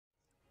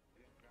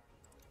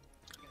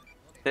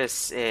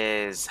This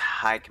is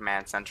High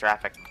Command, send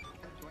traffic.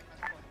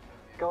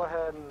 Go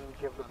ahead and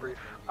give the brief.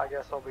 I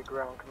guess I'll be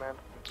ground command.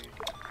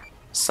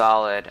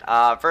 Solid.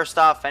 First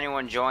off,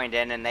 anyone joined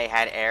in and they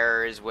had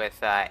errors with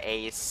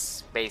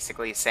Ace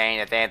basically saying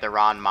that they had the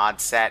wrong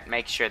mod set,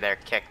 make sure they're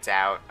kicked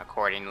out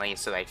accordingly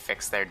so they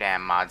fix their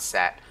damn mod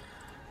set.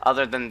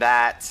 Other than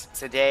that,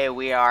 today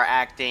we are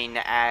acting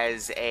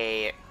as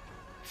a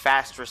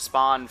fast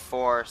respond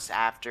force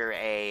after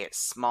a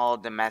small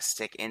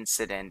domestic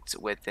incident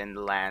within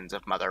the lands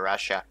of Mother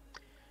Russia.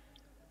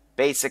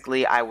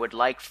 Basically, I would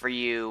like for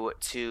you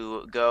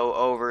to go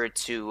over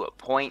to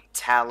Point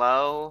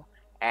Tallow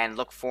and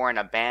look for an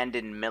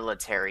abandoned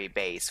military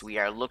base. We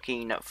are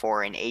looking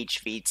for an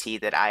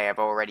HVT that I have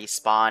already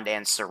spawned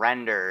and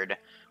surrendered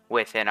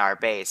within our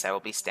base. I will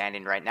be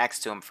standing right next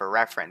to him for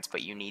reference,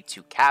 but you need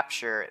to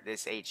capture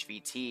this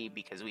HVT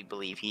because we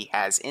believe he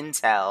has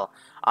intel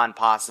on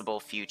possible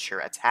future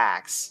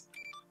attacks.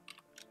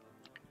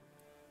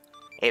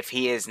 If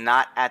he is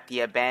not at the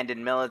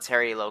abandoned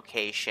military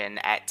location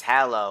at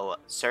Tallow,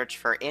 search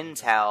for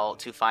intel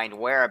to find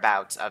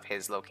whereabouts of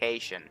his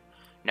location.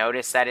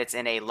 Notice that it's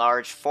in a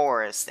large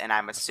forest, and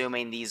I'm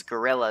assuming these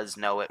guerrillas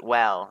know it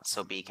well,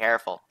 so be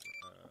careful.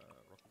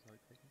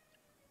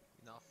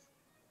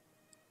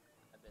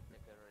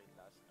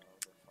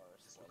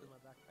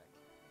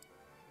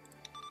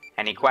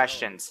 Any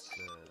questions?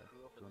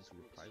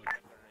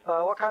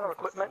 What kind of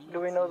equipment do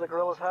we know the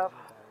guerrillas have?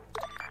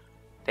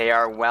 They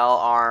are well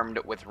armed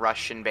with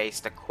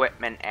Russian-based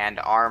equipment and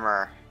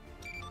armor.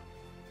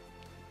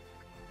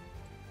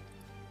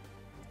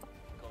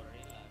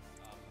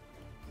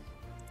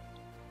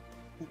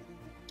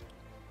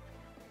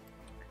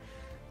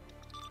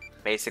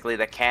 Basically,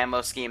 the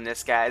camo scheme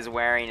this guy is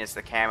wearing is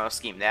the camo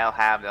scheme they'll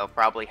have. They'll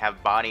probably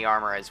have body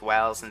armor as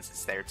well since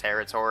it's their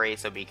territory,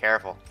 so be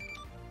careful.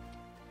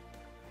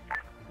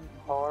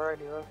 Alrighty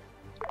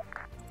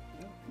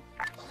then.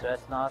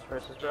 Cessnas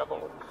versus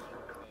Rebels.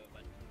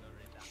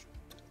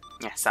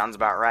 Yeah, sounds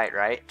about right,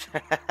 right?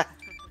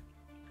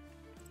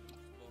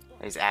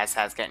 These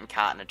asshats getting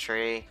caught in a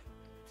tree.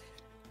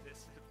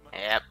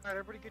 Yep. Alright,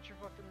 everybody get your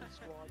fucking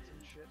squads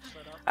and shit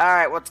set up.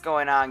 Alright, what's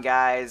going on,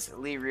 guys?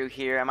 Liru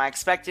here. Am I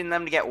expecting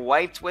them to get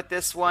wiped with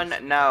this one?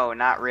 No,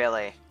 not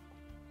really.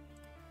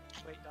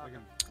 Wait, Doc.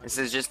 This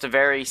is just a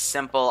very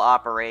simple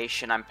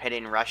operation. I'm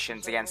pitting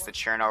Russians against the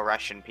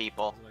Cherno-Russian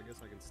people.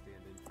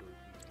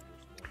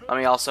 Let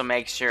me also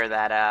make sure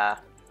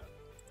that,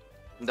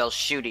 they'll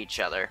shoot each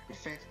other.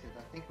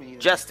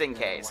 Just in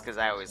case, because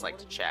I always like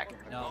to check.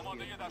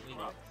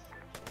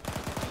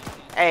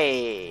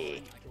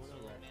 Hey!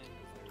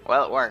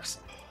 Well, it works.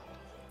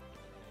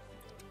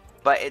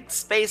 But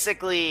it's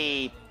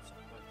basically...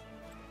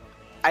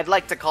 I'd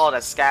like to call it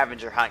a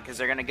scavenger hunt, because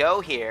they're going to go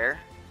here.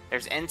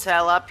 There's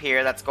intel up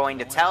here that's going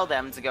to tell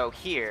them to go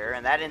here,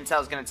 and that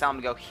intel is going to tell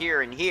them to go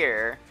here and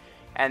here.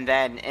 And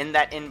then in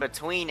that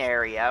in-between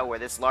area where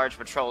this large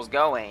patrol is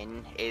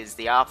going is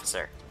the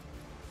officer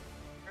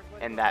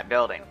in that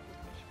building.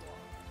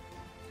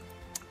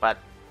 But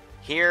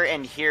here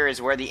and here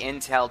is where the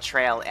intel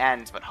trail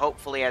ends, but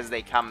hopefully as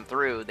they come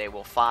through, they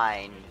will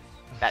find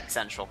that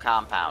central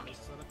compound.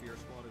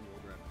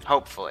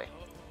 Hopefully.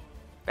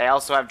 They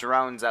also have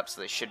drones up, so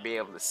they should be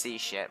able to see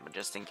shit, but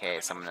just in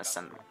case, I'm going to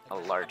send a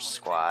large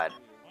squad.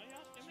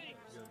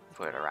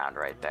 Put it around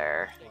right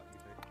there.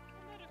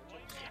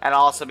 And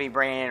I'll also be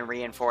bringing in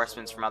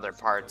reinforcements from other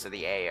parts of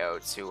the AO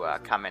to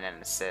come in and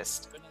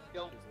assist.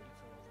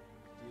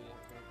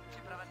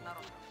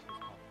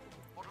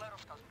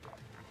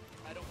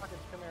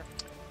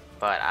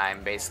 But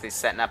I'm basically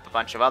setting up a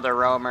bunch of other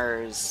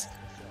roamers.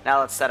 Now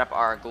let's set up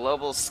our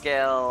global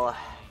skill.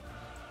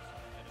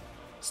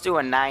 Let's do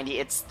a 90.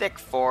 It's thick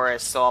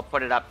forest, so I'll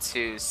put it up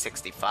to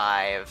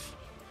 65.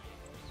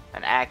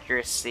 And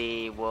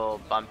accuracy will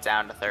bump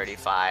down to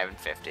 35 and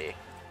 50.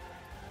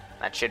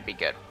 That should be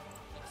good.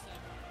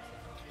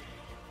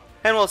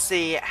 And we'll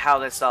see how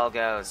this all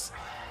goes.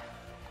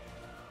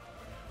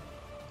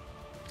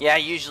 Yeah,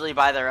 usually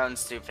by their own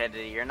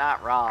stupidity. You're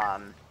not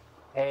wrong.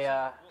 Hey,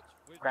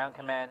 ground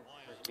command.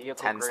 Vehicle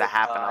Tends group, to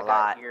happen a I got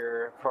lot.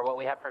 Here, for what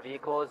we have for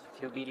vehicles,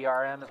 2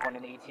 BDRMs, 1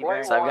 in AT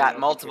variant. So I've got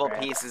 1 multiple AT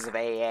variant. pieces of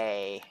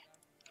AA.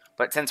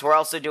 But since we're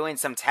also doing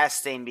some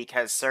testing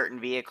because certain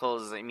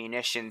vehicles'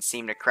 munitions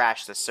seem to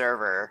crash the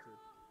server,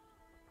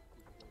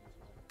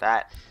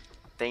 that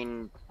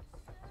thing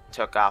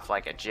took off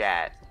like a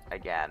jet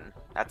again.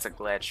 That's a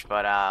glitch,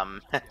 but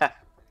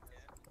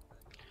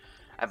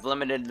I've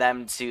limited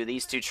them to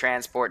these 2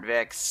 transport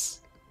Vics,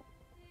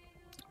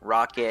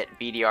 rocket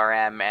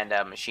BDRM, and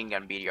a machine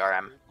gun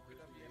BDRM,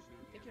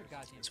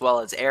 as well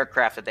as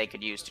aircraft that they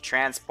could use to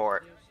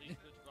transport.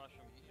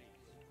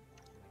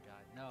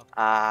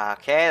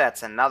 Okay,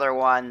 that's another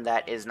one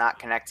that is not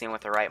connecting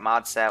with the right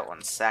mod set.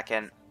 1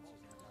 second.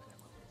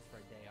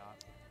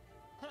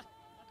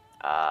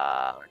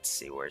 Let's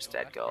see, where's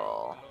Dead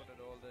Goal?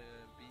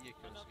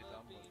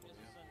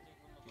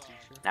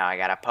 Now I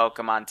gotta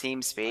Pokemon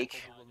TeamSpeak.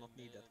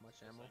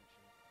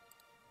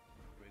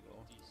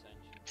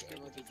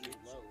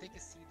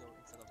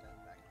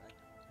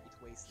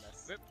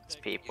 It's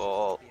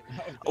people.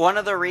 One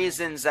of the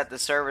reasons that the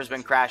server's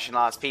been crashing a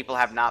lot is people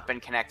have not been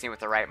connecting with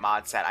the right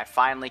mod set. I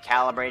finally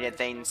calibrated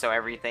things so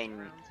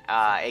everything,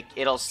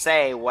 it'll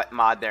say what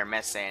mod they're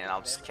missing, and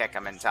I'll just kick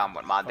them and tell them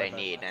what mod they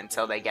need. And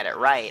until they get it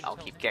right, I'll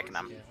keep kicking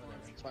them.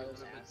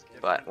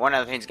 But one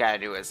of the things you gotta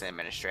do as an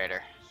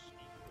administrator.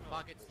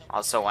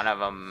 Also,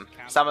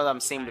 some of them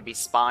seem to be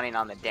spawning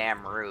on the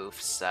damn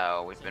roof,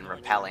 so we've been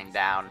rappelling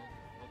down.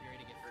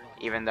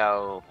 Even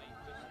though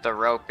the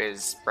rope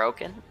is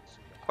broken?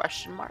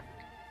 Question mark?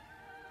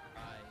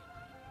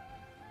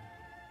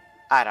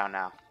 I don't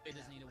know.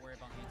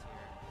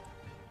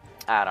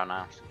 I don't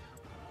know.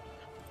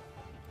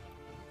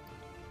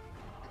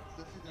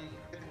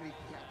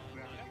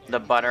 The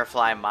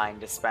butterfly mine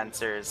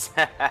dispensers.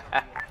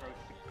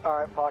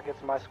 Alright,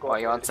 Pockets, my squad. Well,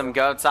 you want some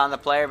goats on the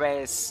player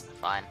base?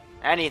 Fine.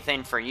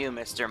 Anything for you,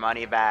 Mr.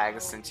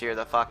 Moneybags, since you're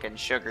the fucking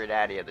sugar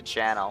daddy of the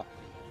channel.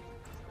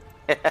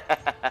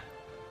 I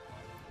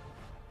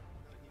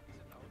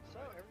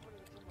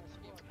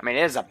mean,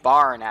 it is a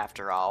barn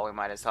after all. We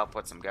might as well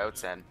put some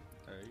goats in.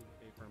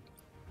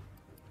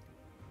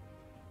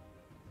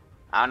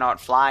 I don't know what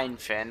Flying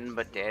Finn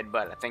did,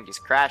 but I think he's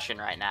crashing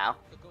right now.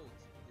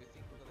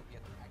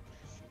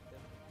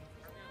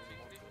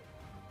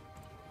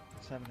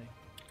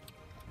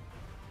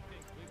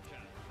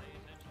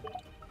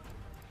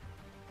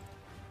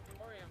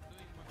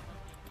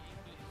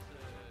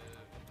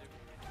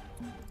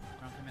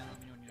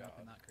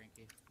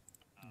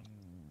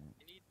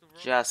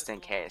 Just in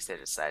case they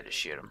decide to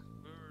shoot him.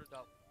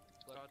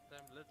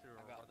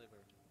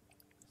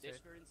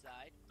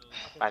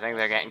 I think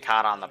they're getting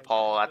caught on the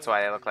pole. That's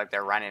why they look like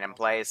they're running in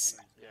place.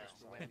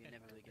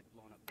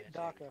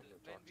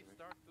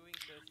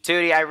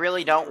 Tootie, I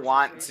really don't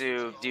want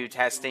to do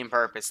testing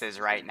purposes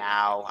right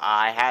now.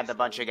 I had a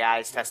bunch of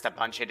guys test a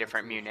bunch of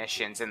different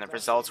munitions, and the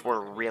results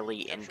were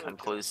really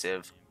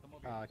inconclusive.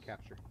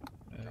 Capture.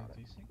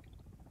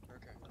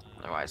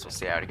 Otherwise, we'll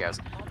see how it goes.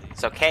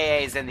 So KA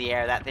is in the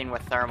air. That thing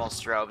with thermal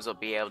strobes will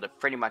be able to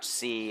pretty much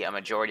see a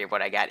majority of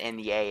what I got in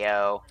the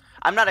AO.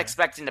 I'm not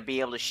expecting to be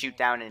able to shoot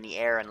down in the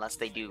air unless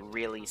they do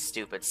really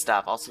stupid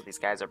stuff. Also, these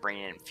guys are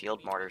bringing in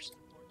field mortars.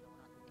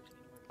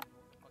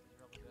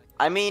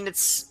 I mean,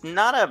 it's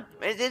a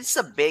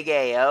big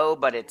AO,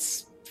 but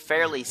it's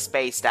fairly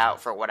spaced out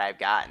for what I've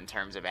got in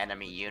terms of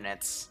enemy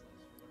units.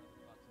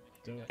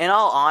 In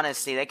all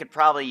honesty, they could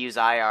probably use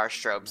IR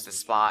strobes to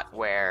spot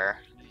where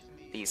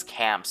these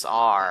camps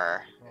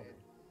are.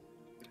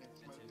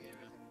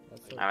 I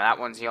mean, that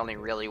one's the only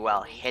really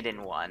well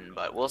hidden one,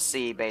 but we'll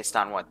see based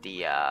on what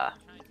the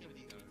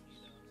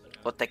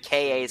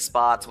KA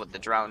spots, what the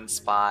drone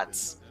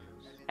spots,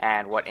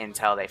 and what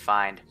intel they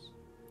find.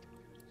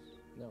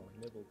 No,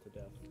 nibbled to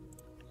death.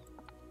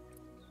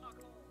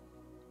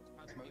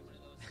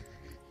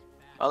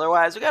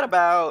 Otherwise, we got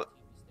about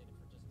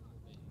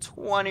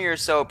 20 or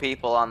so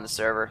people on the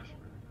server.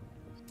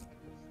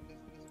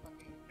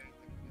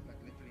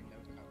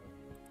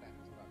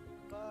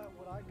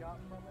 What I got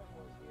from it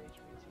was the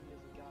HVT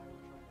is a guy who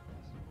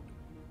was trying to rescue.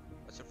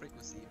 What's your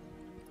frequency?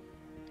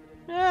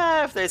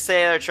 Yeah, if they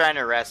say they're trying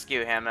to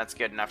rescue him, that's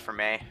good enough for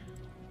me.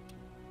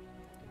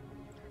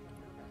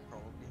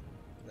 Probably.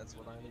 That's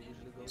what I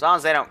usually go. As long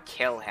as they don't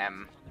kill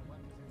him,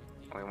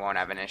 we won't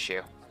have an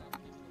issue.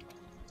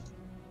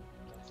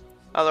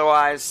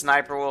 Otherwise,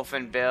 Sniper Wolf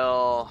and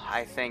Bill,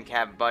 I think,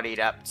 have buddied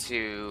up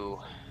to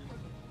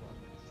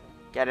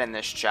get in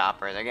this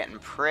chopper. They're getting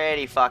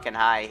pretty fucking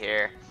high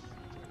here.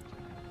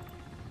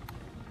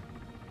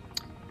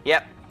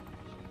 Yep.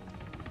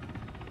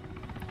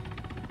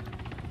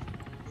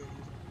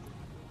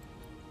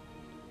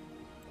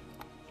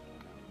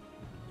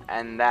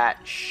 And that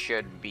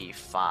should be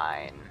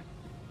fine.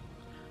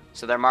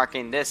 So they're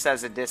marking this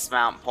as a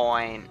dismount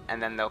point,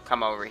 and then they'll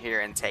come over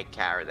here and take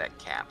care of that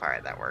camp.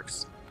 Alright, that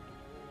works.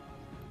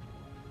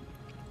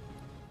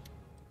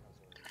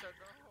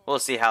 We'll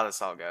see how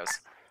this all goes.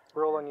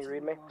 Roland, you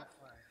read me?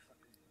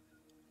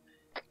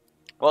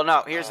 Well,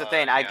 no, here's the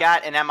thing. I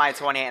got an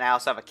MI-28 and I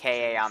also have a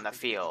KA on the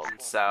field,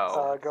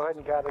 so, Go ahead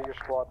and gather your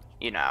squad.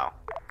 you know.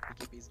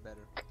 He's better.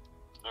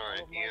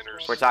 Alright,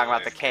 Anders. We're talking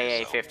about the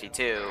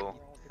KA-52.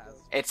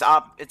 It's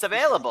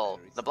available,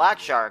 the Black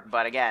Shark,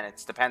 but again,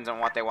 it depends on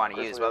what they want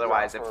to use.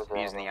 Otherwise, if you're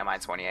using the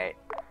MI-28.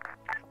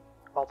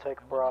 I'll take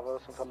Bravo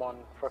since I'm on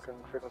fucking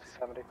frequency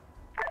 70.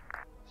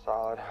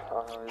 Solid.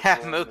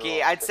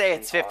 Mookie, I'd say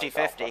it's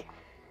 50-50.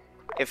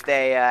 If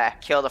they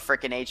kill the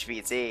frickin'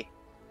 HVT.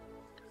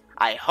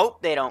 I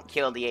hope they don't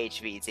kill the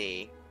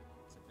HVT.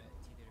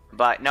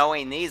 But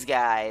knowing these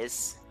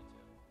guys,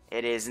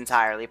 it is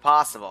entirely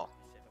possible.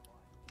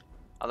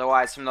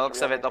 Otherwise, from the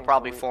looks of it, they'll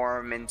probably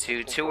form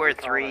into 2 or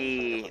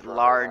 3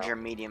 large or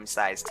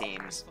medium-sized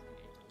teams.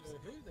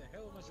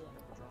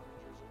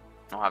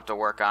 I'll have to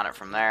work on it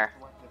from there.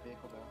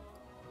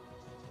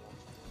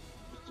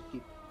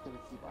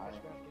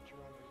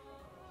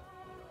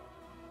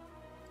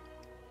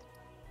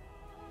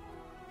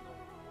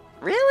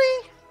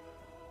 Really?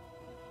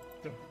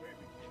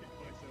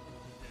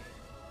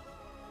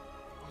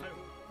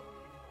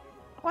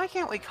 Why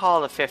can't we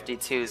call the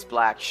 52s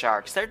black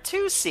sharks? They're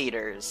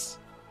two-seaters.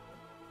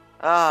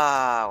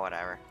 Ah,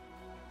 whatever.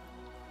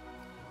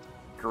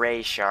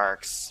 Gray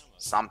sharks.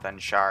 Something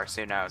sharks,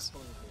 who knows.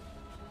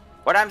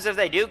 What happens if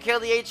they do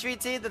kill the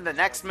HVT? Then the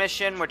next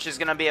mission, which is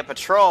going to be a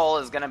patrol,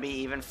 is going to be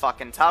even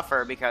fucking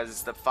tougher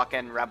because the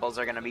fucking rebels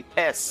are going to be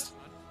pissed.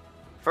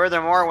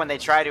 Furthermore, when they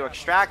try to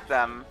extract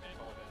them,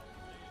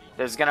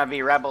 there's going to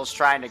be rebels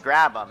trying to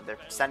grab them. They're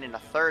sending a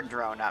third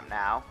drone up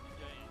now.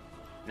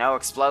 No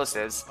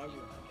explosives.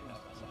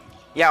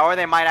 Yeah, or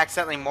they might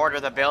accidentally mortar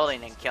the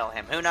building and kill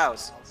him. Who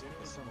knows?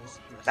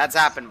 That's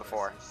happened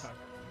before.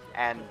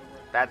 And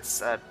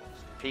that's a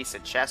piece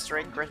of chest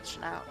rig glitch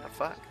now? The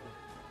fuck?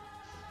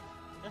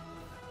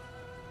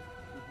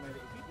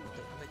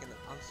 Like an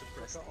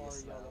unsuppressed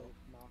ASL.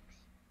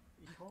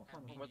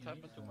 What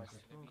happened to my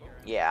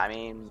Yeah, I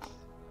mean...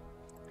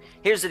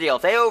 Here's the deal.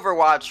 If they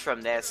overwatch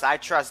from this, I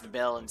trust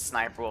Bill and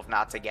Sniper Wolf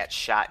not to get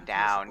shot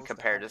down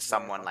compared to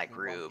someone like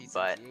Rube,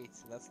 but...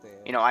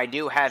 You know, I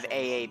do have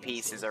AA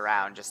pieces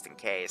around just in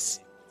case.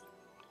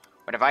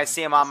 But if I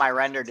see him on my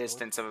render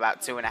distance of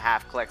about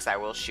 2.5 clicks, I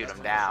will shoot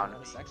him down.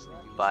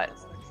 But...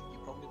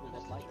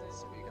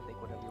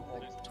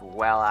 It's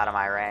well out of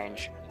my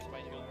range.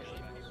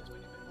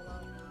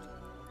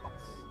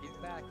 He's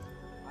back.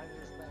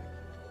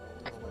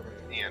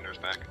 Neander's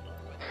back.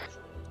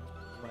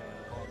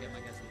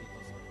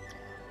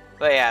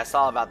 But yeah, it's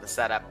all about the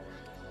setup.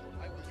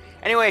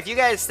 Anyway, if you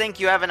guys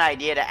think you have an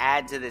idea to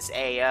add to this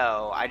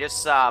AO,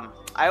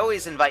 I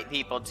always invite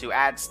people to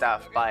add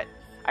stuff, but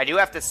I do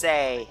have to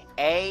say,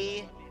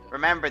 A,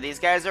 remember, these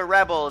guys are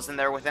rebels and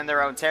they're within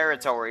their own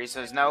territory, so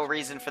there's no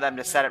reason for them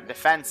to set up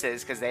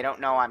defenses because they don't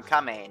know I'm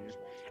coming.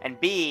 And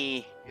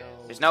B,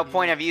 there's no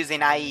point of using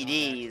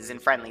IEDs in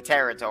friendly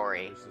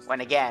territory,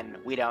 when again,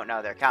 we don't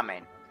know they're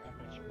coming.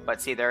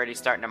 But see, they're already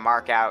starting to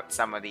mark out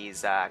some of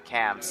these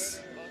camps.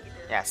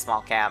 Yeah,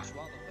 small camp.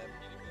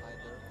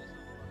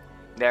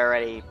 They're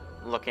already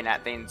looking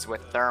at things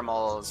with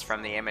thermals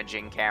from the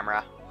imaging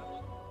camera.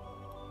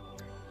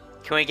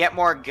 Can we get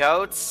more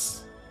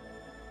goats?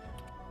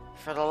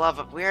 For the love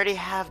of... We already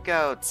have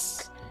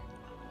goats.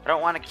 I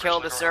don't want to kill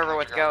the server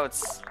with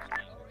goats.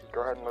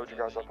 Go ahead and load you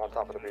guys up on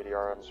top of the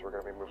BDRMs. We're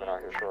going to be moving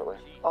out here shortly.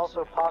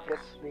 Also,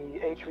 Pockets, the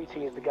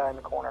HVT is the guy in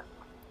the corner.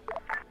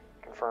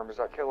 Confirm. Is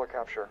that kill or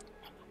capture?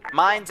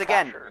 Mines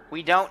again.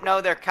 We don't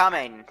know they're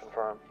coming.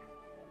 Confirm.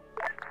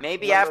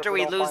 Maybe after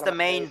we lose the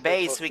main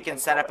base, we can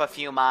set up a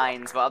few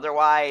mines, but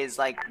otherwise,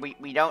 like,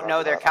 we don't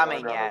know they're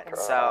coming yet,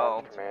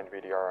 so... Command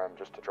BDRM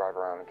just to drive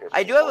around in case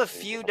I do have a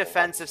few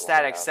defensive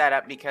statics set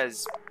up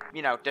because,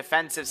 you know,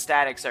 defensive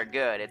statics are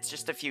good. It's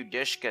just a few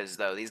Dushkas,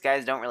 though. These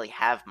guys don't really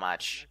have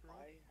much.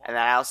 And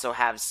then I also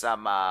have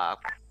some,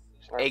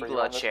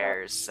 Igla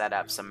chairs set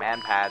up, some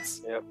man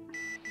pads. Yep.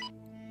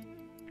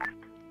 Do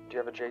you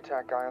have a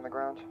JTAC guy on the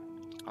ground?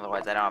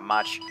 Otherwise, I don't have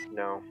much.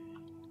 No.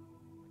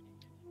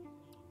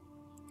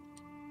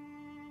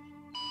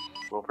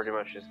 We'll pretty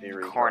much just be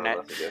recon Cornet.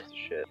 unless it goes to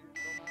shit.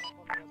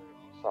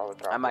 Solid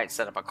I might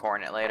set up a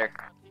Cornet later.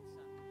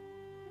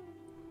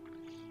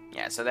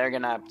 Yeah, so they're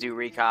gonna do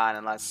recon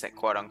unless it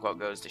quote-unquote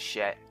goes to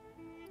shit.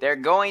 They're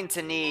going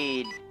to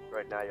need...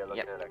 Right now you're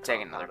looking at a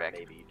taking another compound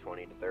Vic. of maybe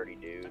 20 to 30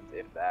 dudes,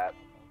 if that.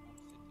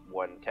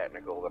 One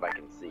technical that I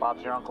can see.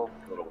 Bob's your uncle.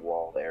 Little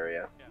walled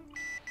area.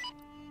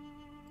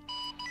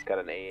 Got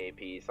an AA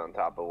piece on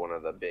top of one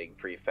of the big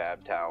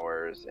prefab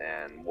towers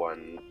and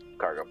one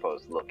cargo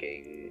post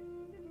looking.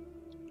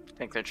 I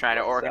think they're trying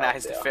to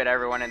organize to fit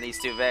everyone in these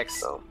two Vics.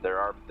 So there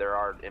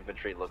are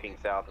infantry looking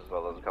south as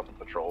well as a couple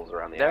patrols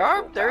around the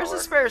There is a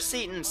tower. spare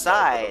seat But for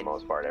inside. the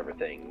most part,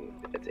 everything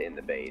that's in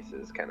the base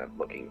is kind of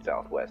looking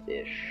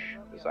southwest-ish.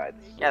 Besides,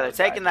 Yeah, they're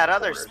taking that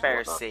other corners and spare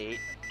whatnot. seat.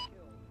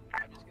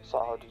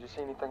 Solid. Did you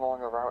see anything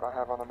along the route I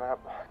have on the map?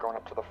 Going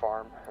up to the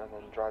farm and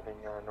then driving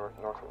north.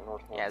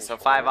 Yeah, so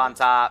 5 on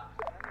top.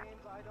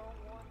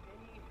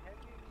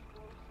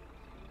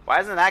 Why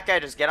doesn't that guy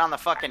just get on the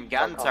fucking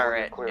gun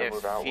turret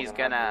if he's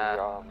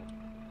gonna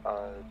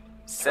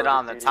sit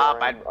on the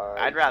top?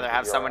 I'd rather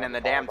have someone in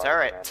the damn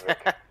turret.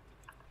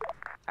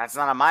 That's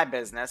none of my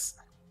business.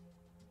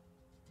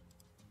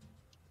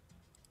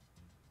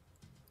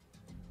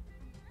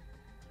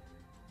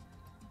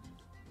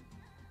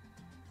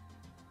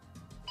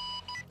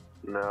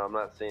 No, I'm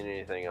not seeing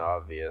anything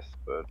obvious,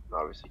 but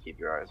obviously keep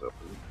your eyes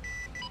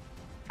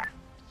open.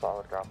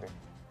 Solid copy.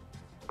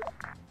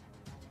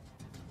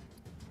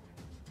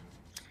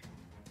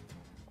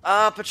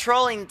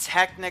 Patrolling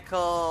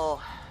technical.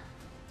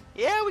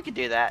 Yeah, we could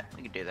do that.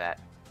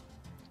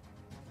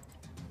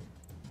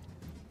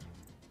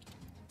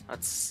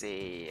 Let's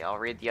see. I'll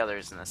read the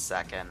others in a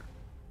second.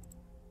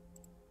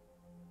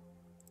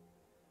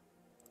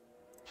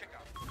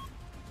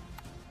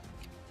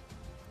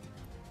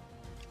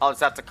 I'll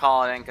just have to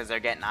call it in because they're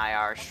getting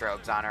IR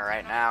strobes on her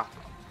right now.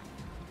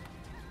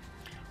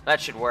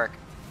 That should work.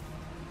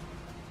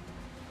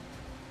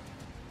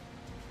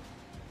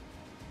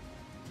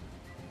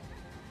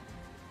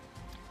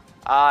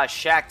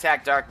 Shack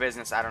Tack Dark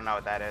Business. I don't know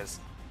what that is.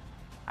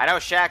 I know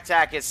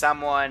Shacktack is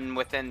someone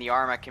within the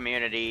Arma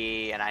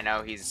community, and I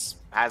know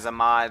has a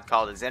mod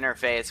called his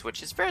interface,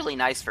 which is fairly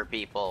nice for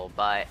people,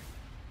 but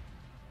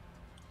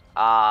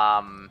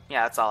yeah,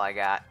 that's all I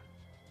got.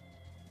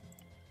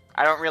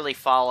 I don't really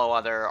follow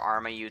other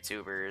Arma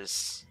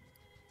YouTubers,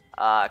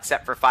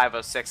 except for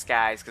 506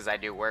 guys, because I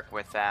do work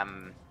with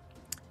them.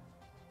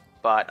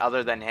 But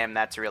other than him,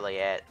 that's really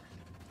it.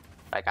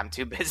 Like, I'm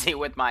too busy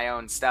with my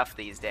own stuff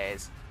these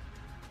days.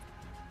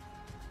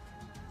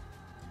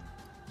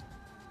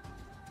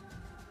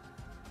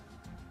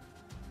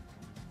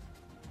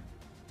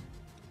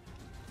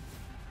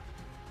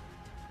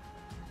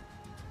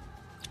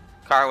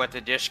 Car with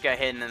the Dishka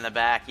hidden in the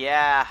back.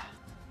 Yeah.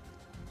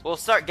 We'll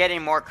start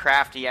getting more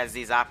crafty as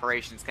these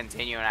operations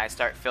continue and I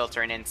start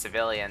filtering in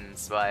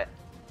civilians, but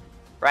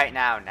right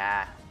now,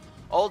 nah.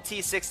 Old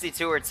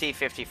T-62 or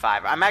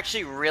T-55. I'm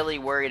actually really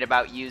worried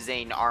about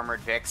using armored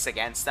Vics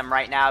against them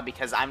right now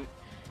because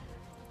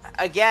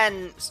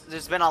again,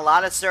 there's been a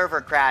lot of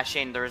server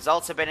crashing. The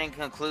results have been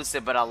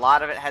inconclusive, but a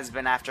lot of it has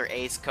been after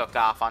Ace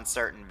cook-off on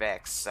certain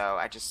Vics. So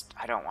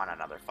I don't want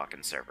another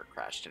fucking server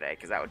crash today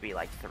because that would be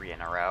like 3 in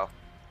a row.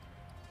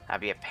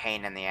 That'd be a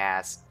pain in the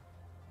ass.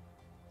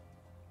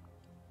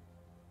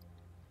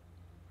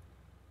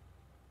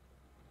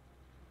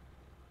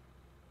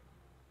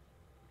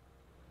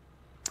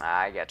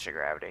 I get you,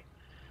 Gravity.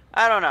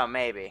 I don't know,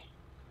 maybe.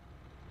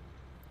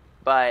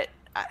 But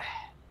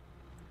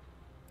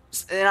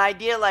an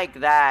idea like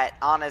that,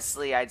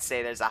 honestly, I'd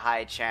say there's a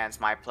high chance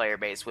my player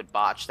base would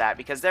botch that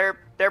because they're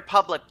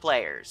public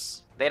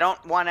players. They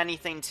don't want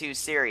anything too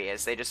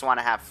serious. They just want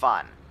to have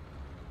fun.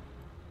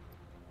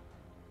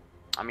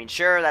 I mean,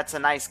 sure, that's a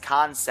nice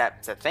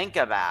concept to think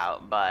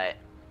about, but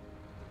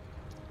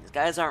these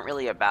guys aren't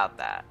really about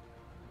that.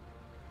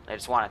 They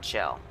just want to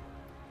chill.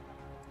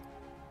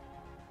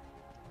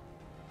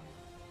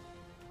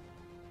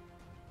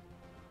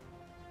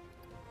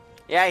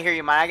 Yeah, I hear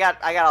you, man. I got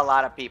a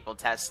lot of people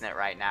testing it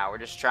right now. We're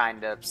just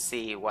trying to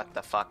see what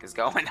the fuck is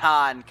going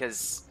on,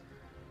 because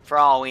for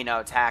all we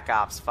know, TAC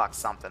Ops fucked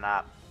something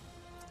up.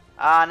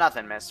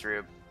 Nothing, Miss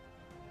Rube.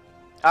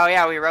 Oh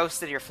yeah, we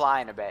roasted your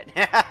flying a bit.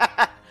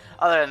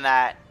 Other than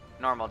that,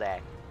 normal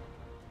day.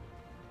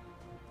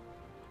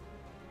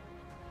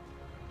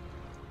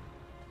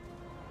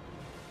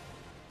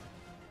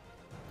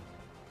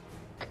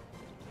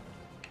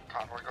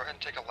 Convoy, go ahead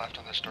and take a left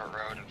on this dirt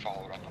road and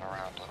follow it up and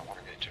around. I don't want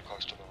to get too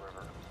close to the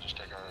river. Just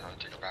take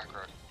a back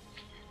road.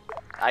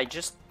 I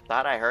just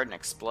thought I heard an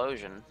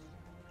explosion.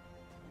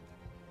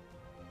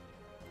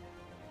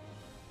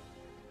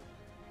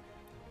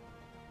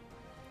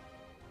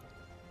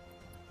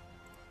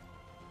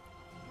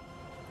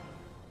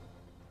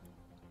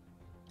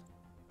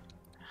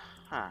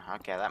 Huh,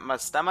 okay, that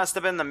must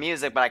have been the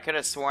music, but I could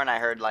have sworn I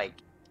heard, like,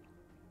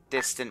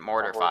 distant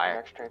mortar Convoy, fire. The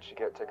next chance you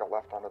get, take a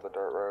left onto the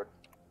dirt road.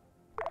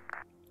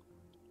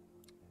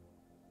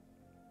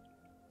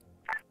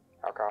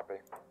 I'll copy.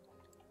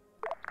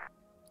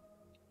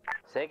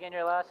 Say again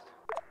your last?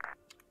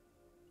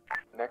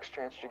 Next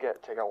chance you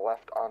get, take a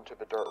left onto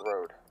the dirt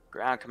road.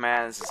 Ground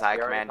command, this is high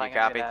You already command, you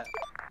planning copy? on doing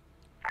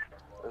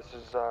This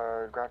is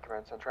ground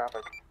command, send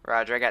traffic.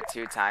 Roger, I got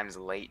 2 times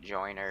late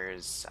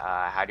joiners.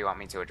 How do you want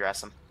me to address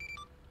them?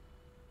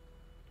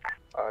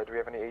 Do we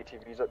have any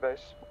ATVs at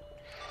base?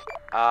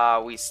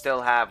 We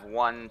still have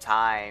 1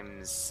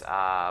 times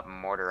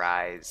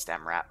mortarized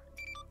MRAP.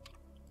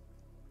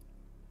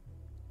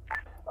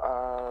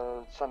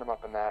 Send them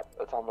up in that.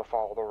 Tell them to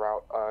follow the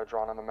route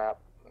drawn on the map,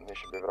 and they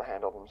should be able to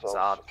handle themselves.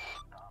 Solid.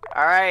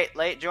 Alright,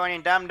 late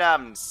joining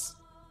dum-dums.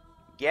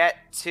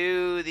 Get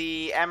to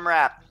the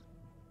MRAP.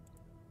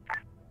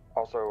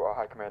 Also,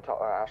 High Command,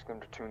 ask them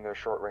to tune their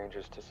short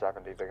ranges to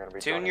 70. They're going to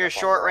be Tune joining your up on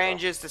short Bravo.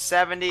 ranges to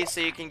 70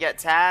 so you can get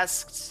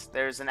tasked.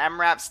 There's an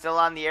MRAP still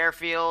on the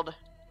airfield.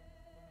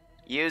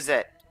 Use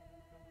it.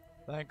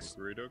 Thanks.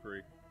 Agree.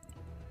 Did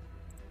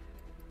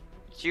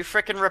you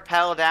frickin'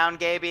 rappel down,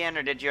 Gabian,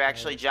 or did you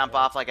actually jump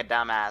off like a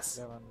dumbass?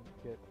 Devon,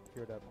 get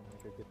cured up and we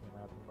could get the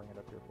map and bring it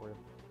up here for you.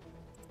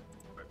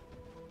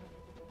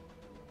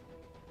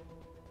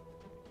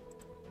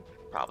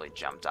 Probably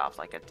jumped off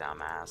like a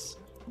dumbass.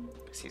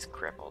 Because he's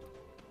crippled.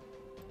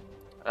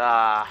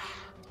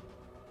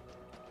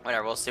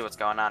 Whatever, we'll see what's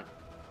going on.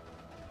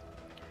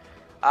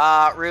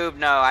 Rube,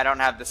 no, I don't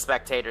have the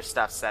spectator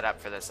stuff set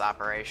up for this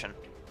operation.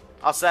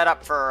 I'll set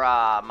up for,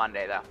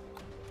 Monday, though.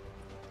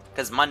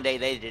 Because Monday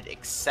they did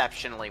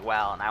exceptionally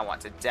well, and I want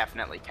to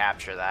definitely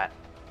capture that.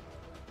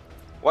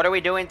 What are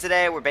we doing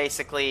today? We're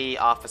basically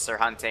officer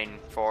hunting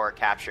for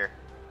capture.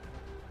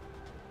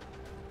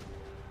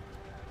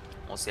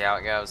 We'll see how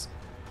it goes.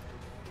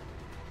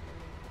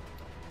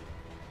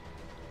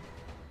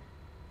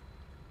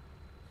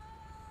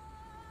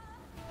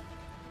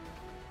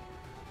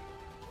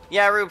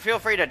 Yeah, Rube, feel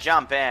free to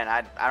jump in.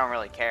 I don't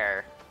really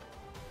care.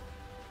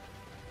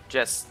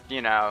 Just,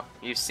 you know,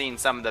 you've seen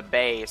some of the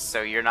base,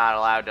 so you're not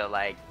allowed to,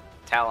 like,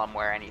 tell them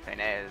where anything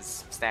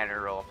is. Standard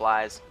rule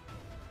applies.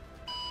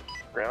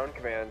 Ground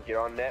command, get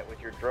on net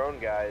with your drone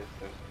guys.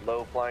 There's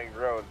low flying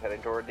drones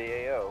heading toward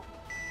the AO.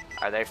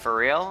 Are they for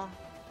real?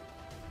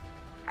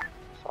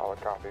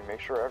 Solid copy.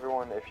 Make sure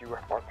everyone, if you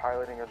are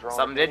piloting a drone...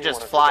 Some did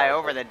just fly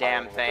over the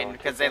damn thing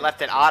because they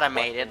left it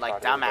automated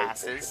like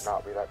dumbasses. They should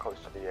not be that close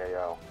to the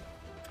AO.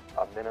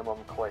 A minimum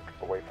click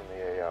away from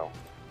the AO.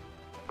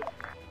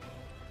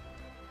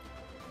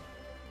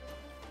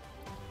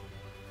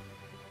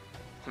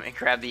 Let me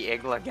grab the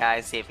Igla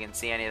guys, see if you can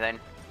see anything.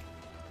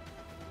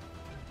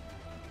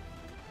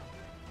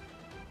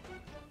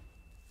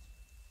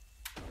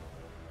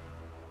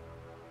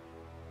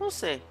 We'll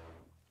see.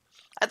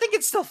 I think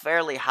it's still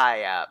fairly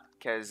high up,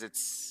 because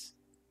it's...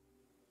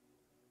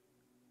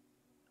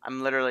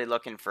 I'm literally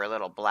looking for a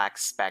little black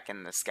speck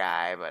in the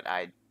sky, but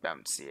I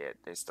don't see it.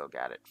 They still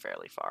got it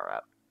fairly far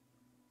up.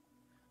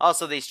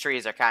 Also, these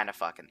trees are kind of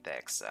fucking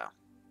thick, so...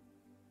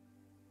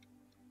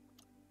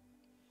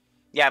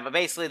 Yeah, but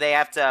basically they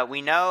have to...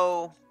 We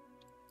know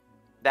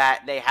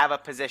that they have a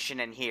position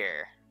in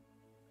here.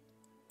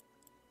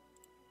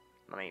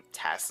 Let me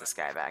task this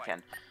guy back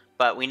in.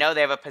 But we know they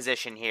have a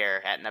position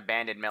here at an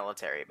abandoned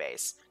military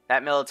base.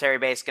 That military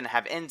base is going to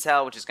have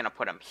intel, which is going to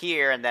put them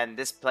here. And then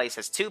this place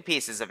has two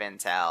pieces of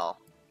intel.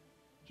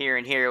 Here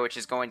and here, which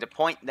is going to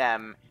point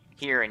them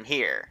here and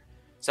here.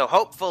 So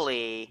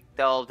hopefully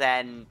they'll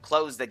then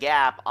close the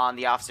gap on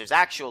the officer's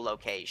actual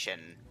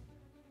location.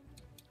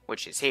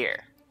 Which is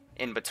here.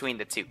 In between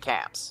the two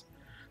camps.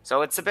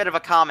 So it's a bit of a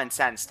common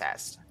sense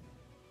test.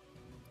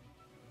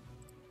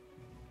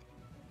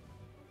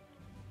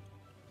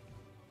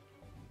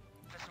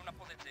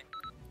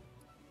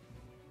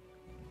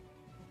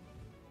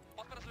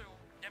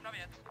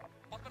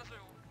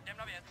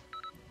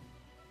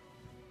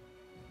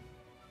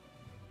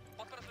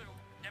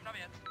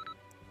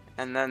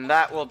 And then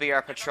that will be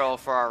our patrol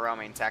for our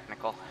roaming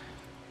technical.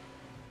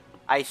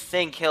 I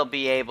think he'll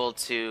be able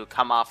to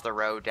come off the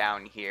road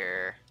down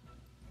here.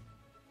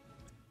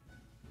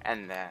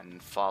 And then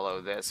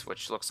follow this,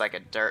 which looks like a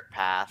dirt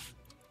path.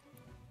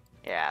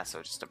 Yeah,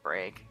 so just a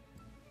break.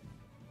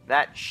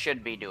 That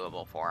should be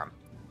doable for him.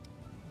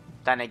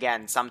 Then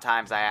again,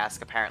 sometimes I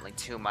ask apparently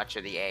too much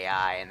of the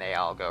AI and they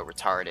all go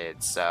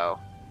retarded, so...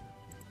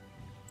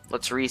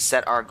 Let's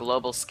reset our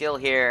global skill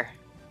here.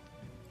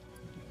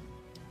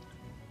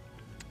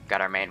 Got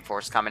our main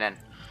force coming in.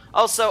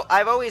 Also,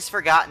 I've always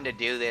forgotten to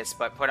do this,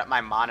 but put up my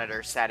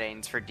monitor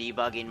settings for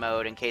debugging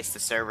mode in case the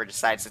server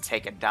decides to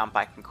take a dump.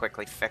 I can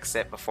quickly fix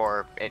it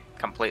before it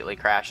completely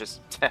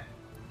crashes. They're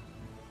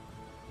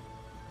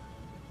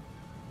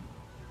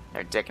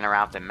dicking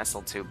around with the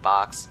missile tube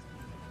box.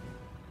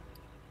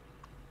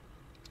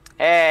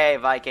 Hey,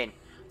 Viking.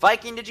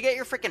 Viking, did you get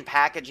your freaking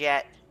package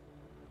yet?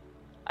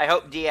 I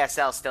hope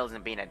DSL still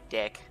isn't being a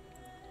dick.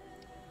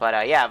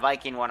 But, yeah,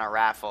 Viking won a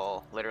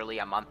raffle literally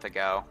a month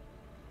ago.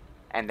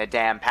 And the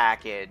damn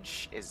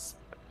package is...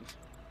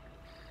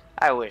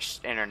 I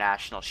wish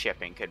international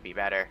shipping could be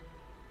better.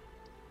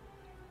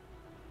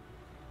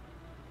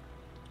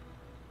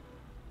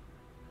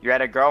 You're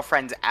at a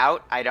girlfriend's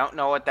out? I don't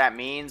know what that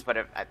means,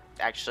 but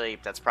actually,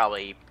 that's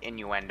probably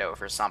innuendo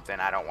for something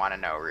I don't want to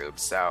know, Rube,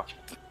 so...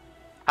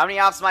 How many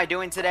ops am I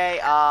doing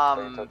today?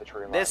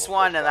 This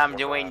one, and I'm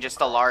doing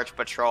just a large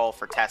patrol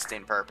for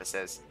testing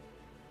purposes.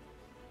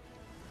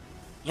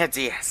 Yeah,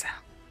 DSL.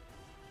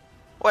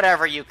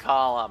 Whatever you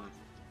call them.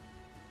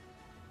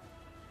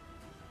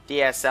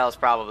 DSL is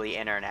probably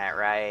internet,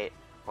 right?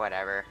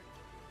 Whatever.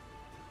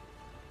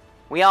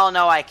 We all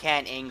know I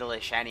can't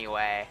English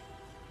anyway.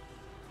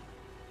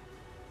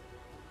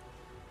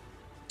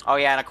 Oh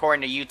yeah, and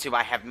according to YouTube,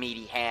 I have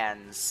meaty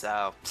hands,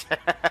 so...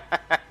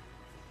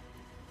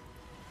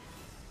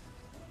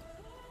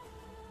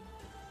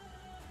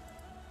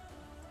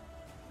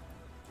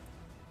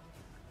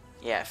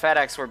 Yeah,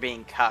 FedEx were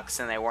being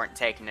cucks and they weren't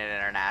taking it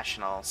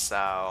international,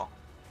 so...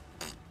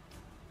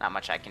 Not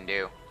much I can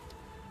do.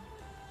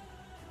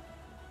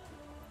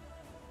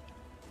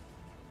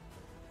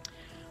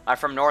 I'm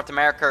from North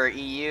America or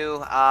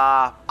EU?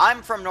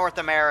 I'm from North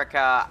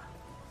America.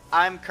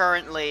 I'm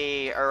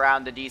currently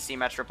around the DC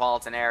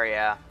metropolitan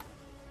area.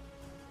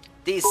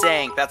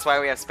 Desync, that's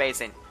why we have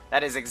spacing.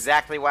 That is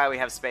exactly why we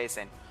have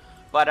spacing.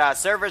 But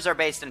servers are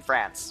based in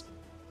France.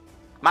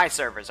 My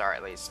servers are,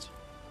 at least.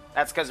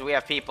 That's because we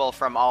have people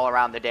from all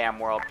around the damn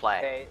world play.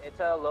 Okay,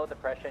 it's a low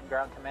depression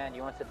ground command.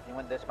 You want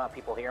this amount of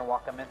people here and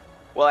walk them in?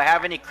 Will I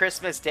have any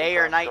Christmas Day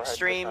or night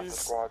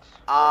streams?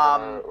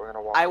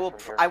 I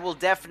will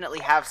definitely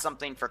have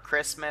something for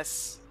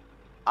Christmas.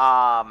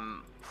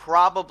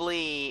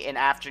 Probably an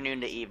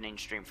afternoon to evening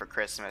stream for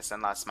Christmas,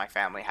 unless my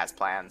family has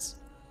plans.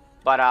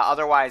 But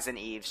otherwise, an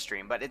Eve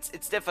stream. But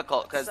it's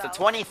difficult because the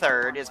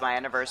 23rd is my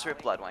anniversary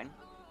with Bloodwing.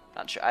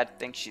 Not sure. I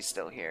think she's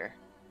still here,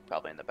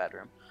 probably in the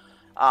bedroom.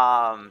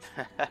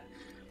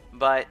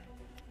 But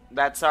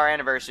that's our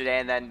anniversary day,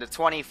 and then the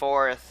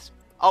 24th,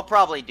 I'll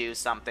probably do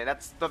something.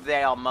 That's the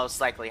day I'll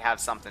most likely have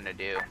something to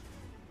do.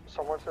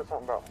 Someone said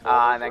something about...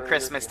 and then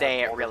Christmas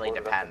Day, it really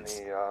depends.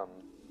 The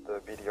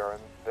BDRM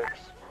fix.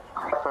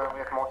 Confirm, we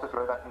have mortars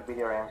loaded up in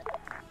the BDRM.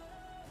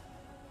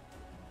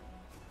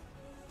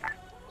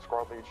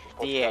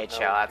 DHL,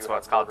 that's what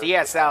it's called.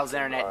 DSL's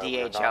internet,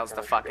 DHL's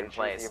the fucking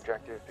place. The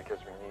objective because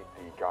we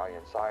need the guy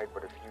inside,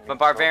 but if you need But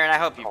Barbarian, I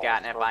smoke, hope you you've call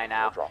gotten it smoke by and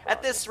now. we'll drop it At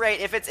on this you. rate,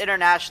 if it's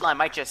international, I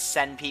might just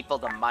send people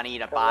the money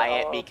to buy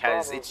it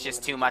because it's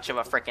just too much of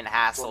a freaking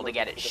hassle to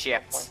get it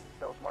shipped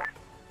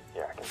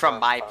Yeah, from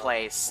my confirm.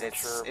 place. Make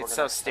sure we're It's gonna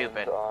so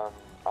stupid. send,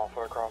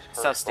 Alpha across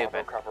So first,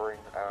 stupid. Bravo covering,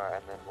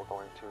 and then we're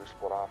going to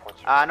split off once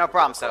you No get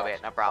problem, across,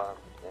 Soviet, no problem.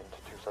 Into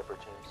two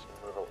separate teams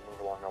and move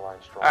along the line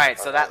strong. Alright,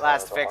 so that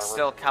last the Vic's armor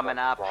still can move coming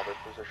up. Bravo's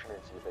position and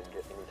see if they can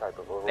get any type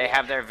of They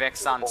have their overwatch.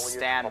 Vics The on foliage from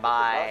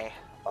standby,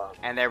 the left,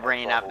 and they're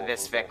bringing up Bravo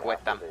this will move Vic in with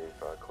after them.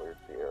 they've cleared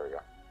the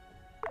area.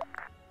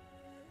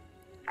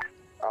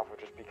 Alpha,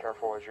 just be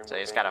careful as you're So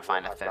you just moving. gotta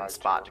find You'll a have thin guys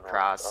spot to your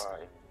cross.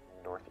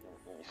 north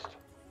and east,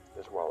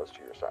 as well as to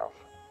your south.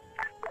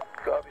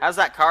 How's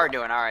that car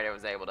doing? Alright, it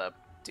was able to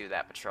do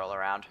that patrol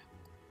around.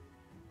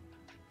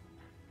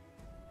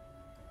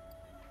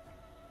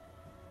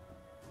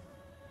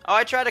 Oh,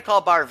 I tried to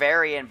call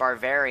Barbarian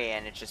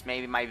Barbarian. It's just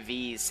maybe my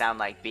V's sound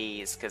like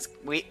B's, because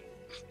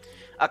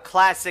a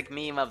classic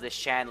meme of this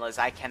channel is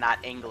I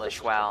cannot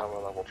English well.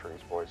 Lower level trees,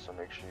 boys, so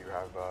make sure you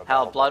have,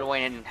 Hell, battle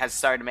Bloodwind has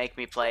started to make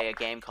me play a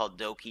game called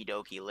Doki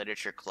Doki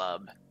Literature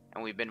Club,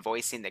 and we've been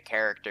voicing the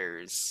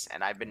characters,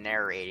 and I've been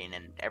narrating,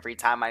 and every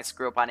time I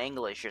screw up on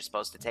English, you're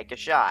supposed to take a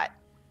shot.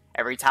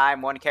 Every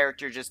time one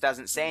character just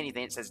doesn't say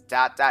anything, it says ...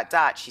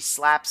 she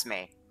slaps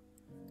me.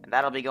 And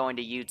that'll be going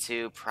to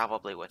YouTube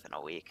probably within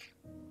a week.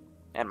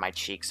 And my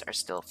cheeks are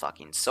still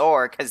fucking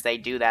sore, because they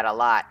do that a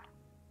lot.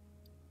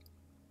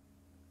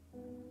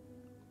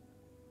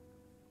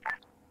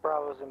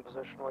 Bravo's in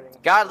position waiting.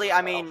 Godly,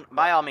 I mean,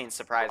 by all means,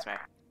 surprise me.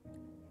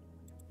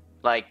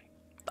 Like,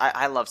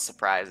 I love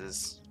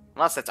surprises.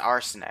 Unless it's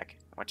arsenic,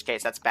 in which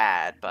case that's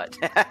bad, but...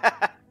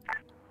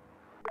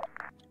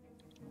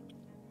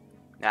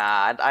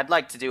 Nah, I'd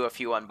like to do a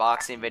few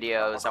unboxing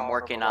videos. I'm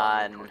working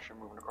on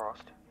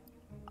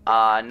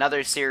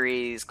another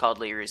series called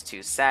Liru's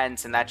 2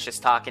 Cents, and that's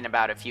just talking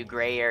about a few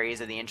gray areas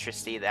of the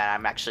industry that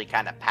I'm actually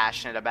kind of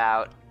passionate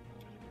about.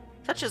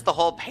 Such as the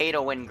whole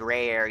pay-to-win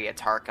gray area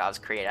Tarkov's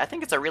created. I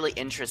think it's a really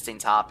interesting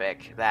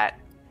topic that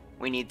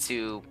we need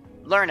to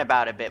learn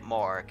about a bit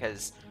more,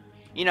 because,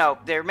 you know,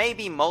 there may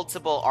be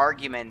multiple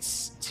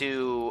arguments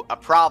to a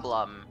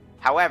problem.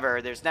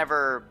 However, there's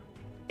never,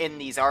 in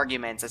these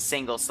arguments, a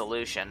single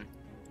solution.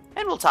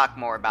 And we'll talk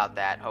more about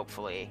that,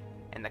 hopefully,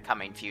 in the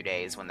coming few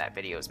days when that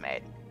video is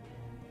made.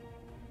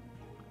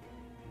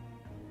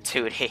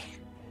 Tootie.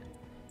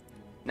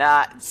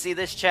 Nah, see,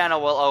 this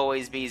channel will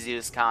always be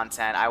Zeus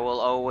content. I will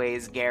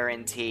always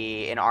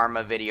guarantee an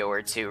Arma video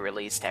or two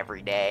released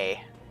every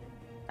day.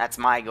 That's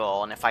my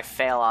goal, and if I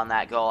fail on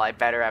that goal, I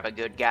better have a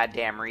good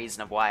goddamn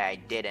reason of why I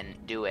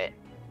didn't do it.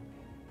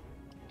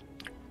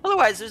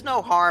 Otherwise, there's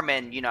no harm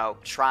in, you know,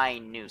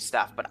 trying new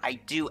stuff, but I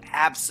do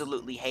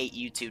absolutely hate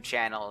YouTube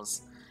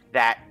channels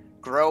that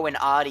grow an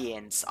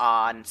audience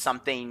on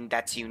something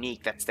that's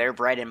unique, that's their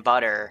bread and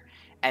butter,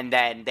 and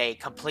then they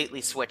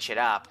completely switch it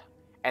up.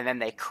 And then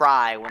they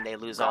cry when they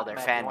lose all their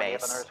fan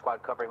base.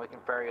 Squad covering, we can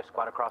ferry a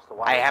squad across the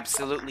wire. I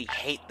absolutely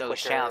hate those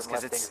channels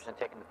because it's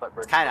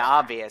kind of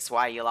obvious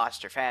why you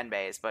lost your fan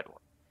base. But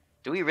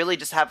do we really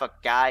just have a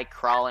guy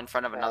crawl in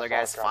front of another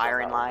guy's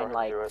firing line?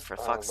 Like, for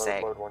fuck's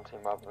sake.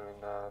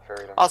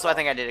 Also, I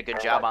think I did a good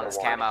job on this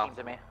camo.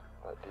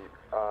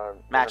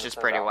 Matches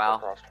pretty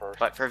well.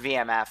 But for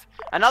VMF,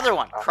 another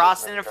one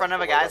crossing in front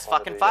of a guy's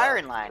fucking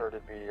firing line.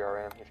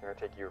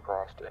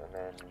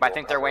 But I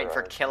think they're waiting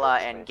for Killa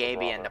and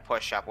Gabian to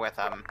push up with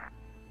them,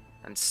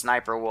 and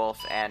Sniper Wolf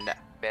and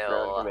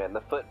Bill. Man,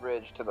 the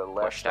footbridge to the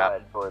left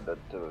side toward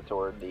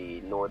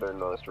the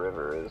northernmost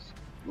river is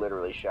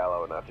literally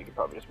shallow enough you could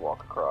probably just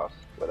walk across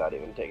without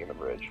even taking the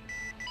bridge.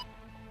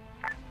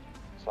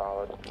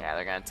 Solid. Yeah,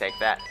 they're gonna take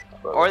that,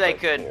 or they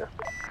could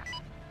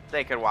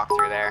walk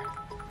through there.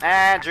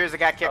 And Druza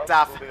got kicked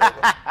off.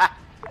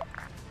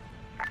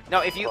 No,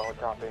 if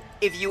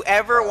you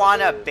ever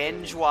want to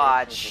binge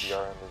watch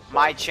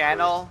my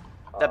channel,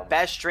 the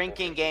best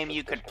drinking game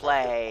you could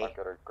play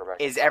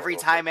is every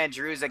time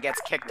Andruza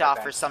gets kicked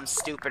off for some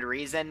stupid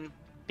reason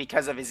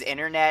because of his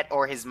internet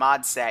or his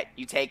mod set,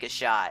 you take a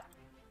shot.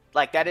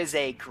 Like, that is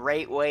a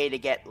great way to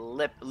get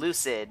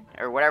lucid,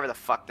 or whatever the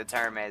fuck the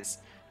term is.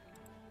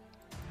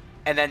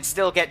 And then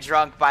still get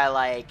drunk by,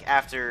 like,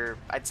 after,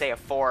 I'd say, a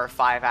 4 or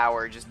 5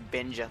 hour just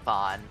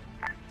binge-a-thon.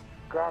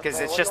 Because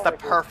it's just the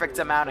perfect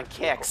amount of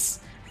kicks.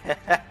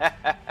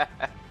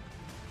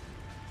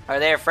 Are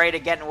they afraid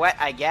of getting wet?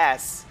 I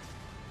guess.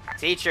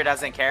 Teacher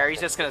doesn't care.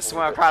 He's just gonna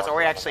swim across,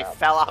 or he actually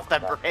fell off the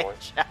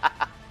bridge.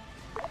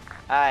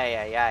 Ay,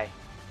 ay, ay.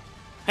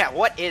 Yeah,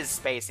 what is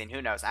spacing?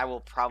 Who knows? I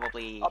will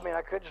probably... I mean,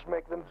 I could just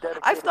make them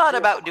dedicated. I've thought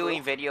about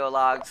doing video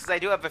logs, because I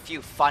do have a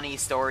few funny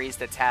stories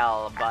to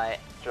tell, but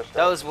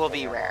those will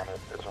be rare.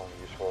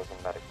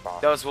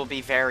 Those will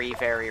be very,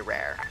 very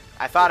rare.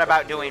 I thought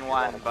about doing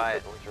one,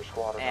 but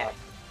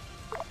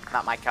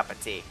not my cup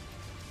of tea.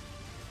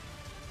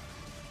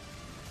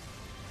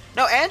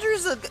 No,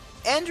 Andrews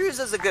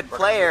is a good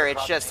player.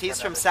 It's just he's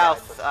from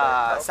South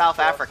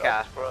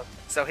Africa,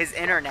 so his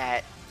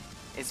internet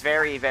is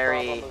very,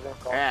 very.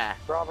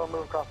 Bravo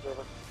move across the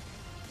river.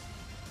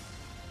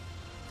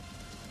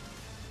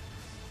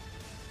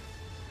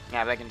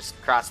 Yeah, they can just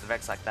cross the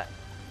Vix like that.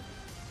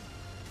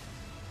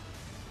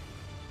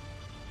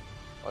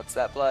 What's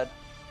that, blood?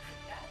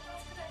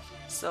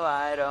 So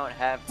I don't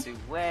have to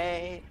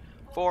wait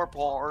for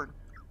porn.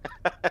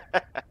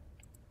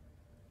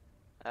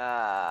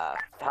 I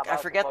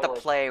forget the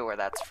play where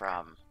that's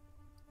from.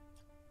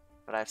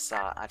 But I've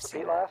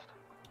seen it. Last?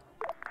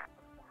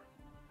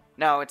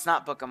 No, it's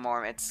not Book of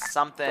Mormon. It's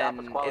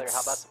something.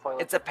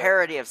 It's a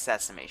parody of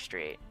Sesame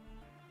Street.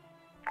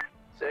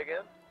 Say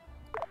again?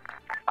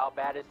 How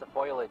bad is the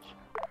foliage?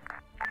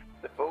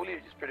 The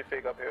foliage is pretty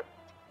thick up here.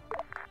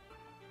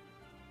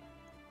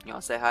 You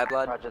want to say hi,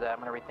 blood? Roger that. I'm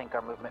gonna rethink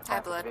our movement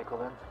plan for the vehicle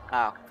then.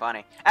 Oh,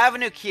 funny.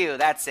 Avenue Q.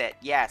 That's it.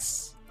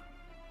 Yes.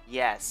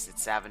 Yes,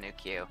 it's Avenue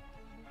Q.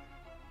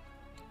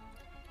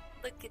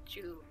 Look at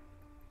you.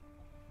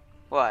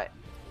 What?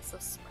 You're so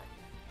smart.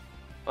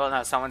 Well,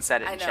 no, someone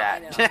said it in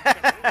chat.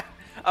 I know.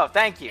 Oh,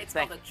 thank you. It's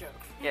called a joke.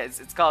 Yeah,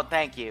 it's called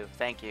thank you.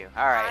 Thank you.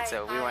 All right,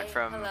 so we went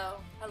from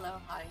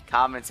Hello,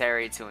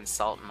 commentary to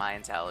insulting my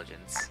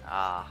intelligence.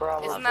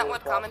 Isn't that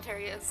what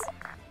commentary is?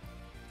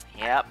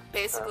 Yep.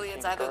 Basically,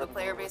 it's either the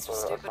player base is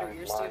stupid or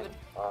you're stupid.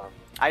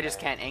 I just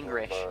can't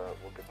English.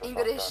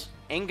 English.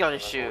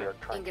 English. We are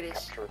trying to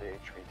capture the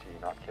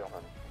HVT, not kill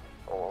him.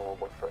 Or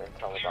look for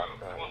intel about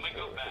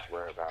his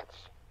whereabouts.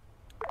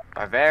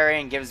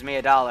 Barbarian gives me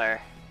 $1.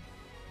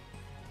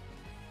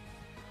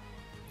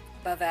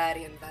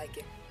 Bavarian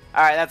Viking.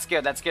 Alright, that's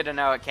good. That's good to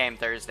know it came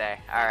Thursday.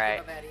 Alright.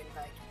 Bavarian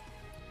Viking.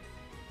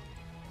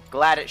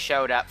 Glad it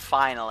showed up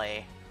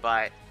finally,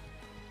 but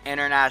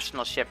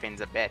international shipping's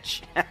a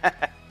bitch.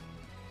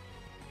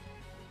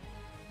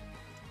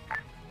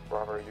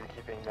 Robert, are you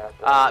keeping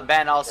that?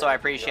 Ben, also, I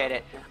appreciate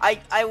it.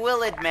 I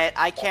will admit,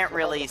 I can't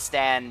really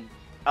stand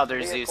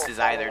other Zeuses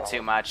either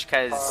too much,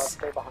 because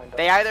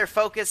they either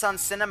focus on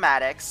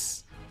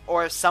cinematics,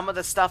 or some of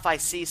the stuff I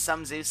see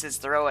some Zeuses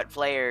throw at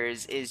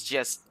players is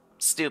just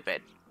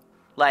stupid.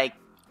 Like,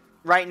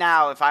 right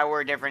now, if I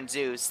were a different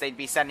Zeus, they'd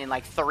be sending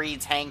like 3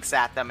 tanks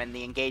at them and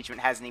the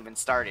engagement hasn't even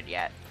started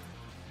yet.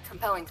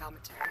 Compelling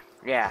commentary.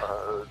 Yeah.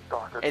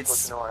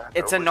 It's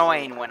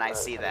annoying when I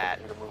see that.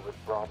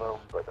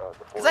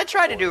 Because I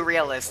try to do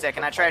realistic,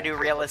 and I try to do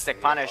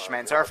realistic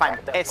punishments, or if I'm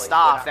pissed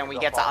off, then we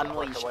get to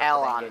unleash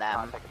hell on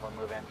them.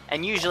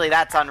 And usually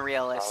that's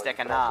unrealistic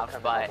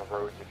enough, but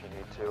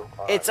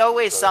it's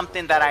always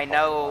something that I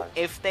know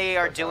if they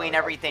are doing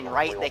everything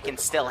right, they can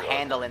still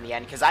handle in the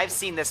end. Because I've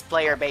seen this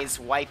player base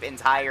wipe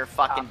entire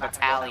fucking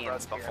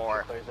battalions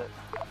before.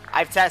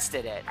 I've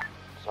tested it.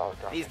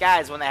 These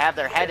guys, when they have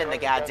their head in the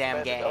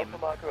goddamn game,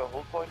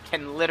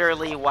 can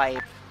literally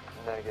wipe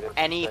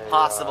any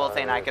possible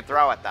thing I could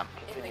throw at them.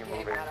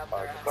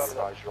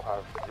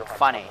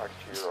 Funny.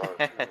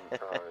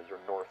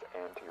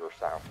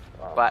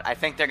 But I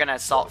think they're gonna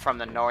assault from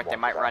the north. They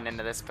might run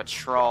into this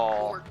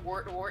patrol.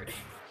 Wart.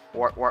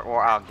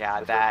 Oh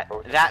god,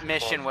 that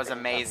mission was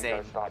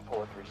amazing.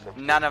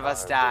 None of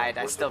us died.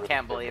 I still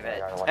can't believe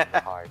it.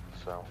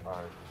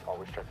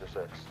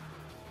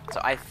 So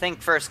I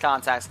think first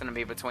contact's gonna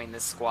be between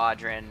this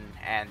squadron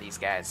and these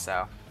guys,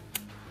 so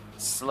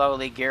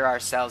slowly gear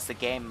ourselves to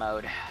game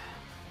mode.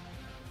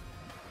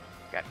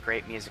 Got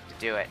great music to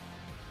do it.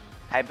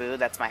 Hi Boo,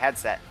 that's my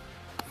headset.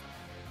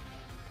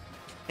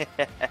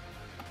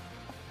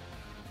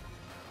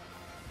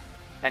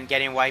 And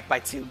getting wiped by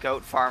 2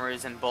 goat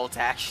farmers and bolt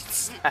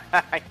actions.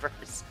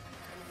 Hypers.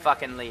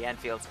 Fucking Lee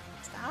Enfield.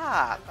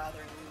 Stop. I'm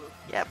bothering you.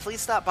 Yeah, please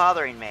stop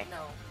bothering me.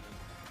 No.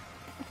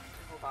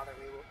 People bother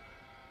me.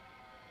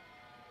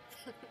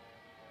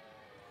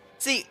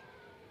 See,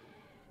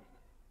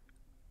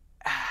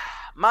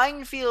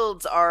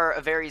 minefields are a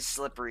very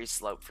slippery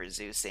slope for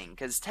Zeusing,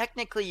 because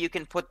technically you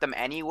can put them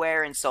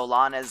anywhere, and so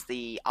long as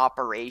the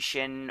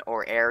operation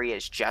or area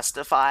is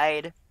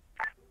justified,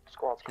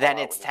 then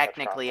it's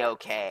technically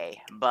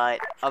okay. But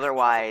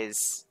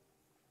otherwise,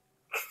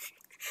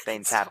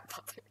 things happen.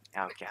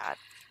 Oh god.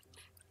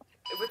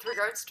 With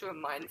regards to a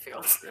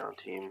minefield.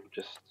 Team,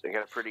 they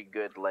got a pretty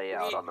good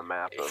layout on the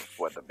map of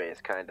what the base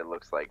kind of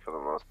looks like for the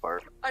most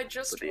part. I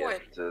just with the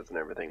entrances and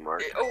everything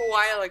marked. A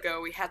while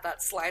ago, we had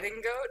that sliding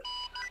goat.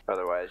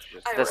 Otherwise,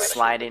 just the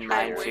sliding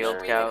minefield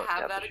goat. You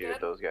have to shoot at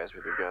those guys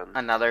with your gun.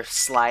 Another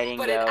sliding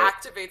goat. But it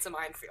activates a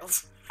minefield.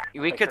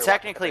 We could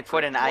technically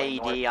put an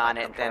IED on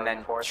it and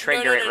then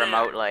trigger it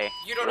remotely.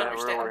 You don't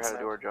understand. We're how to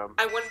do our job.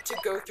 I wanted to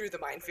go through the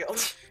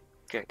minefield.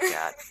 Good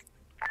god.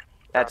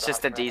 That's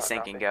just a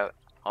desyncing goat.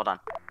 Hold on.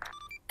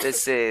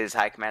 This is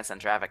High Command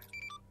Send traffic.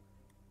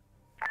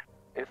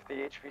 If the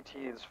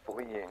HVT is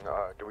fleeing,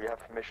 do we have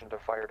permission to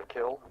fire to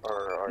kill?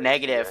 Or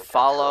negative.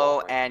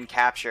 Follow and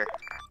capture.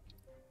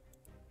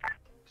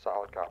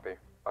 Solid copy.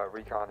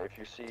 Recon, if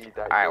you see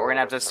that... Alright, we're gonna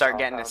have to start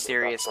getting into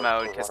serious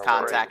mode, because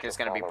contact is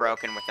gonna be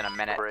broken within a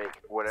minute. Break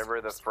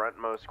whatever the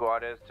frontmost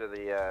squad is to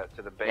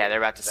the base. Yeah, they're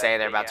about to say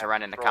they're about to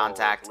run into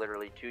contact.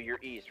 Literally to your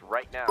east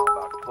right now,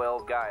 about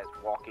 12 guys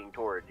walking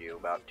toward you,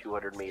 about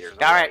 200 meters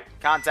away. Alright,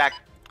 contact.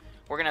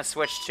 We're gonna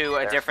switch to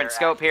a different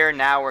scope here.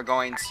 Now we're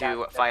going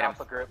to fight them.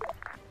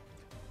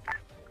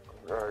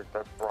 Alright,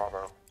 that's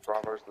Bravo.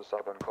 Bravo's the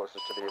southern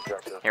closest to the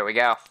objective. Here we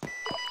go.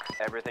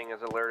 Everything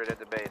is alerted at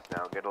the base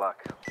now. Good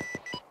luck.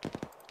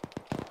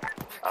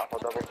 Alpha,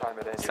 double time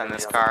it in. Send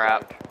this car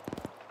up.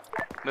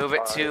 Move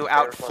it to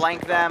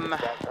outflank them.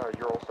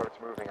 Ural starts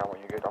moving. I want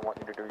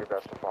you to do your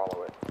best to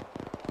follow it.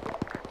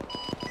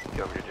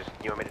 You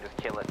want me to just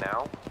kill it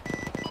now?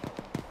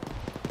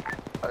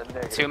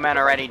 Negative. 2 men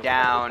already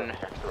down.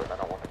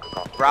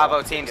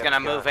 Bravo team's gonna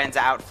move in to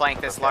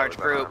outflank this large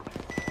group.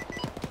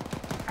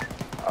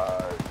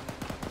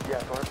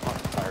 Yeah, go ahead and pump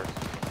the tires.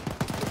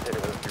 Just hit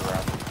it with a few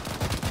rounds.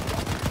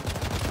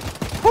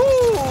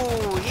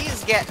 Whoo!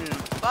 He's getting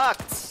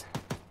fucked.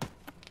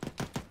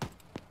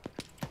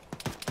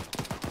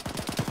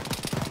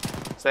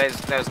 So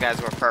those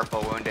guys were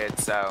purple wounded,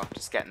 so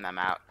just getting them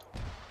out.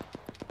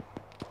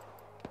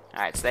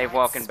 Alright, so they've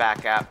woken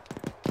back up.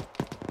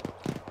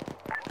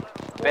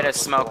 Bit of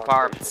smoke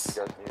parts.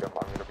 I'm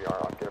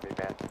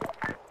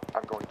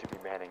going to be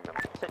manning them.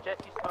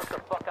 Suggest you smoke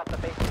the fuck out the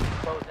base and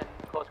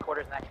close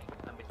quarters and actually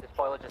this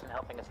foliage isn't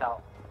helping us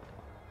out.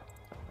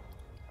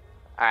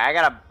 Alright, I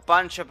got a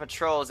bunch of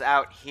patrols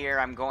out here.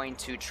 I'm going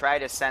to try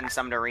to send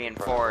some to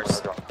reinforce.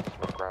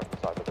 Smoke around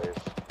inside the base,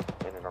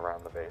 in and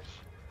around the base.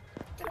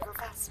 Gotta go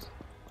fast.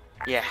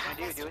 Yeah.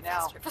 Do it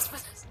now. Faster.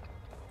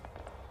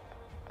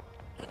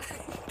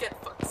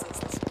 Get fucked,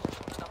 Zeus.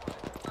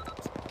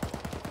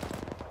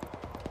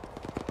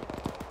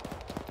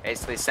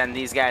 Basically send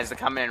these guys to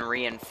come in and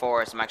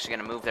reinforce. I'm actually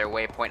going to move their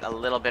waypoint a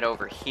little bit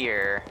over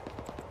here.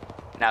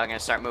 Now they're going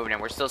to start moving in.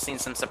 We're still seeing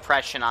some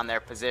suppression on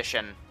their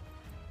position.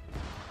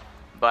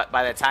 But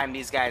by the time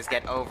these guys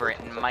get over,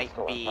 it might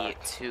be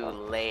too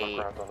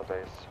late.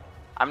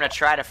 I'm going to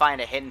try to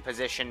find a hidden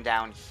position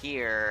down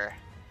here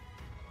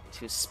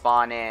to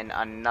spawn in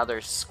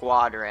another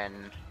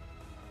squadron.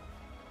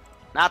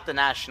 Not the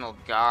National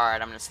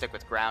Guard. I'm going to stick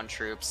with ground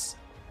troops.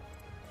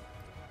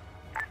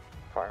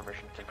 Fire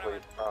mission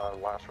complete.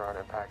 Last round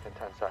impact in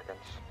 10 seconds.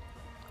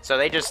 So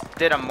they just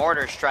did a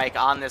mortar strike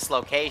on this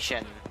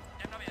location.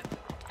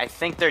 I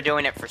think they're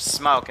doing it for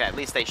smoke. At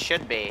least they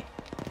should be.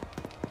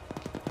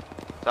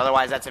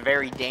 Otherwise, that's a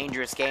very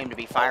dangerous game to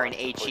be firing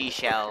HE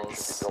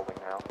shells.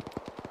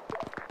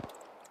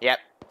 Yep.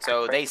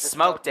 So they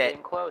smoked it.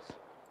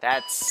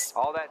 That's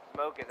all that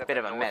smoke is at bit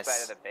the of a north miss.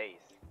 side of the base.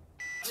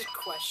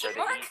 Question So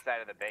mark? the east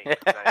side of the base.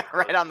 It's not even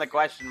right close. on the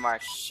question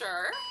mark.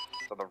 Sure.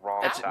 So the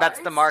wrong side. That's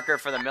the marker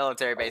for the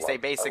military base. They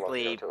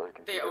basically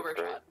They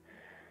overshot.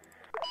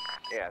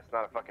 Yeah, it's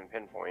not a fucking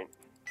pinpoint.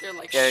 They're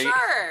like, Yeah,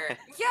 sure.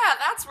 Yeah,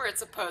 that's where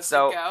it's supposed to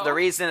So go. the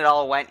reason it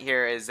all went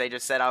here is they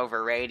just said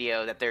over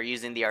radio that they're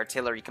using the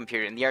artillery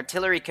computer. And the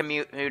artillery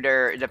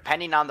computer,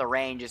 depending on the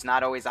range, is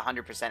not always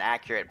 100%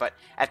 accurate. But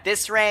at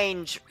this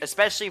range,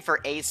 especially for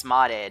Ace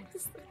modded,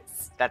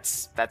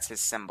 that's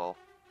his symbol.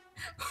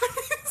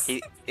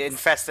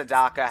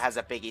 Infestadaka has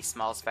a Biggie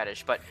Smalls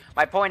fetish. But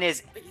my point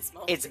is,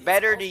 it's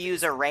better to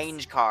use a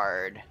range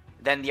card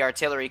than the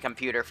artillery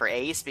computer for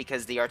Ace,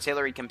 because the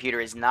artillery computer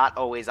is not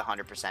always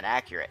 100%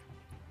 accurate.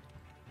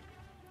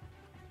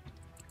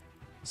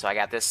 So I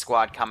got this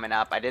squad coming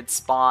up. I did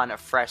spawn a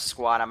fresh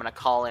squad. I'm going to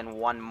call in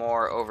one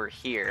more over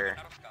here.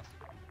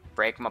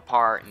 Break them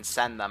apart and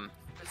send them.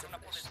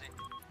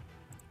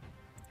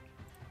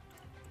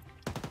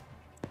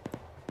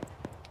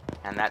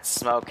 And that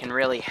smoke can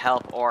really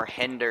help or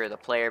hinder the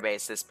player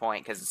base at this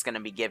point, because it's going to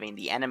be giving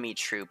the enemy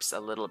troops a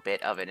little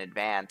bit of an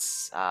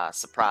advance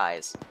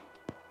surprise.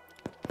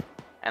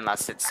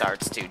 Unless it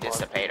starts to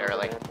dissipate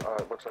early.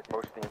 It looks like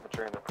most of the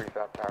infantry in the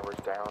prefab tower is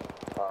down.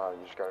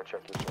 You just gotta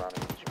check your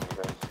surroundings as you move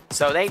in.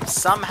 So they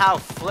somehow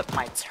flipped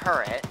my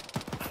turret.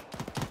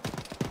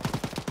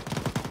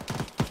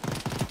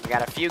 We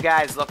got a few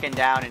guys looking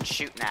down and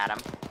shooting at them.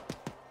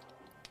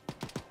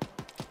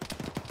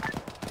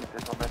 Keep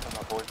this momentum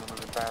up, boys. We're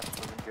moving fast,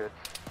 moving good.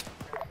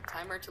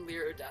 Timer to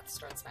Liru death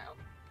starts now.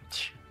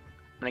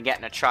 I'm gonna get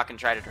in a truck and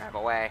try to drive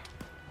away.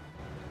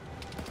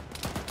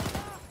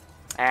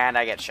 And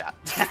I get shot.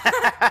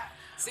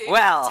 See?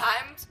 Well.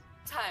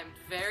 Timed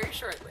very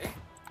shortly. And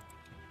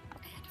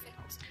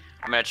fails.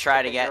 I'm gonna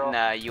try to get in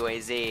a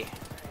UAZ.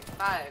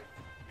 5,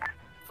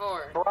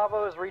 4,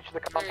 Bravo's reached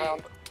the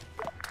compound.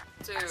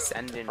 2,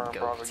 Send in Bravo,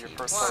 go your teams.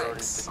 first priority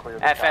is to clear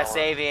the FS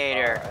tower,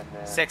 Aviator. and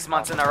then 6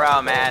 months in a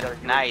row, man.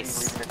 Leaving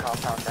Nice. the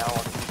compound now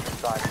on the eastern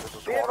side. This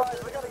is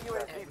water. We got a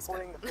UAV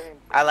fleeing the scene.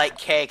 I like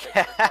cake.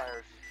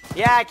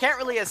 Yeah, I can't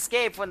really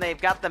escape when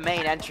they've got the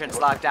main entrance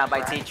locked down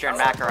by Teacher and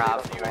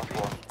Makarov.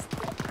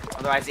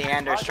 Otherwise,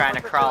 Leander's trying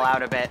to crawl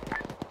out a bit.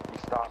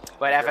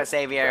 But FS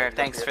Aviator,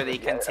 thanks for the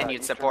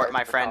continued support,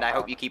 my friend. I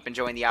hope you keep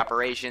enjoying the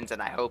operations,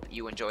 and I hope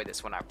you enjoy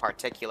this one in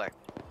particular.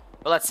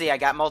 But let's see, I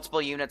got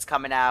multiple units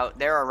coming out.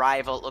 Their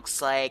arrival, it looks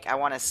like, I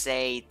want to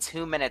say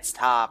 2 minutes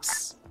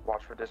tops.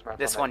 Watch for dismount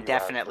This on one that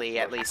definitely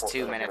at least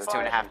 2 minutes,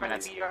 2.5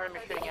 minutes.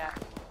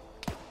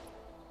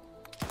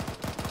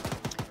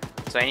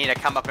 So I need to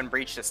come up and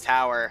breach this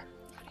tower.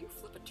 How do you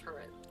flip a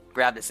turret?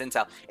 Grab this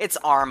intel. It's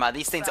Arma.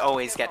 These things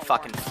always get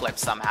fucking flipped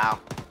somehow.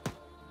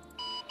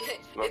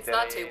 It's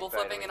not table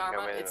flipping in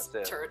Arma, it's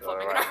turret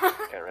flipping in Arma.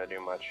 Can't really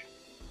do much.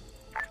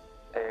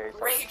 AA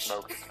Rage.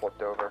 smoke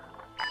flipped over.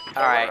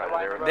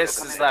 Alright, this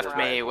has left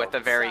me with a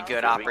very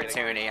good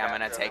opportunity. I'm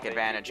gonna take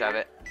advantage of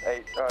it.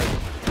 Hey,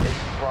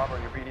 Bravo,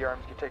 your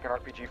BDRMs can take an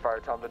RPG fire.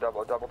 Tell him to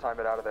double time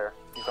it out of there.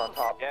 He's on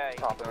top. Yeah,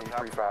 top of the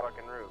prefab.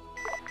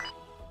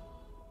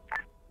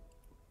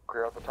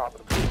 Clear out the top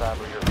of the prefab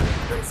or you're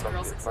going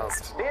to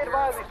smoke. Be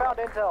advised, we found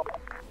intel.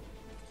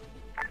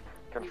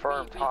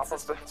 Confirm, top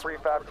of the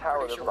prefab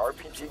tower. There's an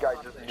RPG guy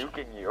just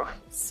nuking you.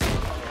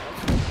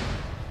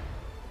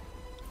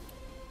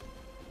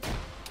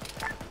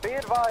 Be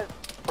advised,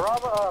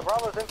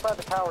 Bravo's inside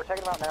the tower.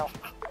 Taking him out now.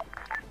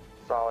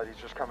 Solid, he's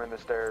just coming the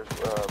stairs.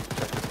 Check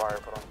the fire,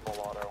 put on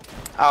full auto.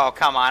 Oh,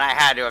 come on, I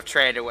had to have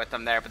traded with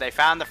them there, but they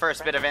found the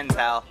first bit of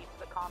intel.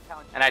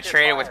 And I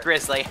traded with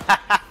Grizzly.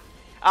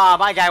 Oh,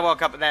 my guy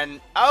woke up and then...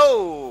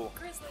 Oh!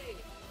 Grizzly.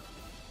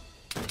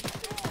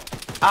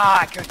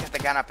 Ah, I couldn't get the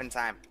gun up in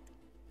time.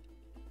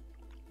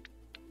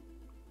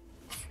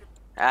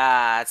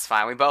 Ah, that's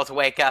fine. We both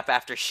wake up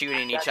after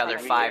shooting each other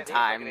 5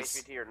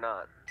 times. HVT or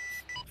not?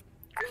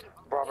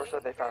 Bravo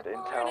said they found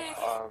intel.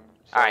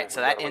 Alright,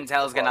 so that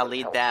intel is gonna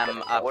lead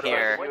them up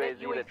here.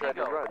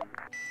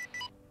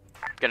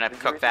 Gonna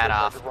cook that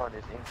off. The run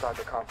is inside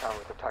the compound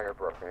with the tire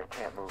broken. It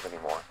can't move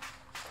anymore.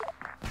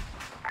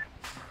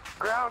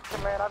 Ground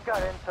command, I've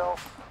got intel.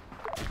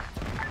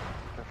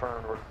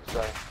 Confirmed, what did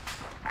it say?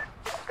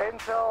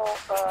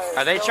 Intel,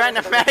 Are they trying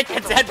to medic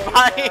a dead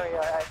body?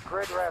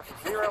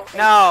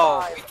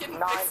 No.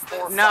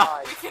 No.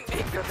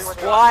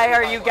 Why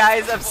are you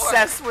guys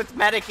obsessed with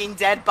medicing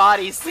dead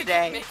bodies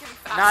today?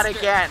 Not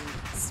again.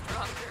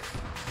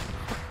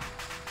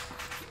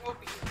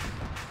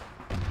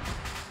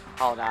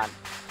 Hold on.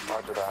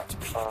 Roger that.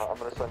 I'm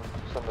gonna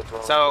send the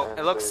drone. So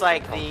it looks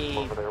like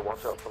the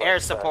air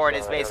support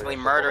is basically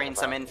murdering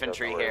some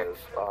infantry here.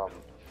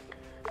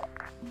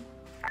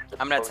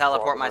 I'm gonna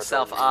teleport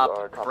myself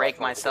up, break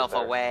myself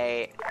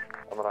away,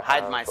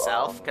 hide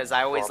myself, because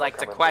I always like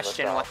to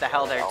question what the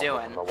hell they're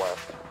doing.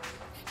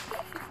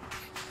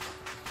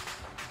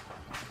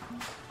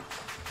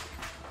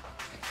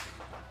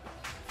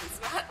 He's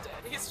not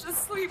dead, he's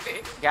just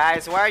sleeping.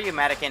 Guys, why are you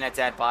medicing a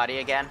dead body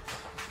again?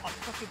 I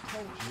fucking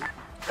told you.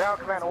 Ground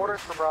command,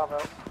 orders for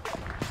Bravo.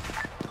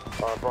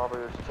 Bravo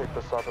is to take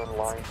the southern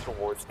line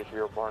towards the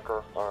hero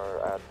marker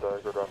at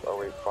grid ref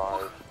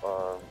 085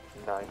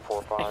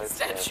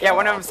 945. Yeah,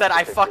 one of them said,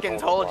 I fucking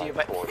told you,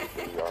 but...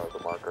 The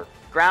marker.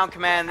 Ground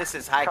command, this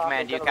is high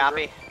command, do you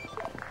copy?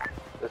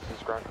 This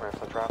is ground command,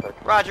 send traffic.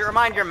 Roger,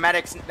 remind your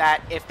medics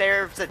that if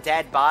there's a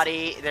dead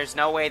body, there's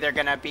no way they're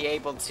gonna be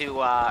able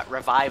to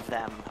revive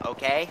them,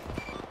 okay?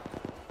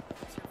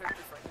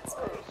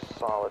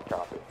 Solid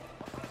copy.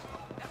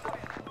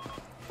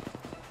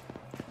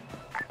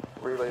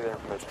 Relay the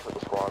information to the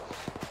squads.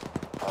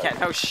 Yeah,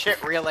 no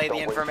shit, relay the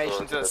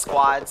information to the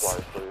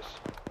squads.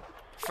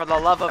 For the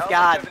love of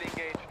God.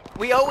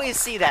 We always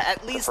see that.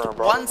 At least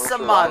once a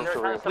month,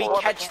 we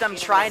catch them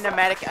trying to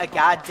medic a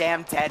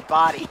goddamn dead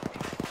body.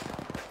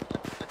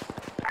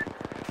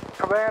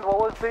 Command, what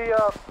was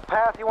the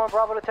path you want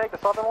Bravo to take, the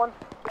southern one?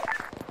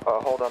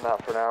 Hold on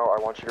that for now. I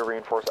want you to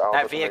reinforce Alpha.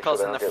 That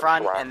vehicle's in the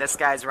front, and this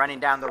guy's running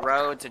down the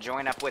road to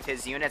join up with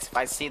his units. If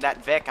I see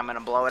that Vic, I'm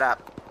gonna blow it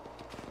up.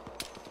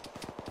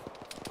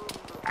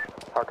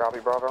 How copy,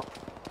 Bravo?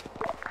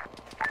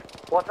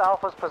 What's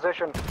Alpha's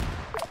position?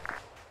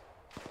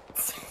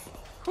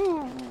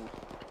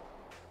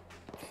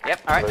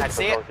 Yep, alright, I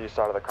see it. Northeast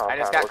side of the compound. I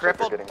just got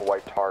crippled. Like getting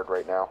wiped hard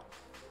right now.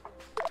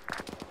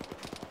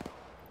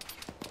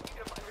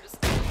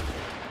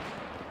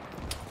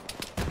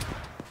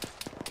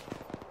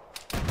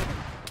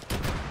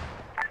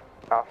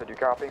 Alpha, do you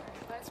copy?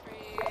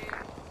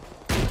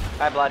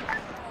 Hi, blood.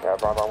 Yeah,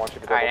 Bravo, I want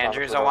you to Alright,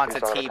 Andrews, I want to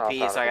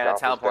TP, so I gotta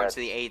teleport to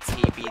the AT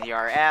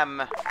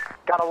BDRM.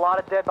 Got a lot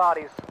of dead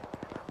bodies.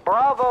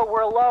 Bravo,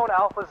 we're alone.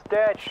 Alpha's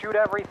dead. Shoot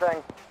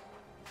everything.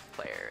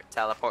 Player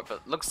teleport,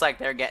 but looks like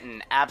they're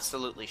getting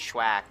absolutely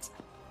schwacked.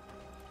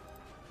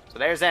 So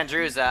there's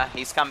Andrewsa.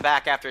 He's come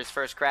back after his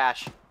first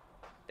crash.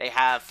 They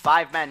have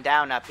 5 men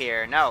down up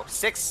here. No,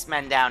 6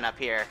 men down up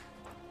here.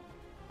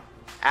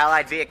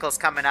 Allied vehicles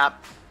coming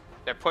up.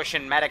 They're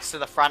pushing medics to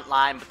the front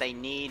line, but they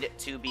need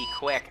to be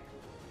quick.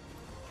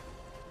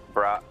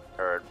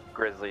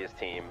 Grizzly's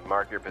team,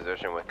 mark your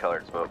position with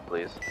colored smoke,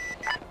 please.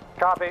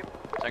 Copy.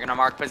 They're gonna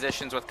mark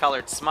positions with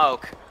colored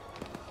smoke.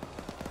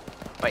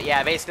 But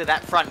yeah, basically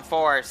that front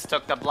force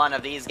took the blunt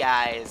of these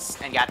guys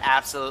and got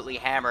absolutely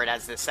hammered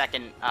as the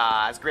second,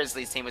 as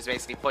Grizzly's team was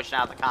basically pushing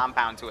out the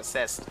compound to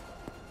assist.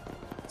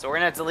 So we're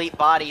gonna delete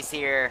bodies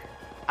here.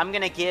 I'm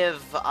gonna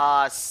give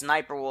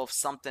Sniper Wolf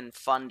something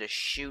fun to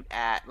shoot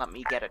at. Let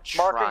me get a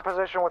truck. Marking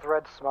position with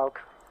red smoke.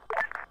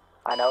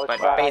 I know it's But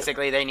bad.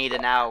 basically they need to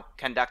now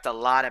conduct a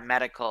lot of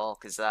medical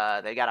because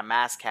they got a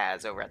mass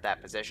cas over at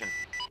that position.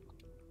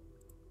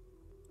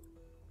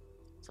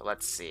 So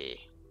let's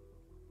see.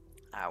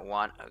 I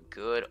want a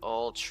good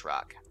old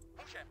truck.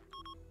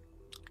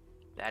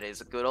 That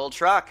is a good old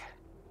truck.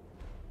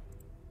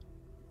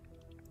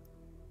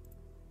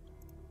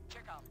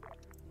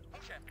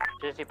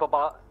 Just you pull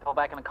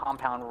back in the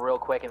compound real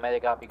quick and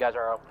medic up. You guys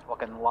are a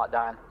fucking lot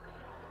dying.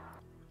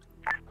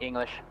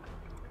 English.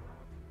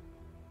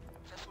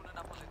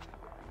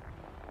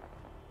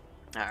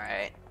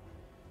 Alright.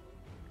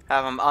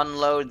 Have them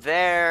unload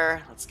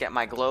there. Let's get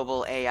my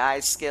global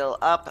AI skill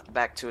up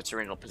back to its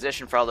original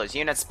position for all those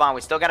units spawn.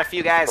 We still got a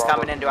few guys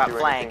coming into our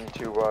flank.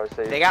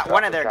 They got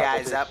one of their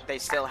guys up. They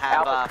still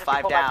have Alpha,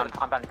 5 down.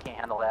 Compound can't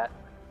handle that.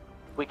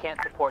 We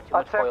can't support too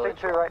much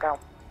foliage. right now.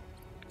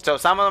 So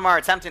some of them are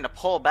attempting to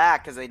pull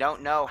back because they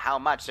don't know how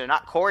much. They're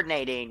not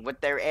coordinating with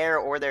their air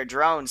or their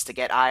drones to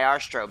get IR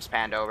strobes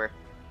panned over.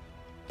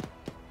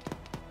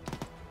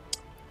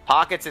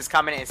 Pockets is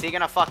coming in. Is he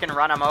gonna fucking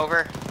run him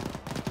over?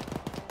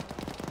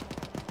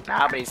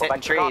 Nah, but he's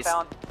hitting trees.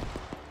 So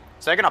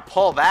they're gonna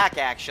pull back,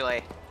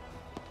 actually.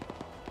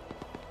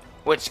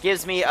 Which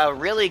gives me a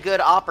really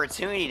good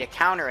opportunity to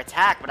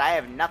counterattack, but I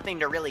have nothing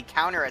to really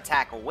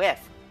counterattack with.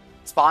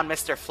 Spawn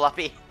Mr.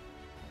 Fluffy.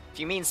 If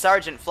you mean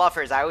Sergeant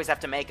Fluffers, I always have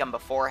to make them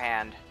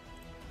beforehand.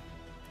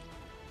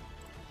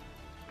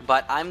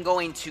 But I'm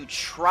going to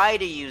try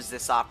to use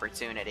this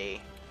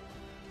opportunity.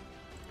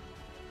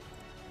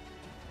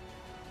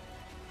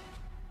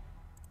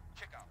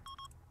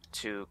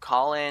 To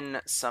call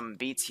in some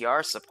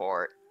BTR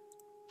support.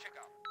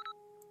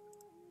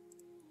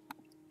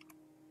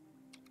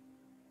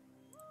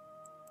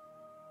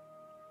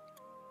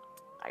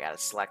 I gotta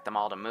select them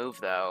all to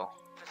move, though.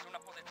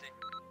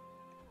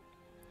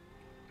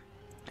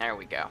 There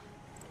we go.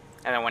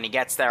 And then when he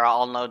gets there,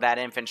 I'll unload that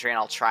infantry and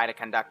I'll try to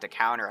conduct a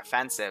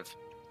counter-offensive.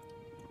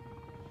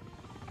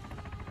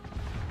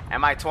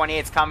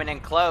 Mi-28's coming in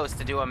close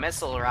to do a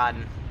missile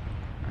run.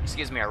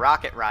 Excuse me, a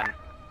rocket run.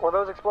 Were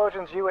those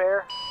explosions you,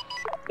 Air?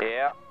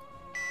 Yeah.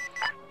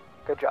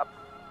 Good job.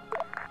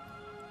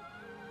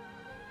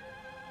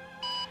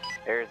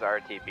 Here's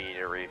RTB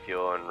to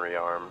refuel and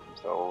rearm,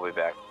 so we'll be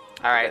back.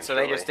 Alright, so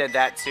they just did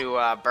that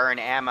to burn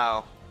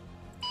ammo.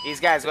 These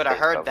guys would have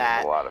heard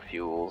that. A lot of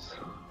fuels.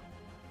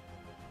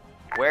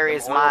 Where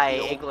is my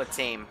Igla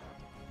team?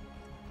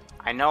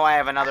 I know I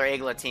have another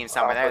Igla team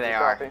somewhere. There they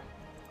are.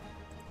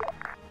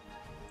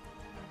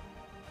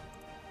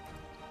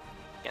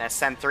 Gonna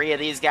send 3 of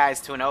these guys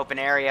to an open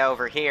area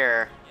over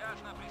here.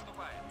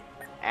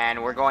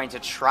 And we're going to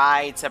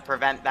try to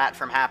prevent that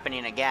from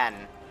happening again.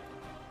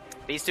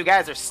 These 2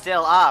 guys are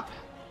still up.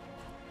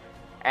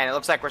 And it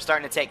looks like we're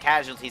starting to take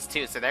casualties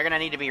too, so they're gonna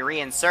need to be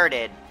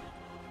reinserted.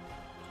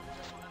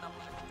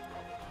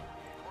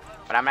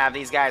 But I'm gonna have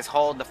these guys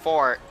hold the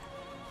fort.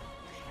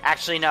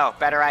 Actually, no.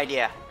 Better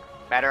idea.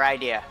 Better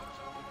idea.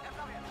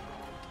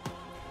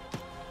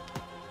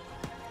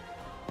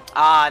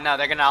 Ah, no,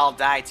 they're gonna all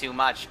die too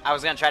much. I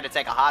was gonna try to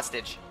take a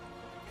hostage.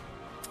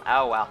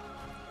 Oh, well.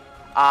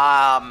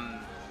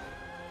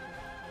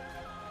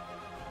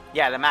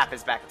 Yeah, the map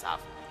is back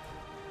top.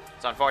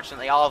 So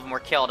unfortunately, all of them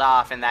were killed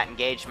off in that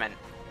engagement.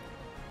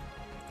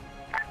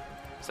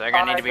 So they're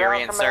gonna need to be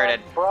reinserted.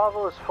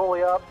 Bravo is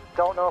fully up.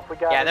 Don't know if we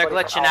got. Yeah, they're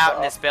glitching out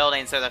in this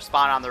building, so they're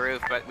spawning on the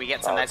roof, but we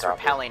get some nice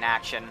repelling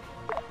action.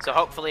 So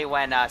hopefully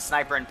when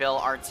Sniper and Bill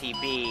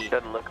RTB...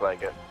 Doesn't look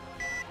like it.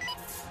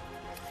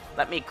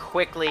 Let me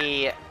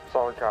quickly...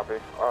 Solid copy.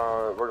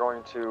 We're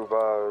going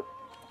to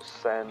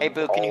send... Hey,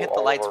 Boo, can you hit the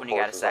lights when you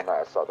got a sec? On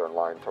that southern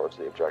line towards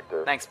the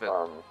objective. Thanks,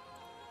 Boo.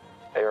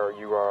 Air,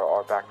 you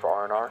are back for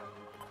R&R?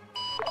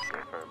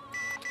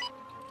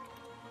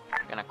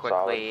 I'm gonna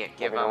quickly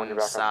give them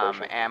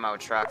some ammo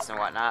trucks and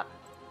whatnot.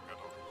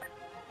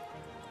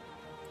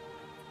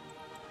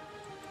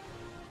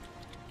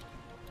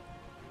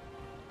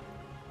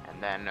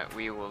 And then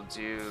we will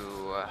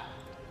do...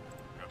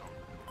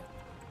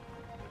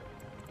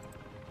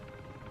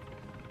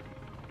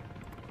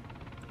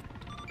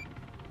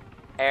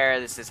 Air,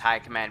 this is High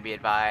Command, be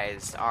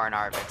advised.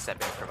 R&R Vix have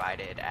been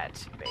provided at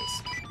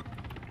base.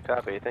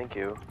 Copy, thank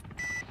you.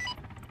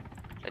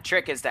 The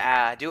trick is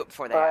to do it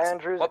before they ask.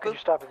 Andrews, could you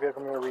stop a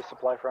vehicle? I'm going to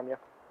resupply from you.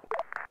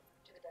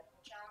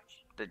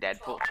 The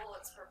Deadpool.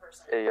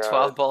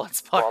 12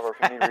 bullets per Bravo,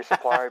 if you need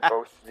resupply,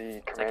 both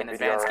the command like an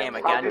advanced game,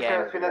 a gun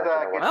game.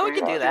 Well, Well, we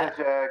can do that.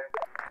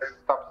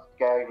 Stop,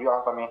 you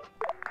on me.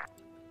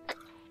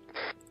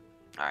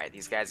 Alright,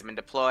 these guys have been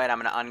deployed.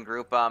 I'm going to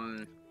ungroup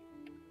them.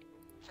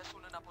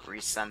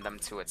 Resend them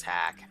to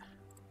attack.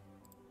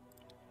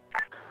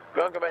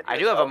 I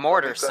do have a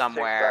mortar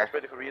somewhere.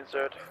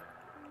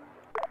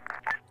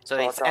 So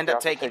they end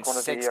up taking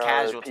 6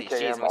 casualties.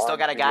 Jeez, we still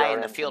got a guy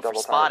in the field for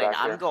spotting.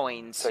 I'm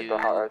going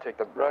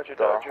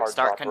to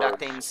start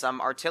conducting some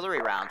artillery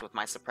rounds with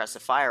my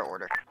suppressive fire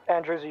order.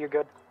 Andrews, are you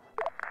good?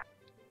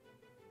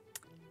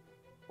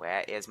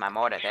 Where is my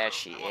mortar? There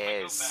she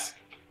is.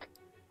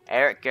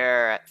 Eric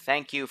Gurr,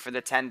 thank you for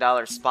the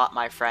 $10 spot,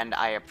 my friend.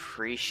 I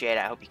appreciate it.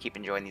 I hope you keep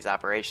enjoying these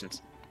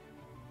operations.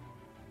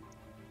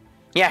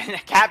 Yeah,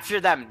 capture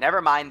them.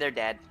 Never mind, they're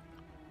dead.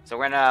 So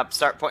we're going to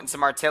start putting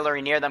some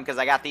artillery near them because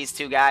I got these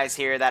 2 guys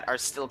here that are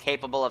still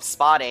capable of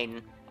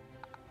spotting.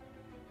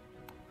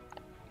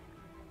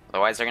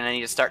 Otherwise, they're going to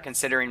need to start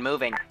considering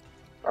moving.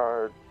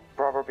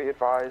 Bravo, be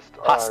advised.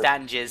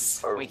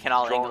 Hostages. We can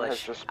all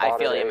English. I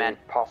feel you, man.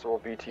 Possible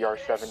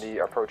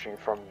BTR-70 approaching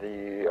from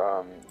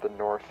the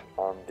north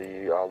on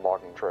the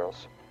logging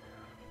trails.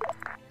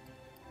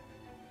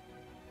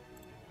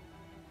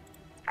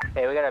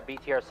 Hey, we got a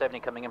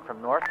BTR-70 coming in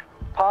from north.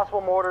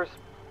 Possible mortars.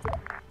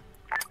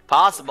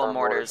 Possible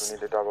mortars. We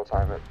need to double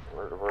time it.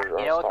 We're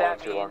You know what stalling that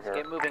too long means? here.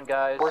 Get moving,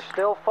 guys. We're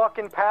still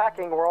fucking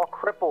packing. We're all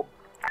crippled.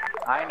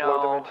 I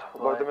know.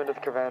 Load them into the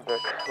Cavandic.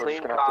 We're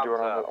just gonna have to do it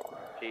on the...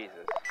 Jesus.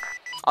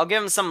 I'll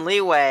give them some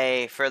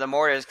leeway for the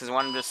mortars because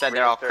one just said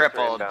they're all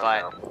crippled,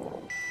 but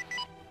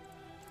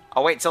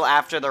I'll wait till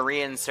after the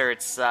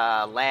reinserts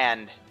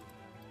land,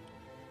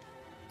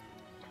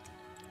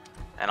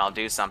 and I'll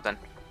do something.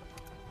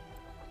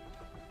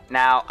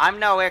 Now, I'm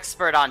no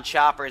expert on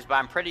choppers, but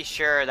I'm pretty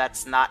sure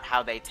that's not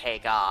how they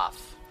take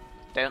off.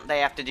 Don't they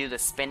have to do the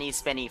spinny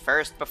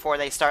first before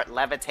they start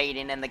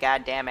levitating in the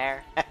goddamn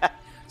air?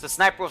 So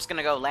Sniper Wolf's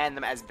gonna go land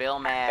them as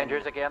Billman.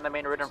 Andrews again, the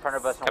main road in front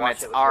of us. And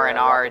Commits watch it with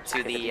R&R your,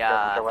 to the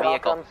vehicle.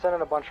 vehicle. I'm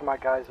sending a bunch of my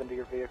guys into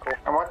your vehicle.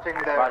 I'm watching the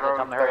Roger, tell road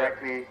them to hurry up.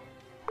 directly.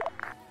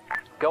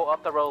 Go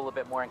up the road a little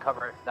bit more and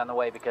cover it down the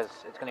way because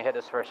it's going to hit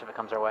us first if it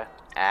comes our way.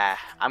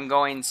 I'm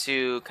going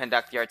to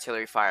conduct the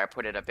artillery fire,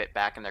 put it a bit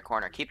back in their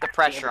corner. Keep the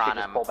pressure on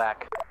them. Pull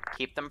back.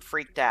 Keep them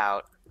freaked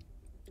out.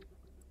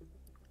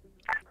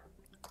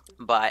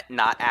 But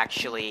not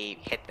actually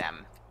hit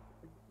them.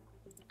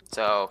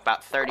 So,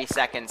 about 30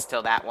 seconds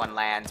till that one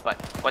lands. But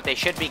what they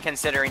should be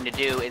considering to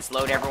do is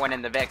load everyone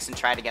in the VIX and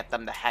try to get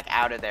them the heck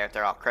out of there if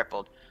they're all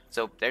crippled.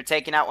 So, they're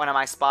taking out one of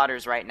my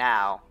spotters right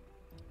now.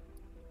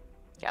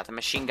 Got the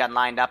machine gun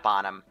lined up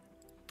on them.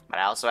 But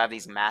I also have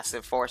these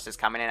massive forces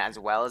coming in as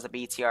well as a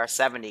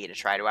BTR-70 to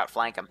try to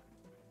outflank them.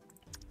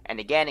 And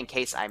again, in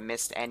case I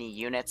missed any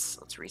units,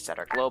 let's reset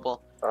our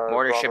global.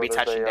 Mortar should be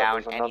touching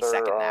down any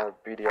second now.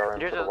 BDR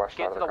Get the west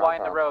to side the of the Y in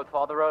the compound. road.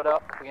 Follow the road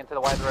up. We get to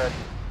the Y of the road.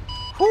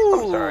 Whew,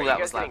 I'm sorry, that you guys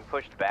was loud. getting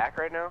pushed back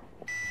right now?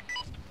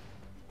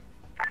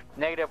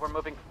 Negative. We're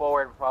moving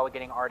forward while we're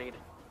getting RD'd.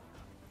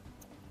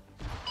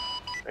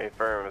 Hey,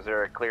 firm, is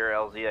there a clear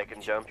LZ I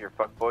can jump your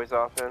fuckboys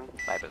off in?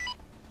 Bye, boo.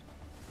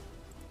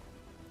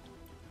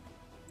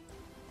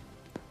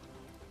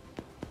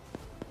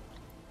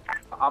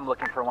 I'm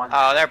looking for one.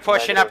 Oh, they're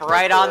pushing up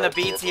right on the I'm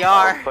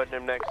BTR. putting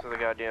him next to the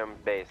goddamn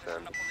base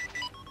then.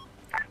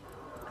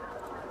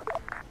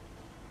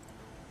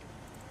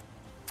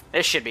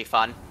 This should be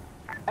fun.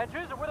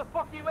 Andrews, where the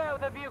fuck are you at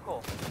with that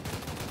vehicle?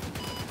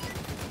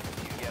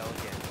 You yell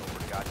again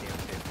over goddamn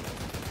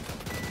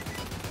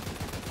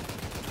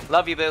 50.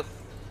 Love you, boo.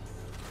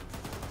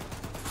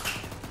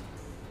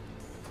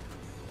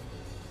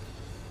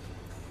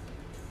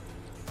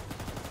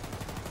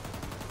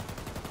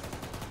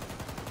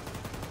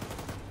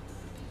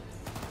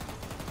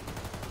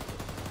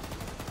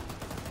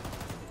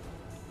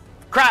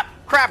 Crap!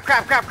 Crap!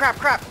 Crap! Crap! Crap!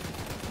 Crap!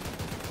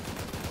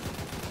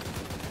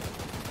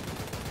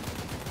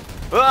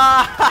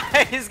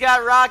 Ah, he's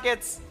got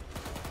rockets!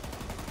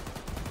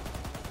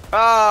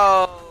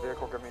 Oh!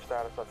 Vehicle, give me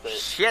status update.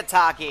 Shit,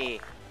 Taki!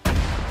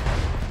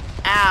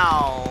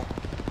 Ow!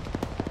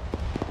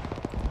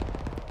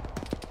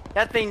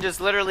 That thing just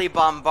literally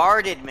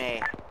bombarded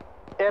me.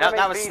 No,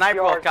 that was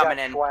Sniper Wolf coming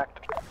in.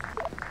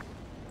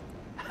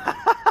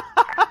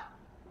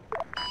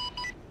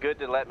 Good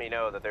to let me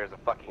know that there's a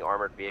fucking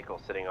armored vehicle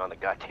sitting on the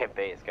goddamn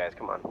base, guys.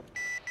 Come on.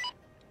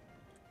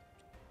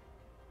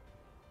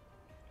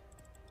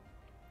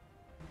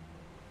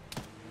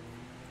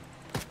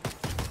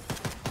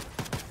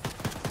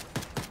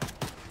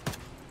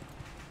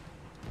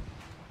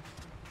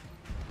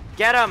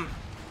 Get him!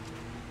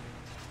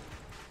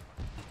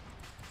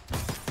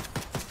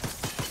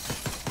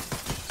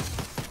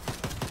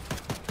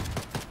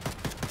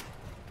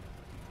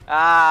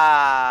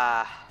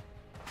 Ah.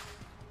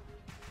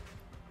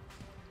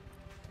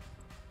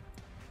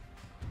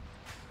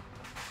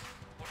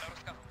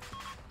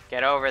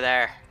 Get over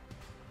there.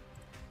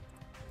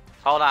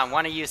 Hold on,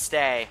 one of you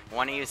stay.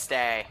 One of you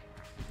stay.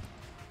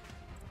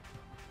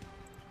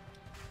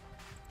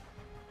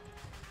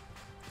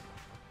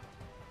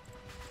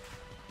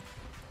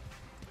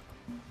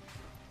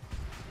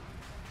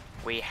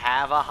 We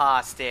have a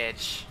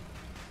hostage.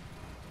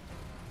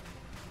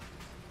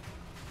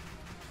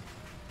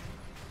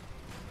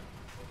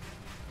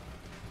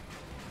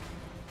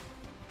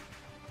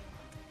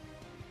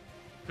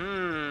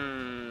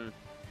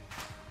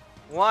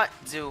 What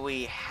do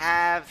we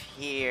have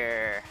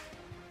here?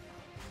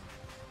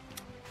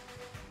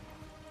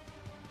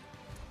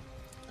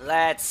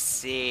 Let's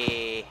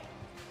see.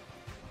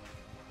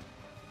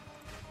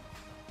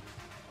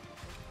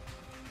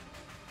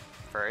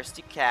 First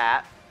you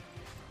cap.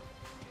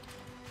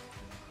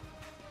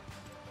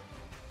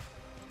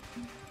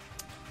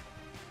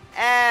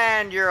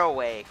 And you're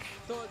awake.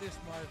 Thought this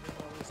might have been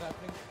what was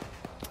happening.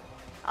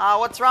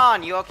 What's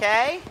wrong? You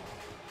okay?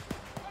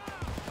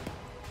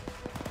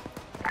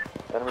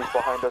 Enemies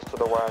behind us to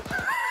the west.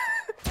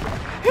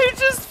 He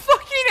just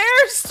fucking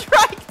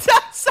airstriked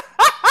us!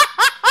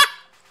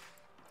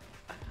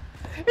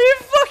 He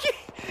fucking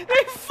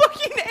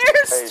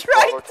airstriked Hey,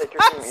 Bravo, take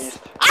your team us! east.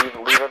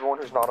 Leave everyone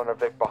who's not on a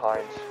Vic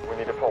behind. We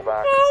need to pull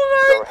back.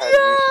 Oh my Go head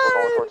east. We're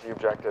going towards the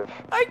objective.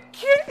 I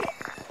can't.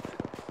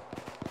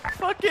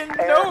 Fucking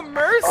no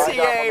mercy,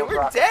 eh?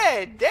 We're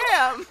dead.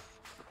 Damn.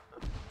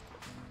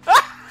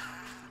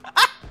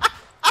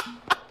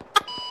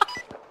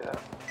 Yeah.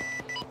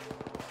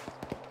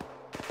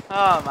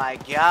 Oh my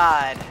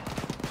god.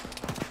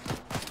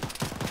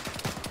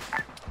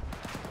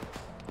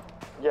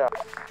 Yeah.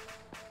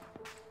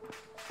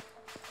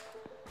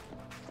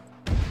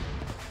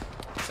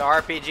 So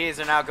RPGs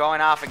are now going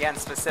off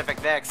against specific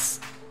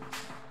Vicks.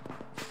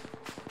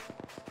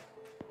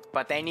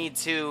 But they need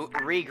to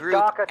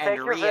regroup Donka, take and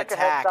your Vic and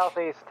head re-attack.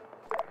 southeast.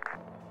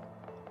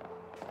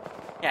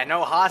 Yeah,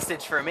 no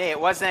hostage for me. It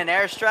wasn't an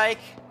airstrike.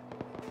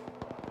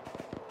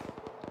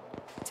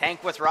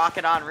 Tank with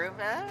rocket on roof.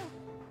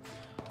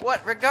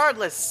 What?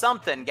 Regardless,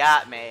 something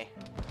got me.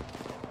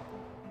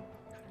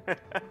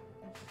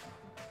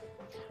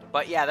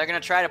 But yeah, they're gonna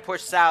try to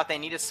push south. They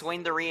need to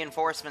swing the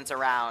reinforcements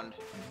around.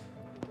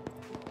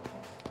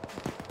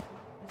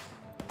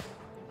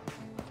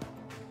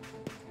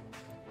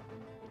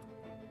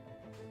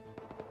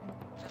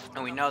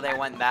 And we know they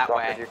went that Doc,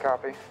 way. did you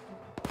copy?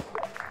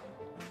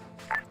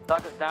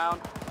 Duck is down.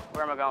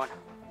 Where am I going?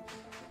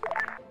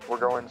 We're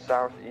going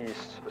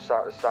southeast,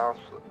 southeast, towards,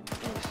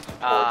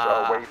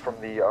 away from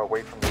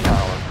the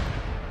tower.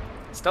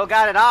 Still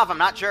got it off. I'm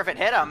not sure if it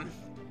hit him.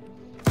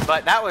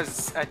 But that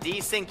was a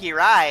desinky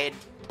ride.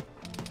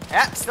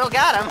 Yep, still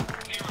got him.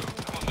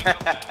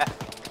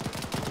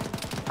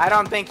 I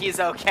don't think he's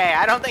okay.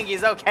 I don't think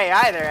he's okay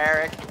either,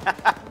 Eric.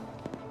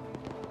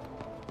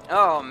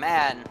 Oh,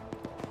 man.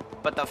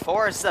 But the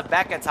force of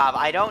Bekatov,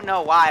 I don't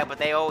know why, but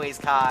they always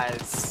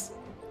cause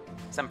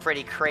some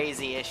pretty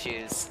crazy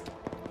issues.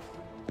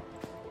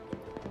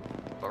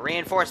 But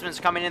reinforcements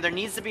coming in. There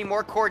needs to be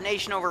more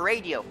coordination over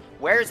radio.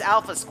 Where's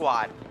Alpha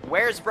Squad?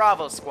 Where's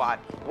Bravo Squad?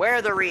 Where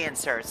are the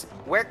reinserts?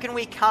 Where can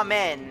we come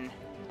in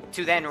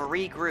to then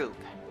regroup?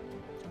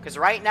 Because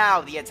right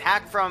now, the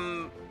attack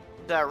from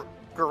the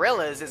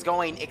guerrillas is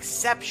going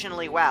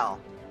exceptionally well.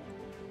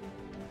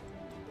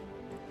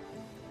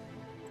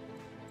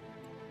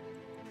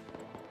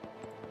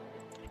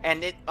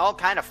 And it all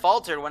kind of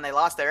faltered when they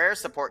lost their air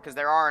support because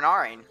they're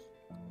R&Ring.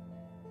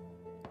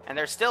 And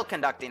they're still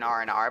conducting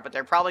R&R, but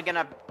they're probably going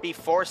to be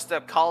forced to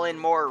call in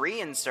more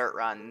reinsert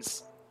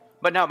runs.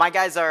 But no, my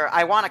guys are...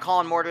 I want to call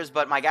in mortars,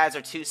 but my guys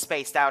are too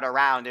spaced out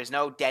around. There's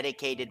no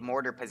dedicated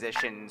mortar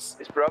positions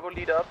Is Bravo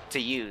lead up? to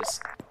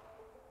use.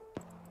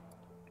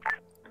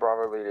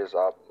 Bravo lead is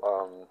up.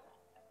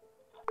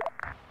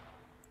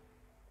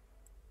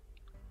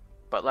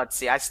 But let's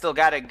see. I still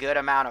got a good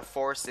amount of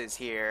forces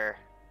here.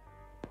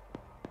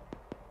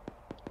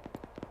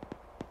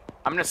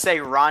 I'm going to say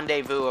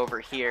rendezvous over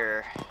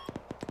here.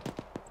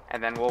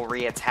 And then we'll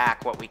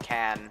re-attack what we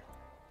can.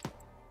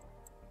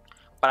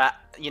 But,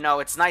 you know,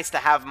 it's nice to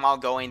have them all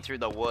going through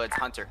the woods,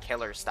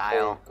 hunter-killer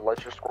style. Hey,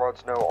 let your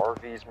squads know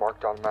RVs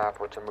marked on map.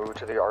 We're to move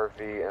to the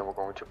RV, and we're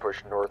going to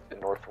push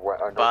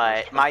northwest.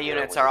 But my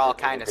units are all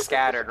kind of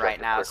scattered right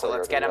now, so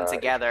let's get them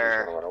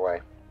together.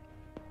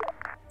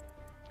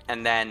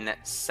 And then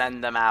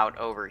send them out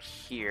over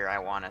here, I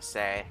want to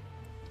say.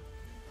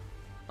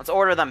 Let's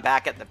order them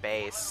back at the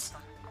base.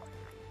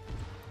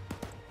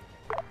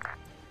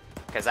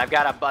 Because I've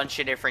got a bunch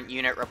of different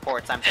unit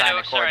reports I'm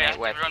trying to coordinate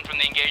with. Run from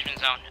the engagement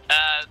zone.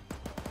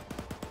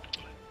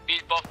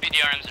 Both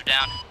BDRMs are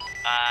down,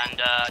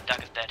 and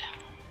Duck is dead.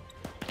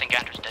 I think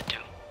Andrew's dead too.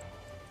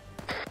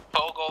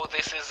 Pogo,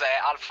 this is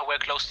Alpha. We're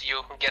close to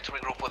you. Get to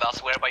regroup with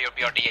us. Where are your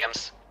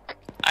BRDMs?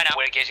 I know.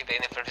 We're engaging the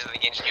infantry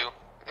against you.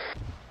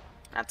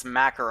 That's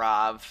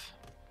Makarov.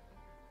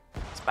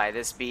 It's by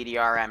this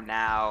BDRM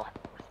now.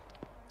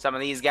 Some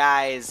of these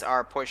guys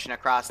are pushing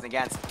across and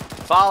against.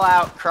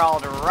 Fallout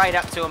crawled right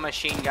up to a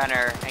machine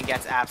gunner and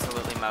gets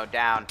absolutely mowed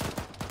down.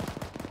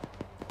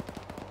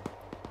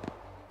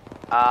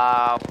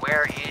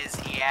 Where is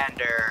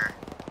Eander?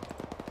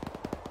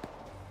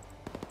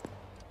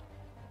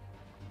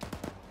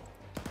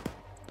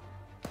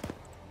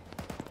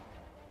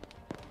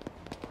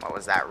 What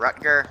was that,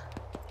 Rutger?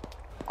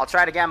 I'll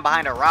try it again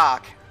behind a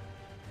rock.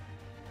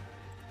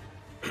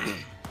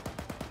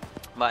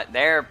 But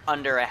they're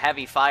under a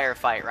heavy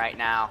firefight right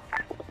now.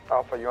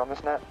 Alpha, you on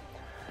this net?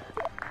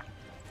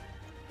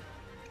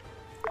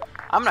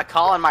 I'm gonna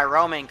call in my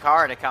roaming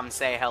car to come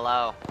say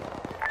hello.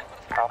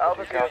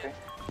 Alpha, copy.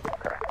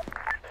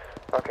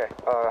 Okay.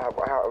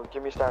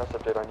 Give me a status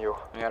update on you.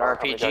 We got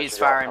RPGs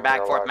firing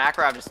back forth.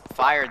 Makarov just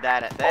fired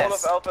that at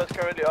this. All of Alpha is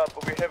currently up,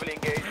 but we're heavily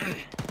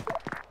engaged.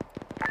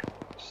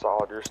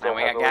 Solid, you're still And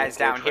we got guys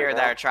down here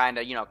that are trying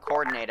to, you know,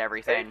 coordinate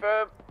everything.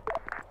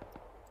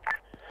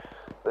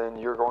 Then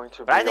you're going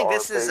to. But I think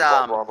this is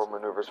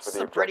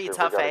a pretty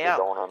tough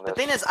AO. The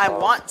thing is, I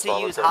want to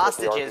use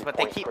hostages, but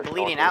they keep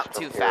bleeding out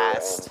too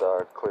fast.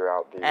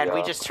 And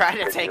we just try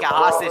to take a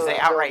hostage, they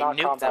outright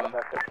nuke them.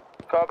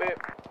 Copy.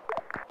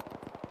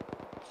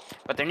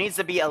 But there needs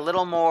to be a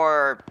little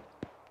more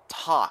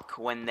talk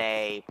when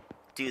they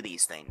do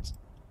these things.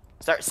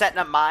 Start setting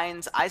up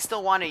mines. I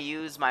still want to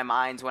use my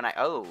mines when I...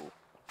 Oh.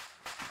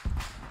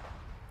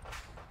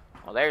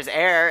 Well, there's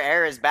Air.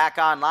 Air is back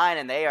online,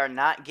 and they are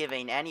not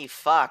giving any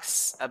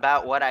fucks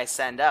about what I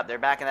send up. They're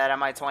back in that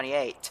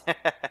Mi-28.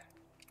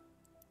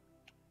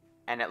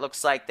 And it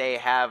looks like they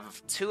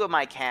have 2 of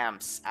my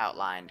camps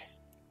outlined.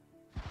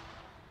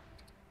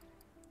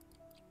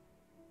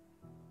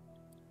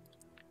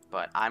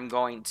 But I'm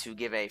going to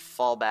give a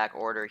fallback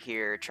order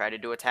here. Try to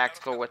do a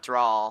tactical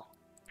withdrawal.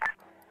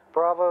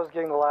 Bravo is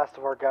getting the last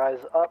of our guys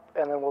up,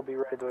 and then we'll be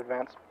ready to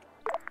advance.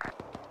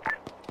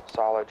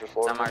 Solid, just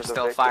load Some them are into the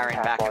still Vic firing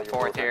and back while and you're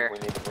forth moving. here. We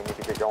need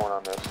to get going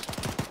on this.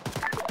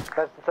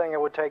 That's the thing, it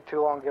would take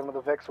too long to get them to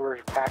the Vic, so we're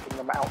just packing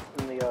them out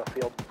in the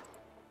field.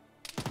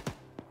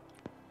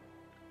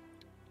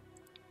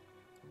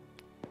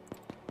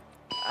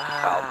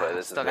 Alpha,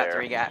 this Still is got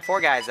there.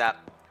 4 guys up.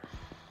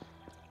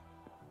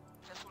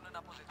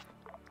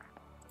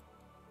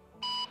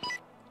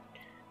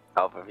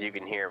 Alpha, if you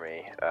can hear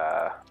me,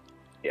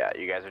 yeah,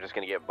 you guys are just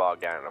gonna get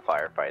bogged down in a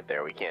firefight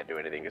there. We can't do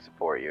anything to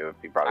support you.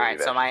 You probably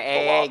Alright, so my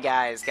AA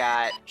guys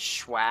got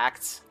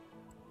schwacked.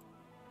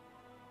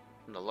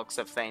 From the looks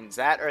of things.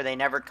 That, or they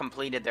never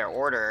completed their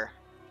order.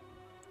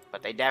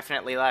 But they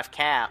definitely left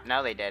camp.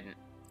 No, they didn't.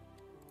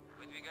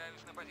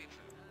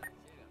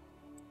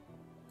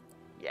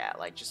 Yeah,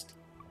 like, just...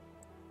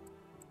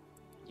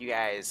 You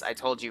guys, I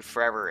told you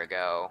forever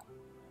ago.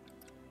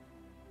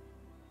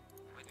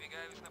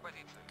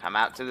 Come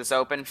out to this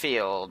open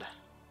field.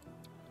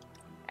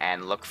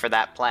 And look for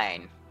that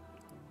plane.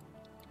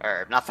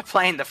 Or, not the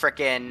plane, the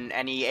frickin'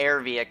 any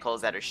air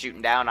vehicles that are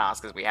shooting down on us,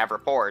 because we have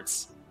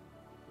reports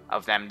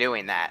of them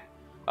doing that.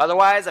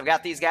 Otherwise, I've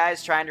got these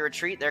guys trying to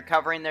retreat. They're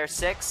covering their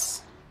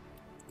 6.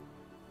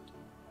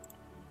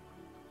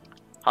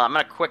 Hold on, I'm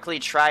gonna quickly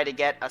try to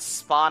get a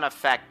spawn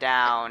effect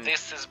down.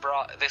 This is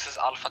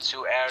Alpha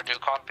 2 Air, do you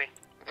copy?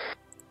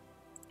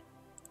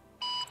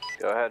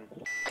 Go ahead.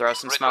 Throw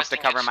some smoke to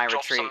cover my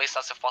drop retreat. some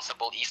missiles if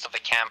possible east of the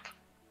camp.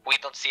 We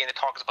don't see any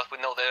targets, but we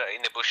know they're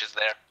in the bushes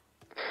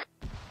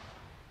there.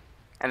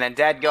 And then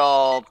Dead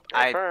Goal,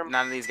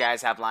 none of these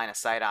guys have line of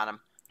sight on them.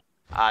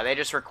 They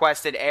just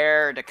requested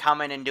air to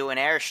come in and do an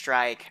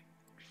airstrike.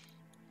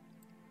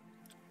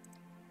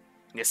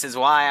 This is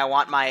why I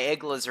want my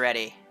Iglas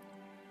ready.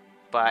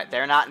 But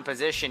they're not in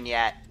position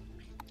yet.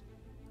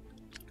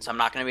 So I'm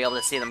not going to be able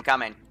to see them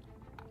coming.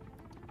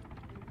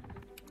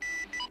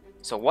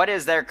 So what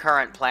is their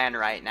current plan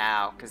right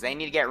now? Because they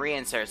need to get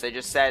reinserts. They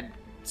just said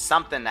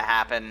something to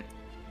happen.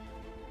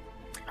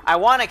 I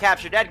want to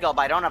capture Dead Gull,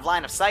 but I don't have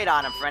line of sight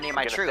on him for any of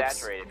my troops.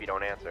 Saturate if you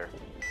don't answer.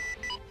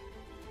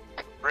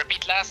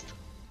 Repeat last.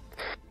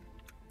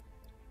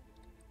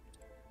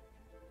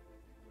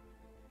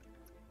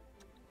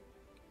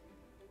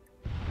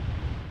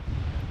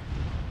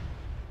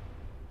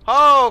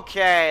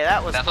 Okay,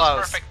 that was close. That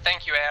was perfect,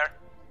 thank you, Air.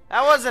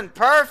 That wasn't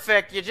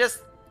perfect, you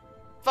just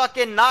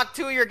fucking knocked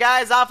 2 of your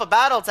guys off a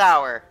battle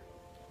tower.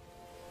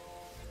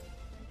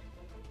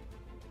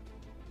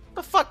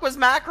 The fuck was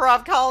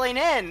Makarov calling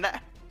in?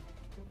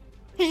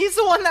 He's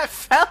the one that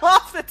fell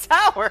off the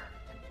tower.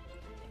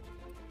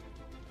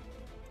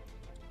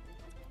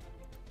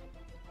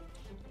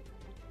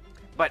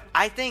 But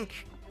I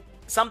think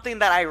something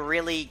that I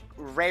really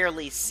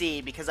rarely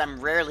see, because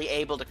I'm rarely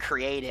able to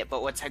create it,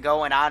 but what's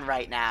going on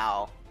right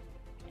now,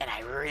 and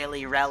I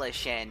really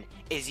relish in,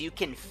 is you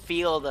can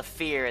feel the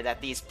fear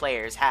that these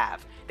players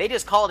have. They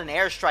just called an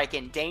airstrike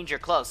in danger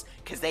close,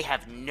 because they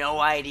have no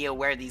idea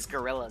where these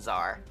guerrillas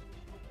are.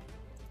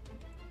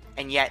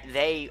 And yet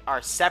they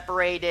are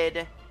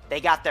separated,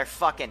 they got their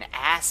fucking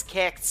ass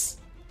kicked.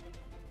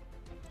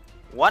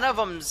 One of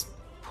them's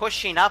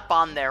pushing up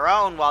on their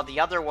own while the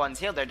other one's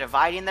here. They're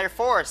dividing their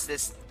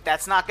force.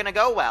 That's not gonna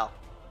go well.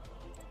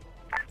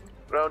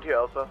 Round here,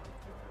 Alpha.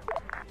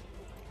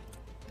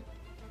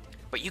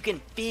 But you can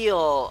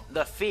feel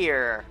the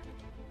fear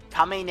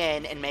coming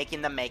in and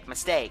making them make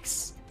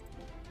mistakes.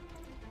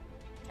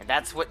 And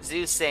that's what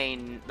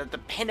Zeusing, the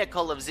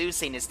pinnacle of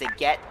Zeusing is to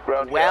get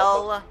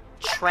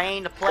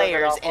well-trained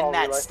players in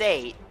that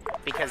state,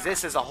 because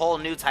this is a whole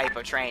new type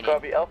of training.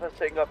 Copy. Alpha's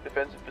taking up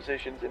defensive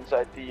positions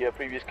inside the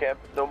previous camp.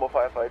 No more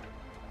firefight.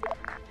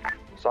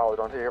 Solid.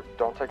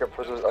 Don't take up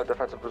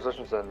defensive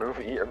positions and move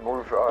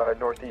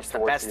northeast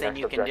towards best the thing next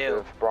you can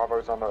objective. do.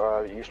 Bravo's on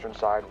the eastern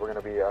side. We're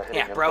going to be hitting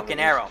Yeah, them broken from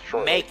the arrow. east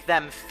shortly. Make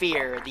them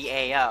fear the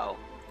AO.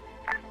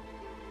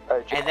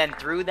 And then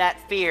through that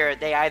fear,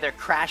 they either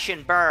crash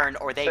and burn,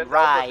 or they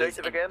rise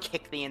and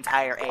kick the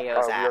entire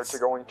AO's ass.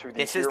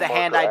 This is the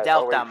hand I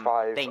dealt them.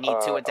 They need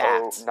to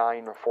adapt.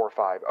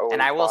 0945. And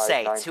I will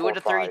say, 2 out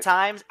of 3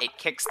 times, it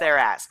kicks their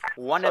ass.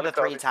 1 of the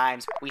 3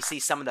 times, we see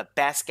some of the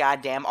best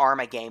goddamn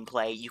Arma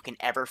gameplay you can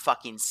ever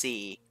fucking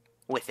see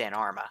within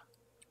Arma.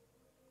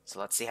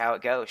 So let's see how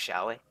it goes,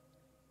 shall we?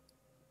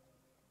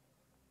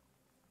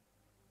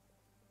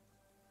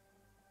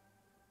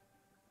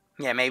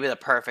 Yeah, maybe the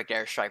perfect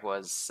airstrike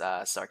was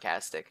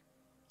sarcastic.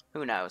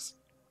 Who knows?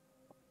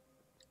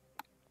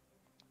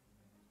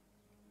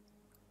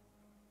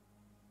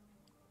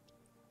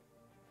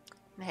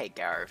 Hey,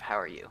 Garv, how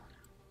are you?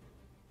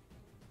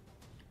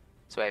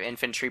 So we have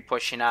infantry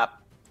pushing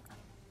up.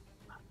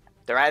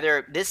 They're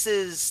either... This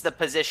is the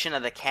position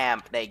of the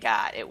camp they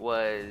got. It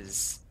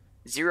was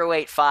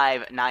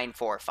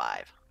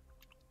 085945.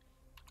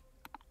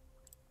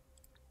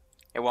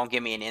 It won't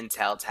give me an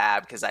intel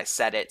tab because I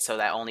set it so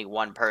that only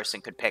one person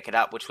could pick it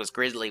up, which was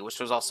Grizzly, which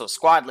was also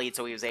squad lead,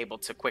 so he was able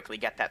to quickly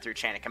get that through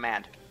chain of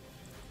command.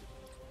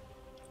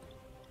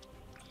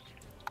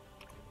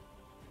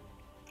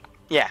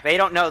 Yeah, they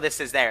don't know this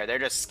is there. They're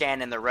just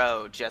scanning the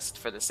road just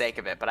for the sake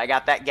of it. But I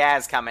got that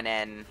gas coming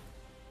in.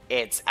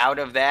 It's out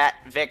of that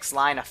Vic's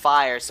line of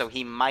fire, so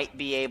he might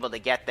be able to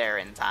get there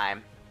in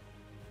time.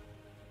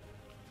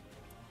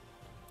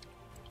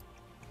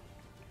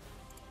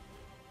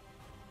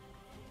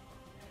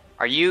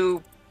 Are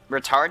you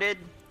retarded?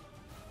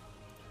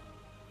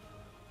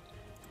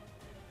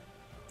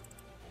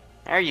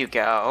 There you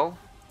go.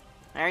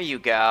 There you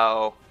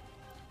go.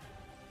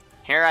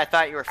 Here, I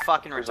thought you were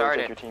fucking retarded.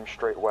 Take your team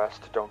straight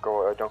west. Don't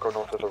go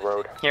north of the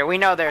road. Here, we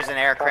know there's an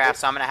aircraft,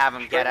 so I'm gonna have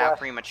him get out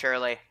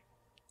prematurely.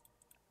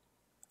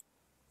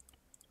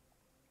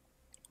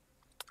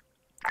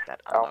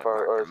 That Alpha,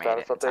 or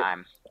status update?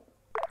 Time.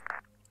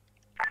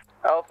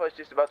 Alpha is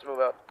just about to move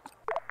out.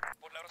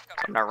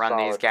 I'm gonna run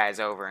these guys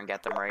over and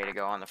get them ready to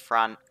go on the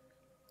front.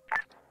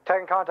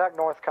 Taking contact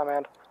north,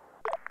 command.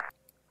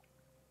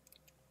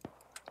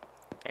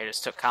 They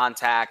just took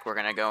contact. We're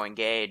gonna go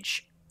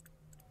engage.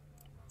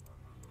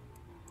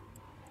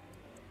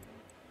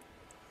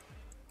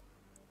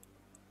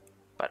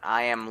 But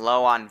I am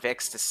low on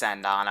Vicks to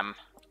send on them.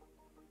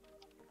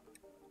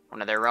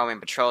 One of their roaming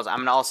patrols. I'm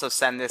gonna also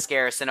send this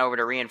garrison over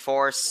to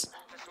reinforce.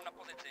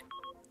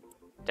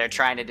 They're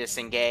trying to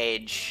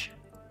disengage.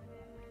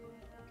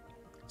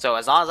 So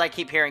as long as I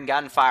keep hearing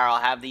gunfire,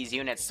 I'll have these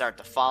units start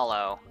to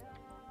follow.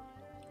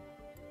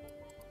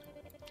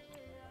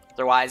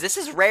 Otherwise, this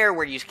is rare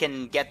where you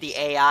can get the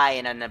AI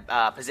in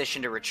a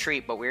position to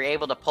retreat, but we were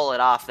able to pull it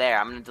off there.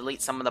 I'm going to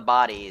delete some of the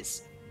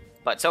bodies.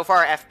 But so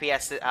far,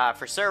 FPS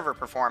for server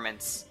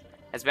performance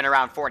has been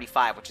around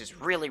 45, which is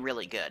really,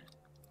 really good.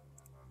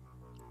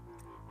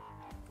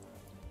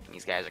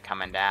 These guys are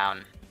coming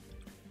down.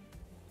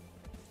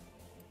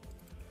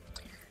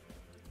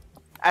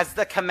 As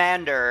the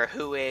commander,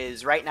 who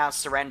is right now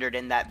surrendered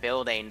in that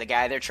building, the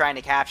guy they're trying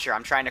to capture,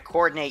 I'm trying to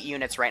coordinate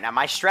units right now.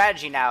 My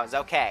strategy now is,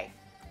 okay,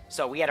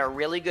 so we had a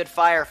really good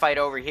firefight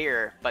over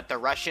here, but the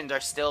Russians are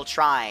still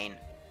trying.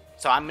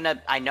 So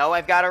I know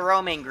I've got a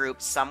roaming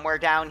group somewhere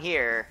down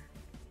here.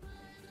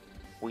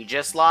 We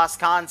just lost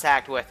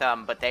contact with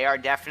them, but they are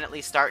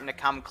definitely starting to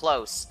come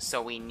close, so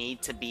we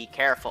need to be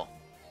careful.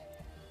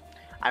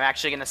 I'm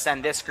actually going to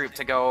send this group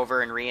to go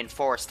over and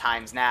reinforce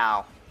times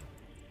now.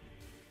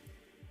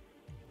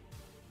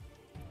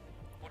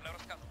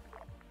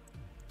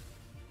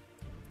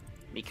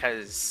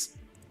 Because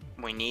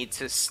we need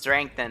to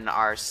strengthen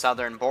our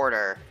southern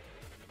border.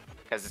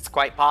 Because it's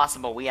quite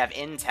possible we have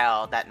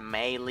intel that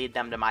may lead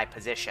them to my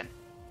position.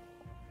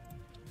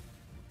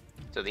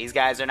 So these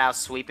guys are now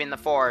sweeping the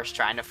forest,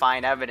 trying to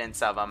find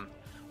evidence of them.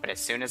 But as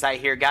soon as I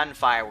hear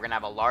gunfire, we're going to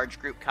have a large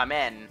group come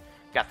in.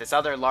 Got this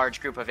other large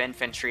group of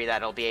infantry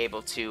that'll be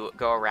able to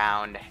go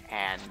around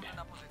and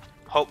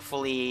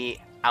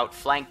hopefully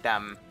outflank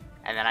them.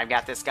 And then I've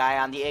got this guy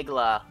on the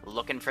Igla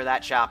looking for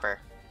that chopper.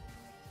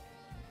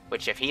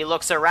 Which, if he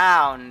looks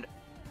around,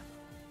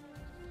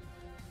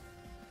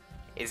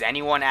 is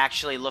anyone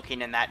actually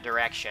looking in that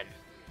direction?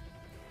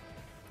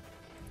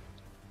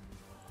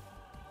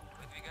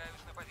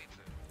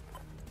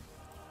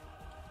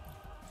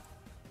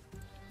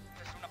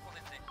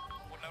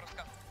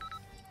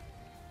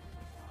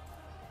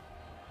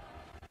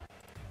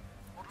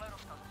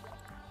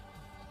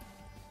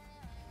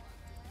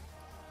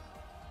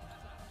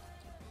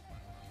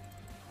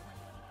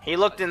 He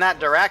looked in that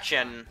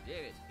direction.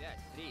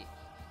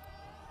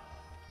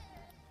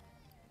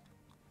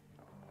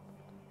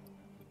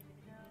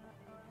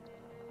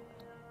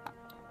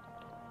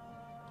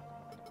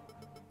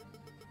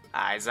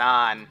 Eyes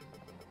on.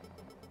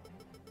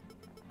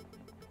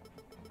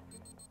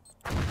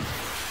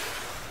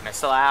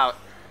 Missile out.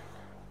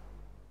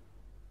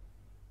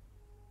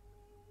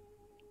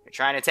 You're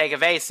trying to take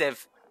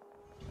evasive.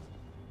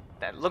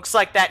 That looks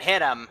like that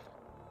hit him.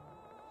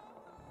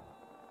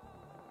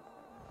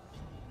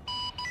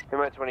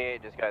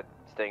 MI-28 just got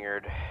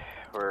stingered.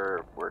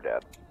 We're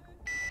dead.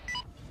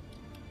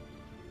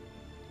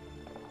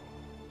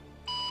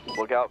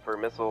 Look out for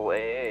missile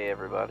AA,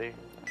 everybody.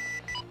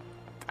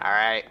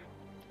 Alright.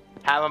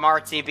 Have them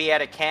RTB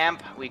at a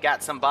camp. We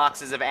got some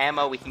boxes of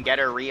ammo. We can get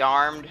her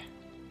rearmed.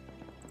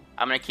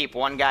 I'm going to keep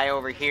one guy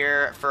over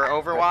here for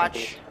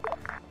Overwatch.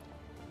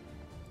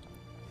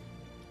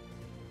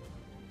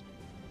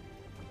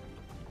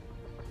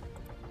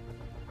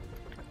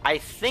 I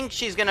think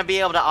she's going to be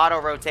able to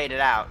auto-rotate it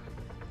out.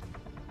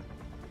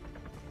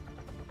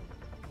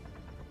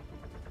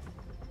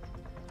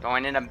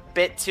 Going in a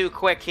bit too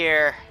quick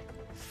here.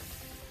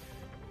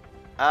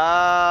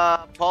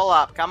 Pull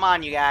up. Come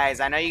on, you guys.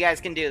 I know you guys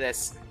can do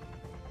this.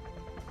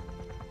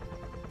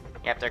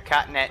 Yep, they're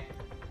cutting it.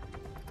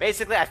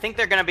 Basically, I think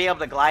they're going to be able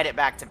to glide it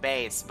back to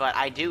base, but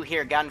I do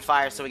hear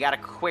gunfire, so we got to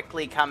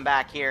quickly come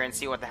back here and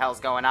see what the hell's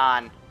going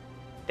on.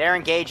 They're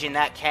engaging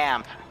that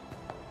camp.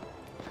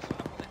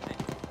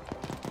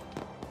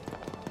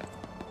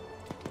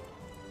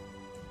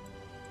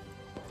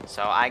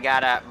 So I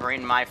gotta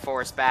bring my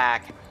force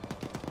back.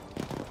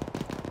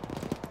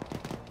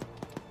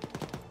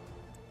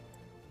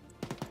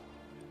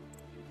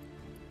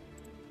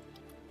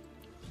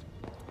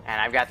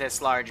 And I've I've got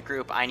this large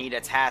group. I need a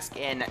task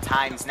in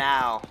times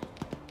now.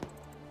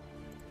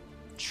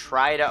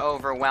 Try to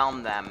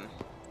overwhelm them.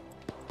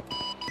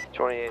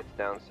 28's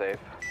down safe.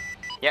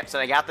 Yep, so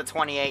they got the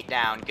 28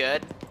 down.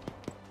 Good.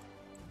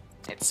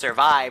 It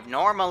survived.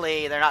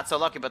 Normally, they're not so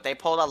lucky, but they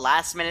pulled a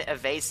last-minute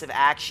evasive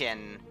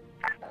action.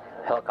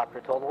 Helicopter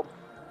totaled.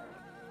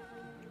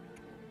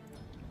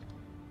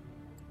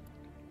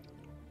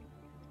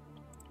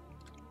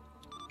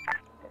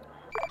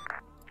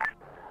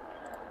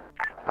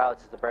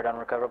 Pilots, is the bird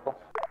unrecoverable?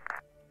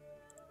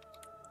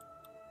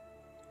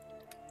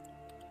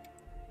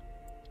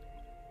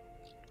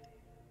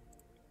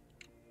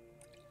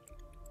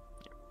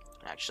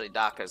 Actually,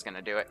 DACA's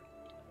gonna do it.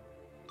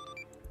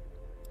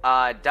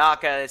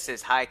 DACA, this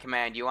is High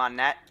Command. You on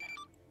net?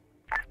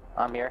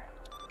 I'm here.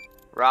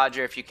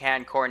 Roger, if you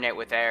can, coordinate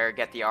with Air,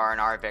 get the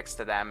R&R Vix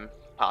to them.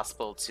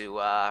 Possible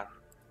to,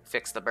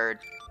 fix the bird.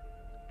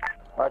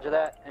 Roger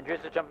that.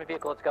 Intruder jumping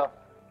vehicle, let's go.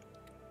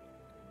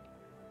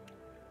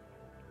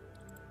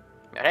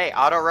 Hey,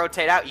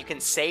 auto-rotate out. You can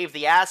save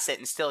the asset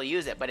and still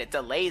use it, but it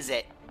delays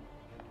it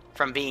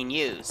from being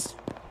used,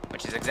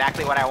 which is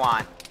exactly what I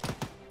want.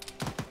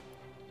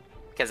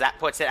 Because that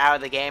puts it out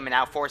of the game and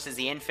now forces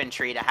the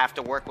infantry to have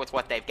to work with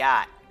what they've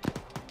got.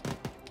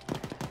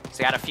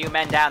 So got a few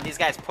men down. These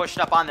guys pushed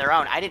up on their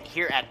own. I didn't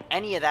hear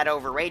any of that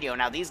over radio.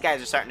 Now these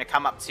guys are starting to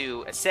come up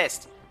to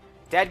assist.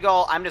 Dead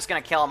goal, I'm just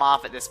going to kill him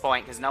off at this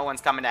point because no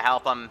one's coming to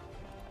help him.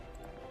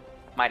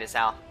 Might as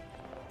well.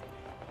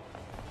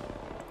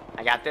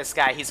 I got this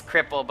guy. He's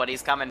crippled, but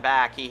he's coming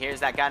back. He hears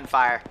that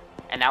gunfire.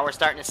 And now we're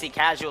starting to see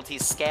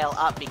casualties scale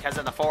up because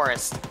of the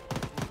forest.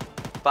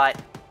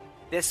 But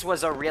this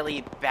was a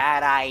really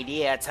bad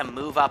idea to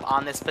move up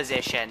on this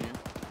position.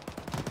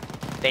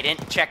 They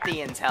didn't check the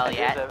intel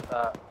yet.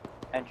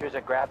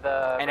 Intruder, grab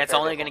the... And it's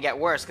only going to get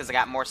worse because I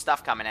got more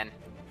stuff coming in.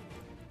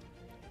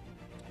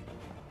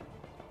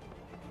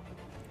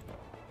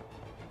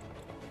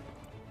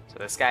 So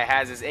this guy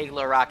has his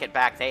Igloo rocket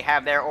back. They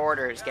have their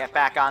orders. Get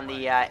back on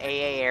the AA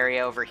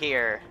area over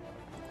here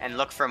and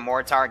look for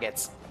more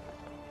targets.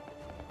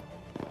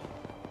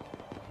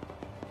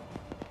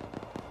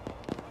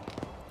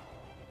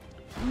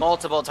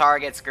 Multiple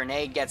targets.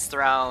 Grenade gets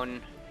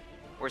thrown.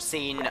 We're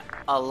seeing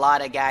a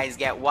lot of guys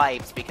get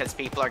wiped because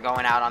people are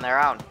going out on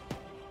their own.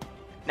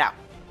 Now,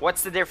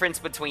 what's the difference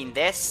between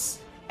this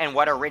and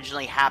what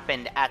originally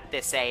happened at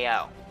this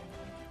AO?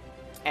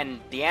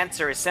 And the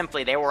answer is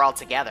simply they were all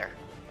together.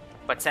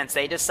 But since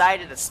they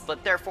decided to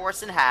split their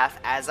force in half,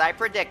 as I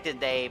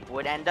predicted they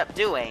would end up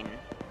doing,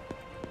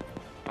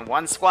 and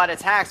one squad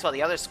attacks while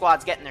the other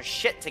squad's getting their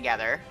shit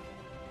together,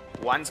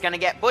 one's gonna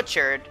get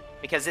butchered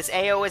because this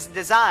AO is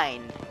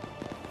designed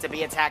to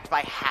be attacked by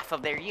half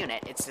of their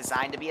unit. It's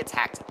designed to be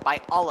attacked by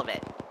all of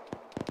it.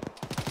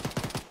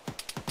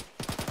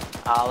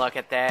 Oh, look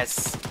at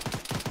this.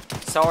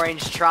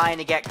 Soren's trying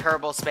to get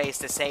Kerbal Space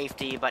to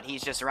safety, but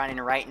he's just running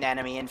right into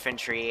enemy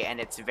infantry, and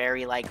it's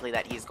very likely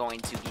that he's going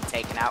to be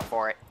taken out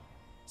for it.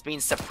 He's being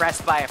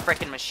suppressed by a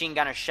frickin' machine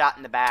gunner shot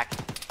in the back,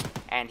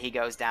 and he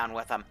goes down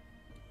with him.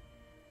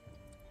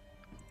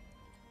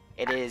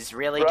 It is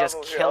really Bravo,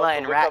 just Killa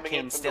and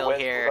Ratkin still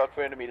here.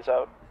 Enemies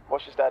out.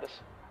 What's your status?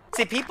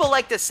 See, people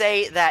like to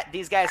say that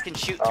these guys can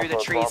shoot through the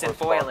trees and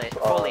foliage,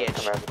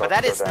 but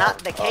that is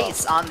not the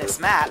case on this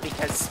map,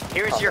 because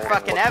here's your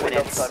fucking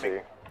evidence.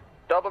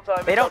 Double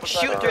time. They don't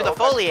shoot through the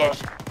foliage.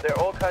 They're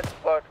all kinds of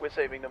fucked. We're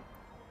saving them.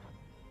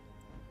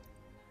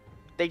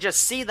 They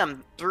just see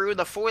them through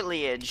the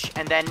foliage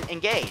and then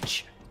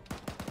engage.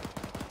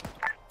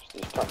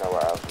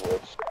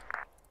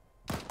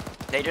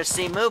 They just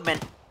see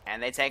movement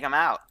and they take them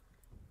out.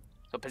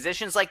 So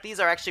positions like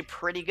these are actually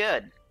pretty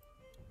good.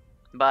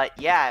 But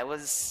yeah,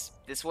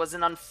 this was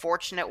an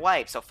unfortunate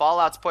wipe. So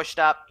Fallout's pushed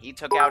up. He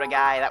took out a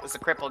guy. That was the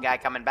crippled guy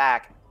coming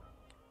back.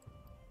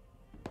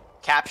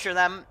 Capture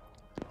them.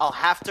 I'll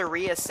have to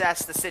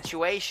reassess the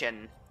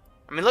situation.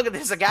 I mean, look at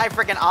this. A guy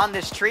freaking on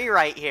this tree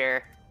right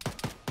here.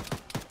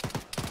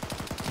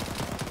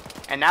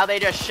 And now they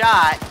just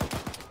shot.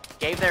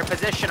 Gave their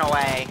position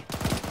away.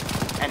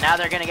 And now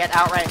they're going to get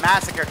outright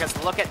massacred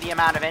because look at the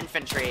amount of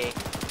infantry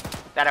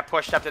that have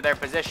pushed up to their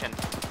position.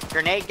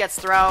 Grenade gets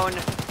thrown.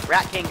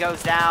 Rat King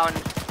goes down.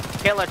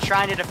 Killa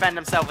trying to defend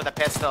himself with a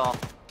pistol.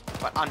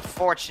 But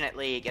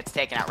unfortunately, gets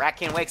taken out. Rat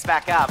King wakes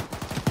back up.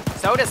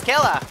 So does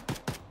Killa.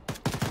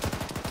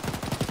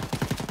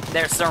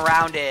 They're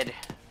surrounded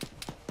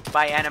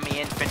by enemy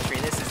infantry.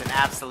 This is an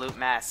absolute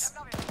mess.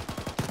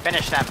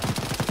 Finish them.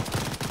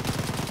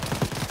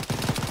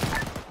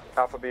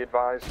 Alpha, be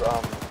advised.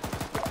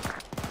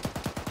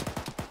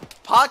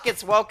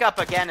 Pockets woke up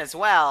again as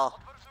well.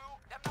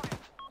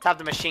 Let's have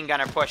the machine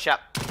gunner push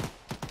up.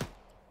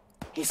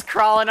 He's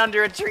crawling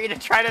under a tree to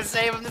try to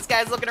save him. This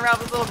guy's looking around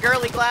with his little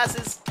girly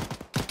glasses.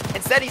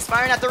 Instead, he's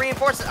firing at the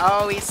reinforcements.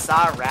 Oh, he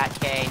saw Rat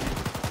King.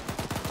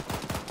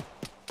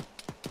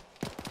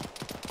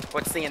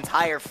 Puts the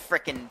entire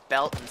frickin'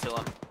 belt into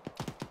him.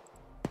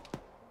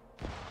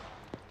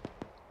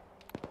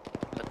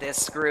 But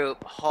this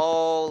group,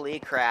 holy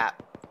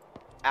crap.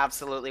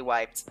 Absolutely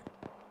wiped.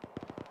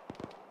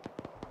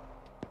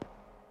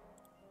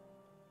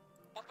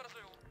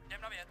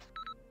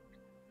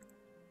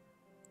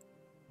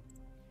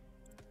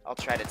 I'll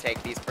try to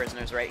take these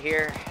prisoners right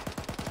here.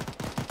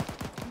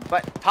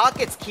 But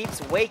Pockets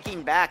keeps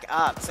waking back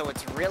up, so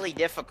it's really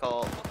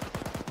difficult.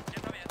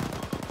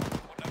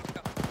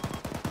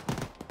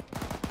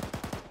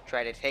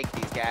 Try to take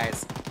these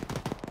guys.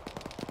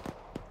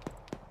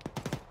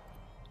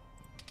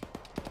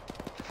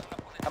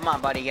 Come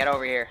on, buddy, get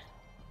over here.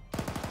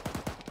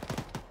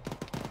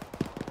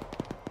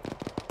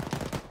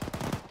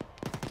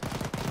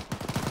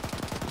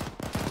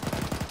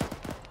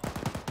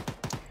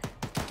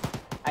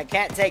 I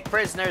can't take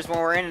prisoners when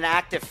we're in an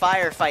active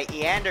firefight.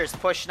 Eander's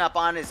pushing up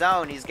on his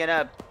own. He's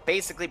gonna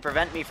basically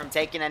prevent me from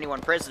taking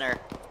anyone prisoner.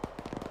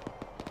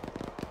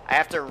 I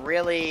have to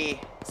really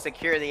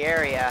secure the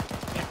area.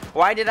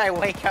 Why did I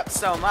wake up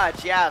so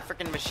much? Yeah,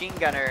 freaking machine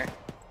gunner.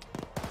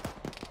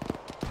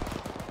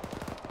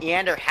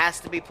 Eander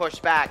has to be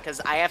pushed back because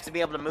I have to be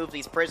able to move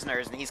these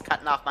prisoners and he's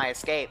cutting off my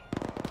escape.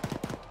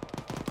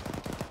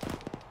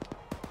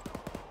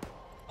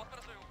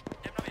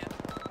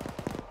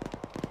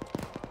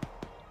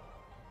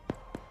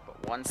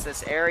 Once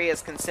this area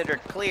is considered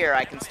clear,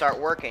 I can start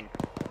working.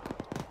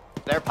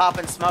 They're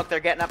popping smoke. They're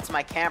getting up to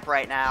my camp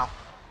right now.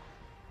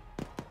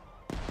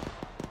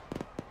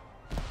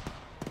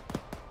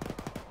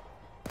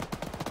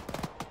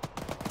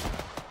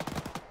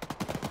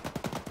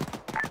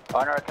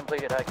 Honor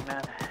completed, High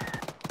Command.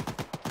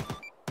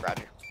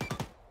 Roger.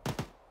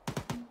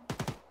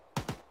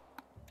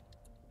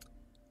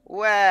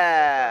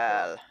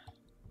 Well.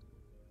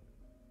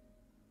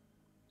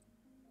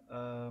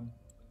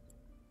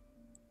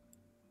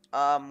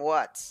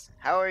 What?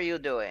 How are you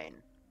doing?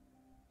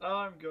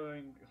 I'm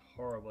going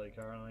horribly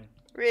currently.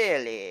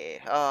 Really?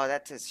 Oh,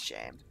 that is a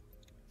shame.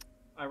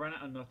 I ran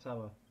out of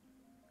Nutella.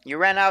 You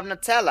ran out of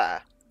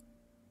Nutella?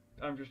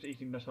 I'm just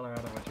eating Nutella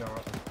out of a jar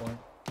at this point.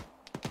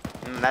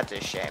 That's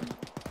a shame.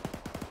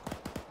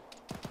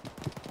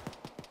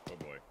 Oh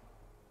boy.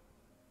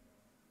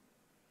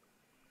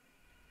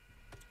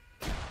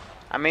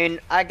 I mean,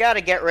 I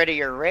gotta get rid of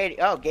your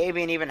radio. Oh,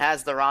 Gabian even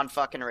has the wrong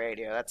fucking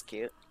radio. That's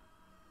cute.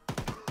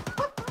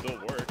 Still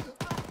works.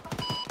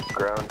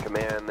 Ground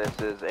command,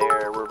 this is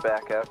air, we're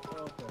back up.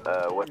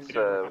 What's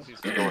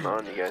going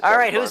on, you guys?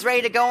 Alright, who's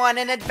ready to go on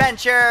an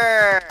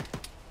adventure?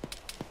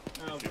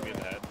 Shoot me in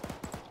the head.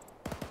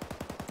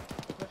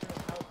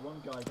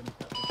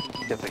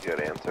 That's a good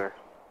answer.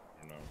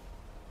 No.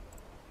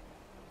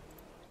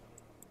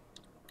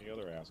 Any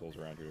other assholes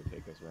around here to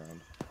take us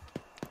around?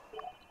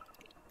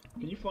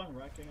 Can you find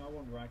Racking? I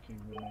want Racking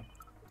with me.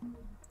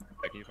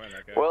 Yeah, can you find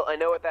that guy? Well, I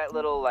know what that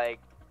little, like...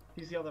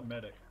 He's the other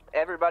medic.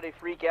 Everybody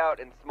freak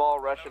out in small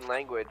Russian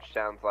language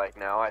sounds like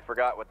now. I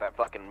forgot what that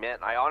fucking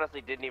meant. I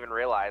honestly didn't even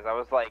realize. I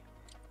was like,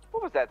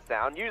 what was that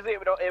sound? Usually it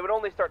would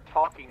only start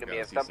talking to me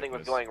if something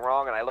was going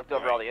wrong, and I looked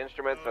over all the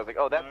instruments, and I was like,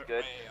 oh, that's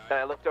good. Then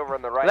I looked over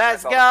on the right,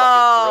 Let's and I go!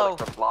 saw the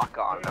fucking from lock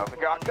on, and I was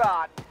like, oh,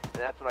 God!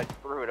 And that's when I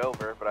threw it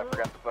over, but I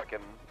forgot to fucking...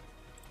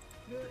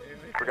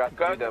 Forgot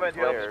to do the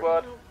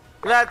players.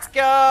 Let's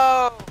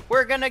go!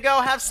 We're gonna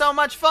go have so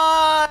much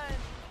fun!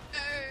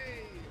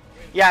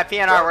 Yeah,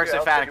 PNR works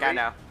with Fatic, I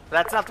know.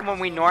 That's not the one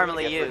we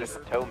normally use.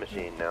 It's a tow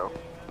machine now.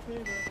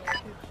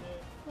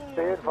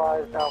 Be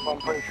advised, Alpha, I'm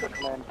pretty sure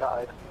Command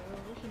died.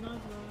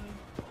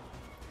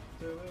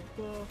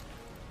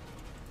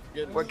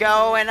 We're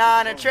going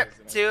on a trip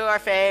to our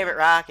favorite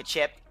rocket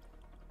ship.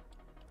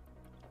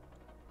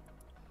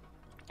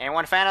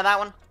 Anyone a fan of that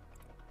one?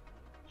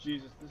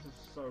 Jesus, this is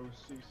so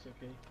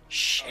seasicky.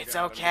 Shh, it's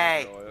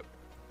okay.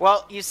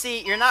 Well, you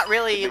see, you're not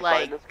really,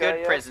 like,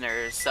 good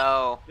prisoners,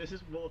 so... This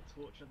is more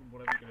torture than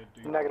whatever you're gonna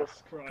do.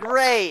 Negative.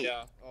 Great!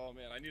 Yeah. Oh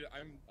man,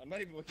 I'm not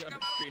even looking at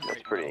the screen right now.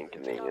 It's pretty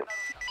inconvenient.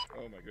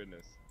 Oh my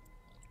goodness.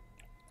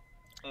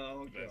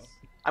 Oh god.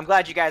 I'm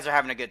glad you guys are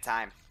having a good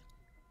time.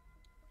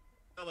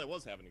 Well, I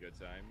was having a good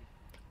time.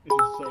 This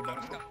is so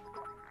bad.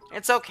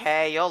 It's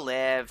okay, you'll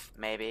live,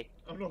 maybe.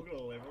 I'm not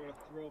gonna live, I'm gonna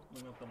throw up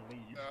and I'm gonna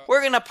leave.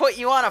 We're gonna put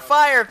you on a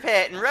fire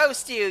pit and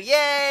roast you!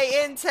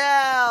 Yay,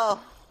 intel!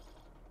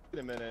 Wait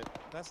a minute,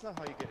 that's not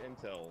how you get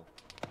intel.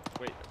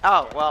 Wait.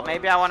 Oh, well,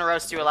 maybe I want to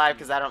roast you alive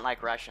because I don't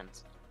like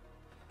Russians.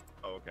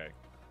 Oh, okay.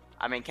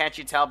 I mean, can't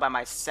you tell by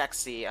my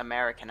sexy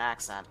American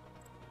accent?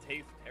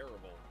 Tastes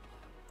terrible.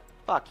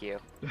 Fuck you.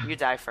 You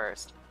die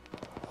first.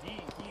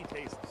 He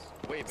tastes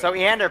way better. So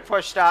Eander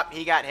pushed up,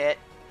 he got hit.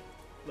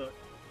 Look.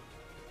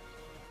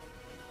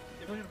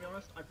 If I'm gonna be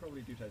honest, I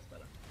probably do taste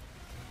better.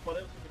 But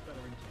it also gets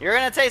better in You're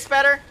gonna taste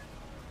better?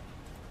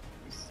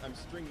 I'm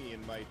stringy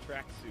and my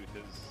tracksuit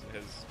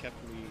has kept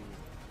me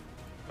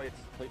quite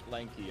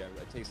lanky. I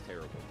taste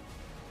terrible.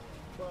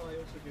 Well, I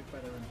also get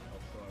better in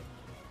health, so...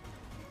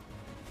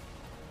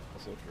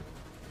 Also true.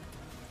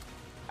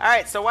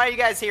 Alright, so why are you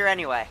guys here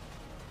anyway?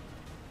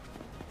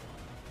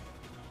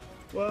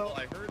 Well,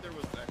 I heard there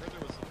was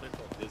a place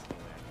called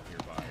Disneyland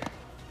nearby.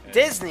 And,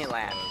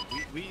 Disneyland?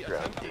 We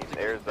Ground team,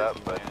 air's up,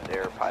 but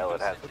air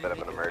pilot has a bit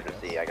of an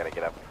emergency. I gotta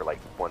get up for like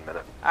 1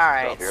 minute.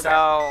 Alright,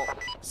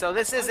 so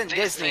this isn't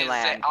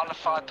Disneyland.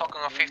 Alpha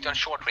talking on 50 on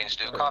short range,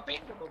 do you copy?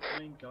 What the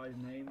main guy's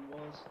name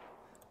was?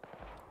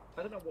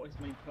 I don't know what his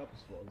main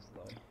purpose was,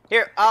 though.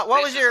 Here,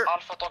 what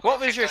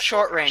was your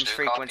short range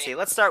frequency?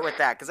 Let's start with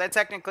that, because I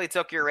technically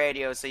took your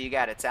radio, so you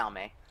gotta tell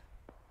me.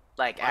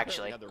 Like, Well,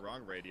 actually. I had the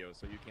wrong radio,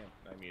 so you can't.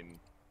 I mean,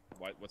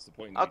 what's the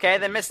point? Okay,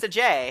 then Mr.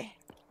 J.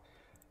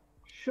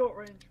 Short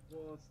range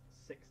was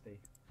 60.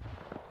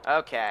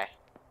 Okay.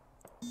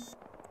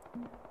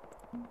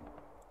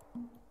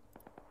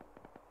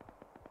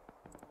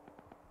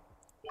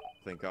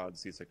 Thank God,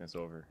 seasickness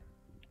over.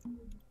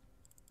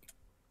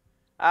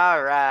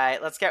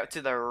 Alright, let's get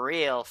to the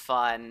real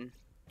fun.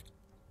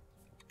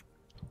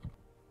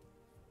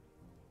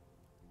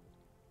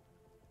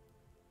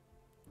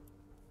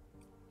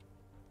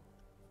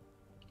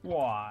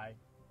 Why?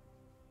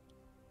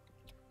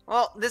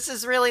 Well, this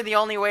is really the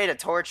only way to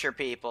torture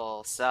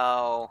people,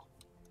 so...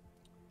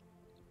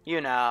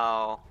 You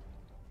know...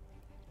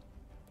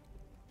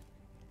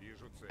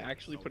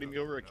 Actually putting me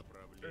over a...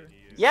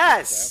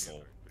 Yes!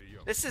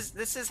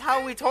 This is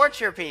how we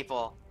torture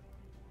people.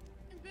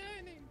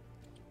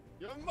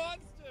 You're a monster!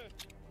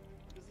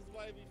 This is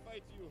why we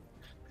fight you.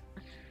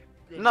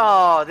 Good No,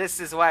 Lord. this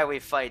is why we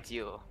fight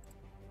you. Oh,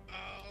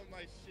 my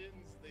shins,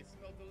 they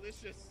smell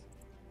delicious.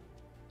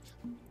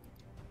 What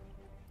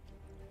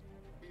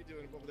are you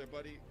doing over there,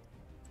 buddy?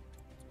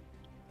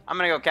 I'm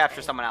gonna go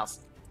capture someone else.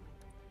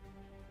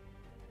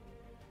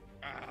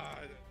 Okay,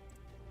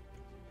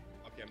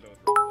 I'm done with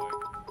real life.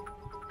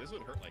 This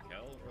would hurt like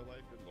hell in real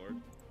life, good lord.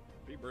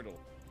 Pretty brutal.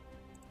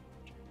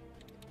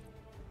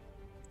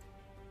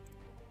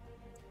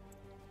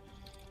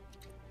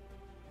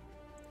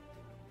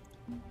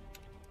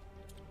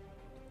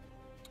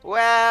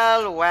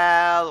 Well,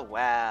 well,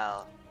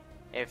 well.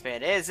 If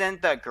it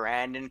isn't the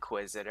Grand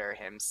Inquisitor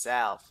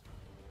himself.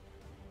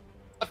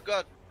 I've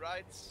got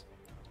rights.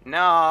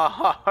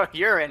 No,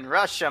 you're in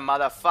Russia,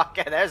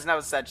 motherfucker. There's no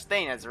such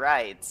thing as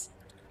rights.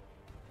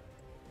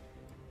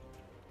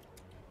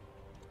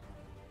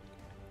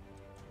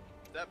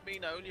 Does that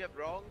mean I only have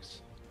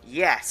wrongs?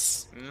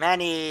 Yes,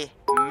 many,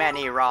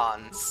 many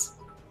wrongs.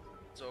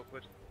 It's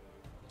awkward.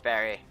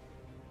 Very.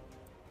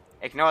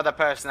 Ignore the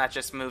person that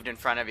just moved in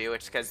front of you.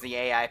 It's because the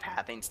AI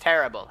pathing's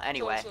terrible.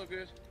 Anyway. It's also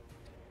good.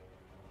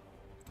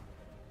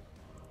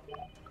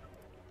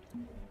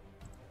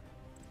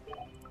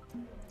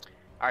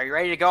 Are you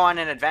ready to go on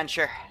an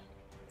adventure?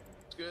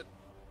 It's good.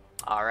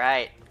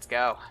 Alright, let's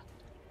go.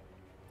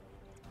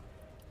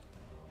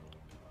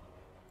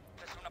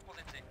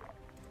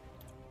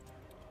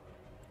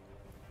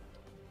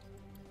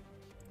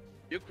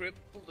 You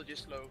crippled or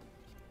just slow?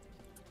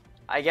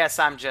 I guess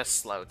I'm just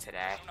slow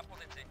today.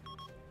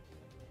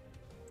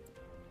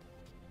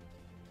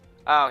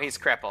 Oh, he's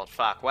crippled.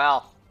 Fuck.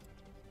 Well,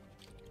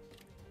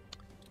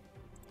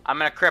 I'm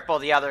gonna cripple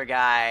the other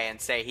guy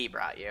and say he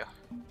brought you.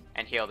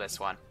 And heal this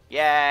one.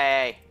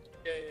 Yay!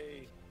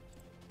 Yay.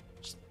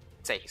 Just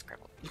say he's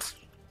crippled.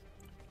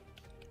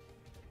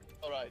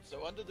 Alright,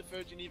 so under the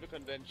Third Geneva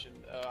Convention,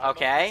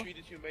 Okay. I must be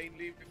treated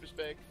humanely with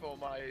respect for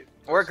my...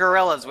 We're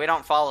gorillas. We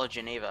don't follow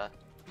Geneva.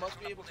 Must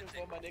be able to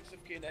inform my next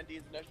of kin and the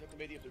International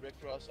Committee of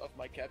Directors of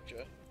my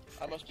capture.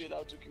 I must be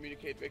allowed to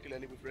communicate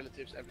regularly with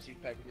relatives and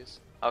receive packages.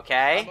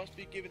 Okay. I must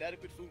be given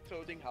adequate food,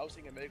 clothing,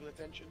 housing, and medical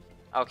attention.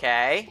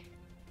 Okay.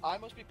 I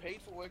must be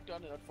paid for work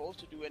done and not forced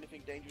to do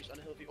anything dangerous,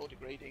 unhealthy, or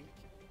degrading.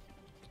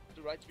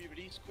 The right to be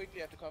released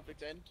quickly after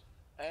conflict end.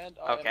 And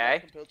I am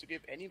not compelled to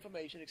give any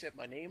information except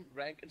my name,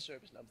 rank, and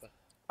service number.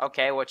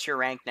 Okay, what's your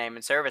rank, name,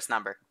 and service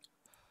number?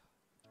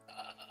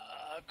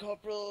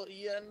 Corporal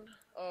Ian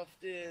of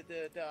the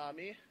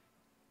army.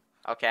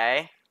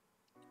 Okay.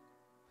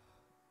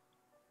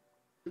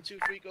 1, 2,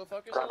 3, go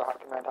fuck yourself.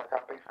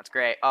 That's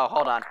great. Oh,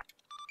 hold on.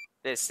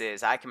 This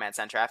is High Command,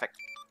 send traffic.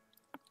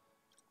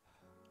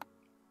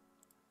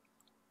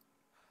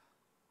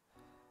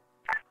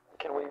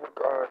 Can we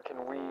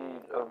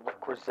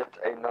requisite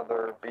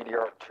another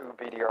BDR, 2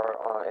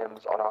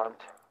 BDRMs unarmed?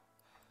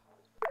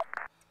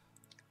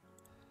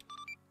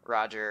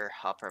 Roger,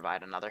 I'll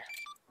provide another.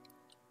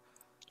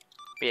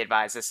 Be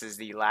advised, this is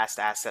the last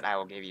asset I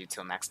will give you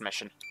till next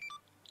mission.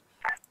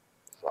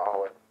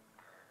 Solid.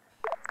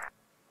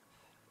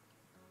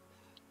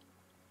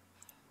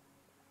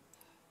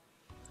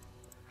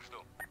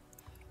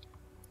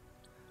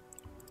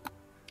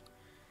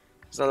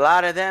 So a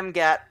lot of them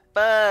got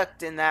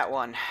fucked in that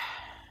one.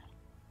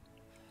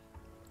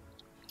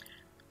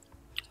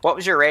 What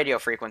was your radio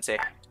frequency?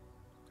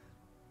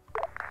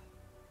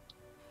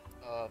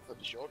 For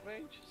the short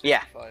range? 65.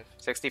 Yeah.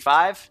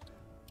 65?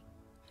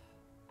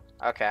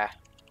 Okay.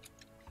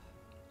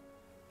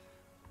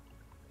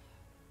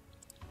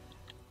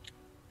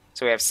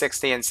 So we have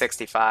 60 and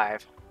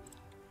 65.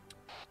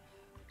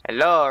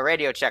 Hello,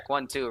 radio check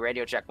 1 2,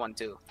 radio check 1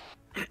 2.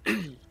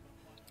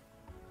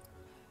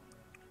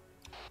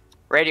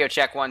 Radio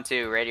check 1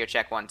 2, radio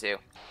check 1 2.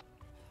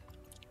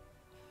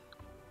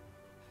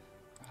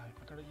 I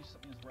gotta use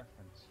something as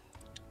reference.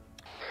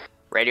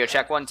 Radio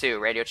check 1 2,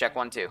 radio check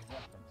 1 2.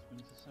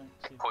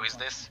 Who is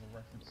this?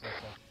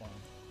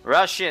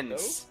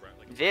 Russians,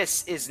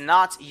 this is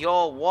not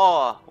your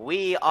war.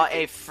 We are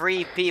a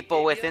free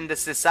people within the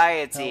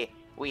society.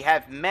 We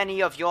have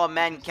many of your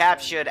men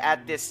captured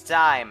at this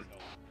time.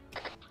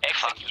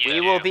 Execute.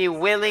 We will be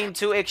willing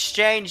to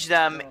exchange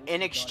them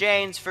in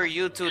exchange for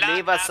you to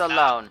leave us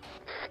alone.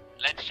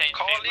 Let's change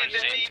Call in the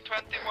frequency.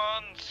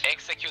 D-21s.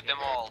 Execute them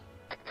all.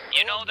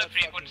 You know the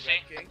frequency.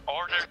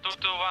 Order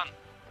 221.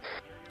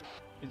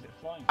 Is it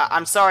flying?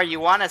 I'm sorry, you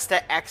want us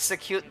to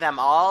execute them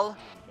all?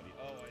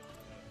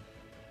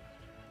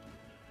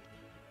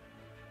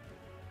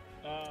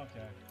 Oh,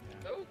 okay.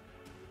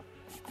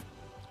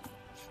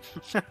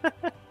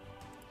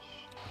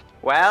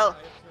 Well,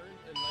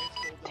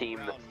 Team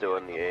that's still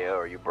in the AO,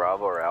 are you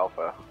Bravo or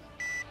Alpha?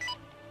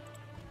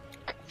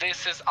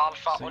 This is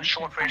Alpha on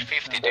short range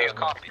 50. Do you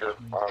copy?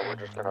 We're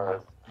just gonna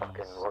we're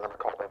gonna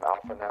call them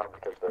Alpha now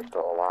because they're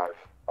still alive.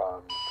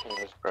 Team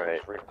is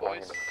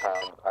redeploying into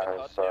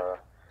town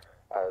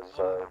as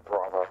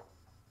Bravo.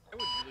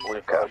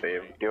 We copy.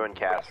 Doing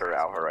cast for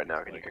Alpha right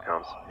now. Can you get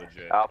comms?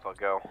 Alpha,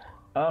 go.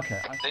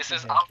 Okay. This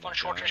is Alpha on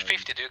short range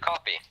 50. Do you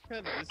copy?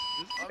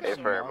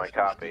 Affirm, I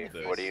copy.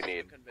 What do you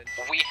need?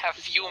 We have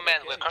few men.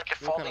 We're currently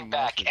falling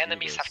back.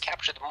 Enemies have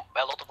captured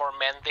a lot of our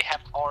men. They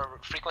have our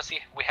frequency.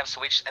 We have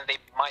switched, and they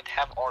might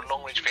have our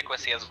long range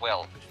frequency as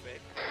well.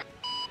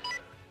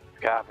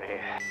 Copy.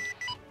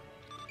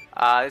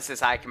 This is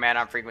High Command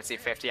on frequency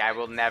 50. I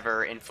will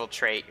never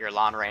infiltrate your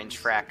long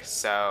range frac,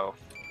 so...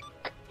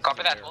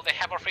 Copy that. Well, they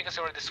have our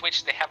frequency already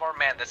switched. They have our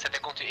men that said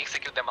they're going to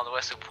execute them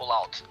unless we pull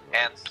out.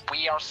 And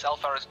we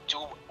ourselves are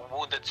too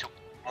wounded to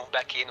move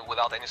back in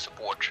without any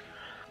support.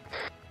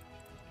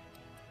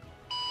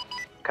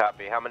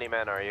 Copy. How many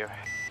men are you?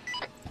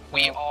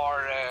 We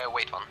are,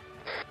 wait one.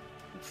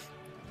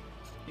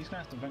 He's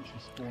gonna have to eventually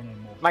spawn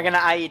in more. Am I gonna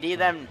IED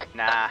them?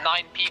 Nah.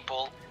 9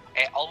 people.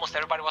 Almost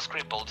everybody was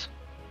crippled.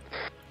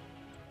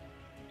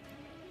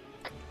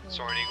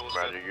 Sword Eagles.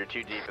 Roger, you're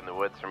too deep in the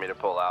woods for me to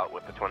pull out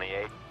with the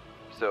 28.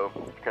 So,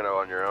 you're kind of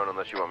on your own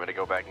unless you want me to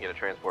go back and get a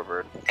transport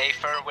bird. Hey,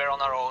 Fern, we're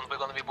on our own. We're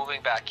going to be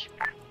moving back.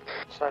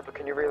 Sniper,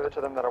 can you relay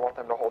to them that I want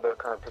them to hold their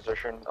current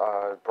position?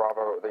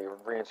 Bravo, the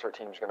reinsert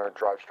team's gonna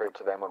drive straight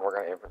to them and we're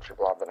gonna infantry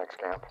blob the next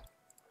camp.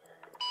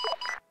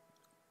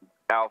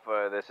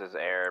 Alpha, this is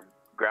Air.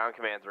 Ground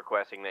command's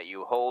requesting that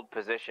you hold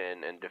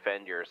position and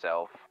defend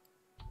yourself.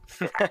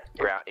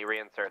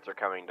 Reinserts are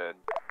coming to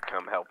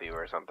come help you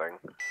or something.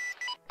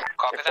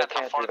 Copy that.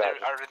 How far are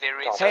they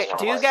reinserts? Hey,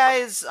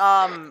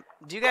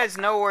 do you guys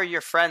know where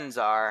your friends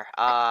are?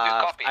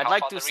 I'd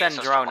like to send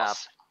drone up.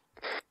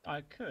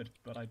 I could,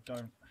 but I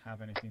don't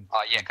have anything.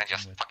 Oh yeah, can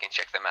just fucking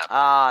check the map.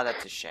 Ah,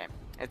 that's a shame.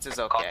 It's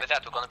okay. Copy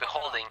that. We're gonna be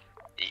holding.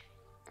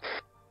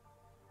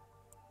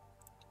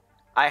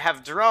 I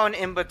have drone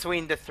in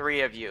between the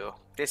three of you.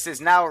 This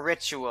is now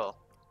ritual.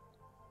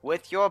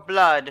 With your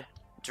blood,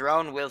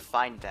 drone will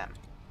find them.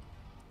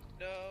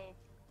 No.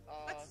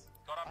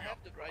 I have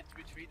the right to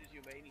be treated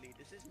humanely.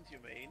 This isn't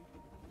humane.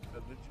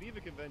 The Geneva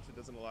Convention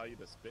doesn't allow you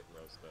to spit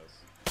roast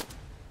us.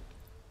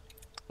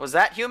 Was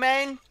that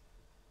humane?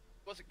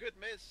 It was a good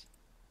miss.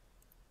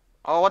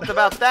 Oh, what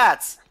about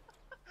that?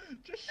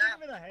 Just shoot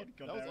him in the head,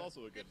 That was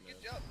also a good miss.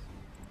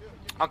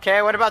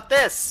 Okay, what about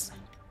this?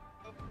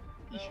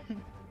 Okay,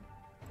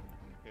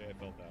 I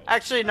felt that.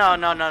 Actually, no.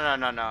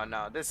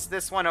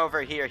 This one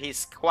over here,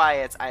 he's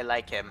quiet. I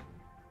like him.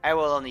 I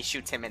will only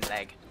shoot him in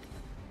leg.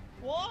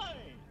 Why?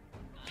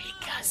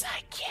 Because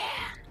I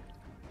can.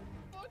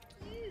 Fuck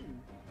you.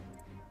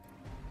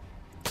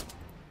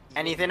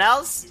 Anything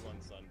else?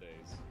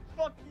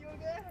 Fuck you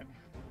again.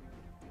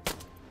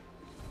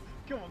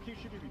 Come on, keep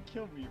shooting me.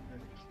 Kill me,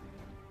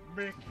 bitch.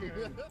 Make you.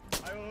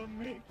 I will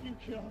make you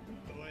kill me.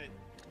 Do it.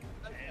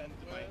 And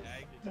my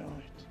agony. Do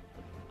it.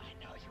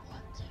 I know you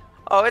want to.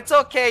 Oh, it's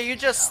okay. You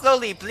just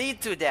slowly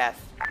bleed to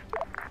death.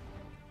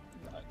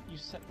 You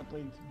set the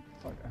blade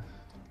to fuck.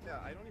 Yeah,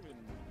 I don't even.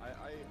 I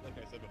like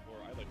I said before,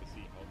 I like to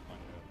see health on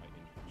my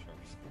injury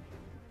charts.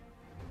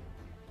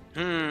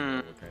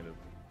 What kind of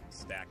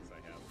stacks I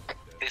have.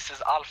 This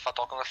is Alpha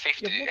talking on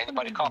 50.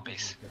 Anybody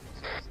copies?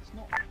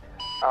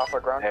 Alpha,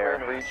 ground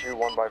command reads you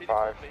 1 by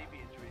 5.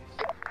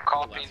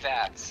 Copy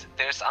that.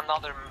 There's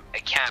another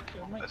camp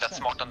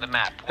that's marked on the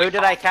map. Who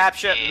did I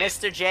capture?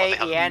 Mr. J,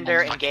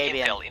 Eander, and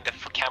Gabian. Intel in the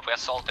camp we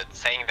assaulted,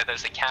 saying that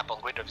there's a camp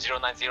on grid of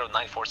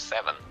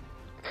 090947.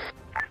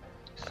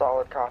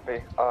 Solid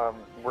copy.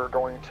 We're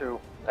going to...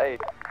 Hey.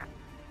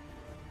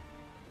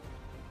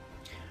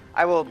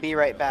 I will be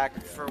right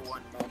back for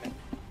one moment.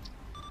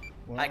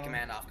 Well, I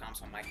command off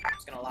comms on mic. I'm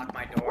just gonna lock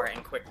my door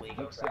and quickly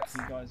go looks like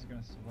you guys are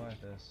gonna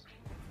survive this.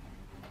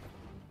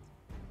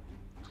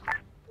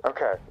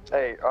 Okay.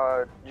 Hey,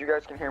 you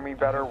guys can hear me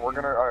better. We're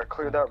gonna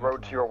clear that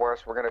road to your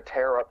west. We're gonna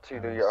tear up to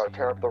the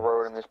tear up the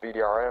road in this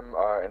BDRM,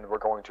 and we're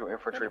going to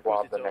infantry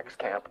blob the next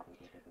camp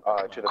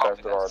to the best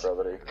of our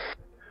ability.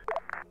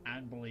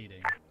 And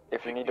bleeding.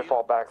 If you need to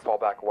fall back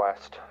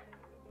west.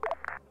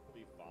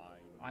 Be fine.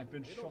 I've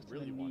been shot in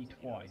the knee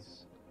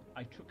twice.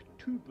 I took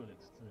 2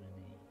 bullets to the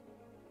knee.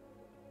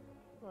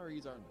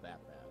 REs aren't that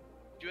bad.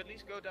 Do you at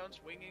least go down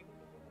swinging?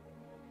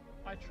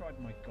 I tried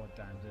my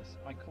goddamnedest.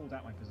 I called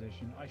out my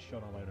position. I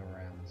shot a load of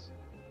rounds.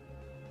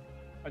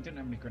 I didn't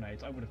have any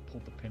grenades. I would have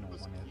pulled the pin off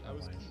my head. I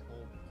was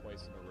keyholed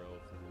twice in a row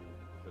for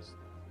just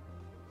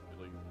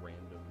really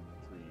random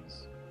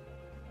trees.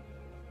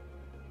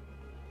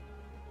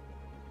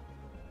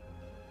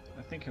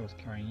 I think I was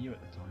carrying you at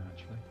the time,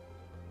 actually.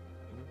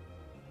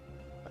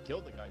 I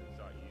killed the guy who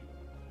shot you.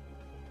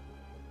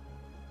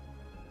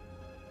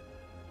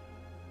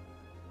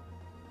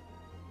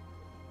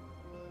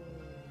 Oh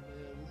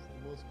man, this is the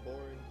most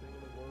boring thing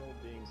in the world,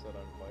 being set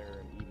on fire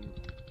and eaten.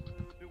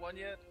 We won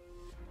yet?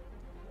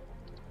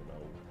 No.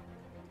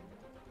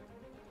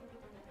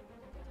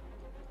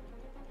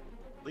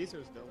 At least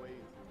there's no way we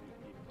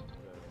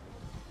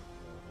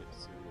get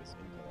serious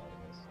intel out of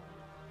this.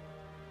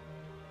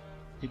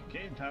 He'd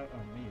get out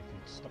on me if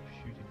he'd stop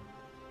shooting.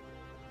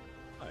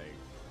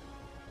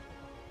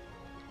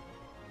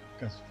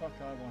 Because fuck,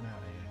 I want out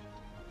of here.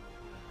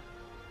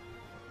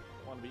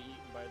 Want to be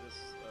eaten by this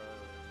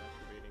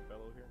masturbating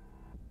fellow here?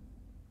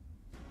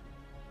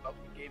 Oh,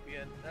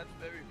 KPN, that's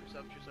very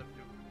presumptuous of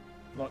you.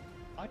 Look,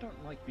 I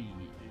don't like being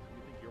eaten.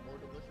 You think you're more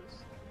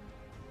delicious?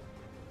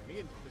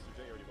 Me and Mr.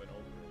 J already went over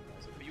it.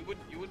 But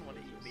you wouldn't want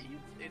to eat meat.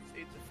 It's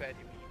a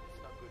fatty meat.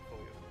 It's not good for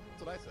you.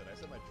 That's what I said. I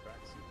said my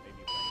tracksuit made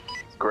me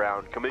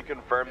Ground. Can we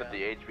confirm that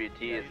the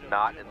HVT is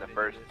not in the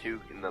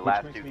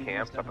last two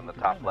camps up on the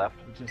top left?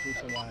 Which is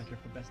also why I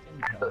give the best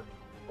intel.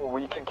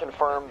 We can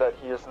confirm that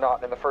he is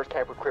not in the first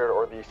camp we cleared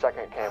or the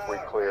second camp we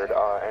cleared,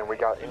 and we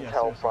got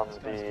intel from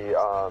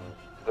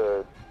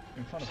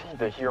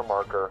the here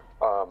marker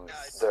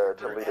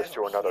to lead us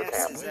to another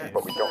camp,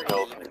 but we don't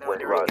know where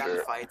he was.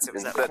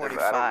 Incentive,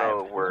 I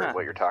don't know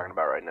what you're talking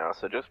about right now,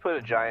 so just put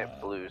a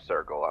giant blue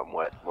circle on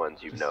what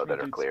ones you know that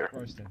are clear,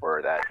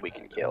 or that we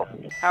can kill.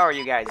 How are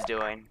you guys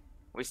doing?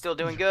 We still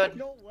doing good?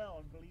 Not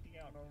well, I'm bleeding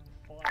out on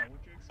fire.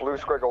 Blue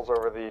squiggles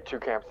over the two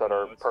camps that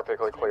are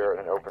perfectly clear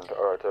and open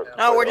to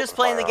No, we're just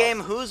playing the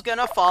game who's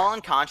gonna fall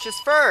unconscious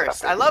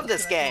first. I love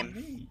this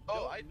game.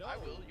 Oh, I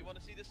will. You want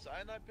to see the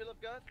cyanide pill I've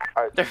got?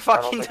 They're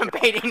fucking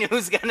debating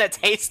who's gonna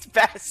taste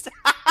best. You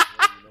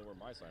know where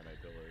my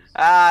cyanide pill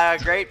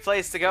is. Great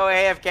place to go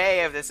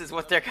AFK if this is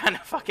what they're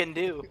gonna fucking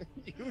do.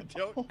 You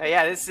don't.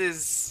 Yeah, this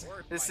is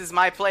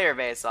my player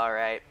base, all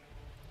right.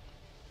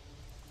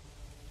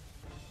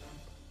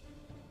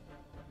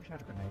 I wish I had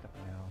a grenade up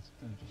my arse.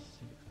 Then just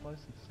see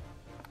explosives.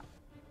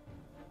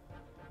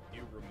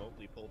 You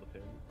remotely pull the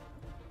pin.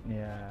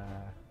 Yeah.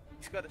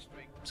 He's got a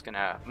string. Just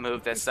gonna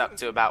move this up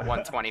to about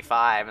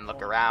 125 and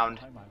look around.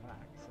 Behind my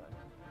back, so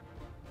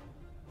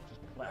just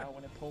pull it out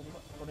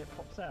when it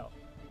pops out.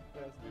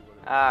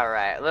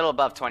 Alright, a little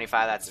above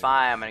 25, that's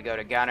fine. I'm gonna go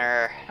to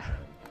Gunner.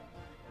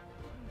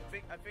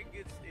 I think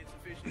it's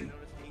officially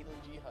known as anal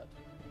jihad.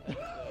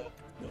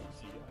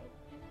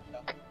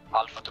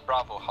 Alpha to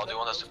Bravo, how do you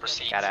want us to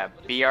proceed? Got a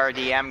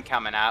BRDM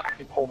coming up.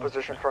 Hold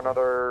position for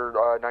another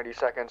 90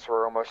 seconds.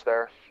 We're almost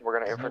there. We're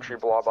gonna infantry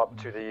blob up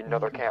to the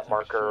another camp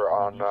marker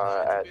on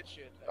at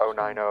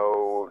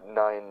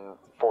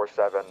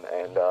 090947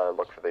 and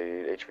look for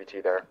the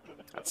HVT there.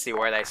 Let's see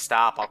where they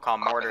stop. I'll call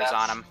mortars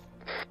on them.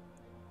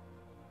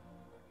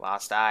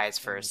 Lost eyes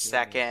for a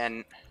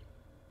second.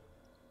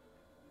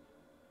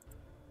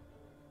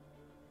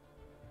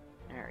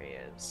 There he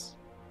is.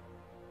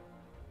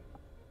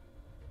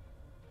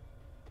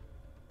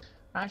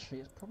 Actually,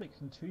 it's probably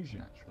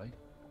contusion, actually.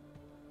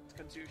 It's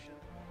contusion.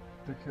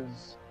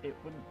 Because it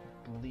wouldn't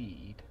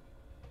bleed.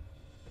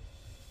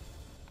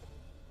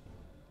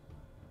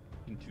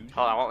 Contusion?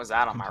 Hold on, what was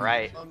that on my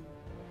right?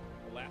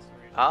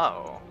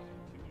 Oh.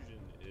 Contusion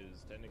is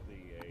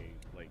technically a,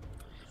 like...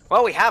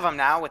 Well, we have him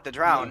now with the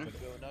drone.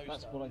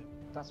 That's what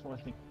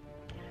I think.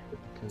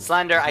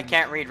 Slender, I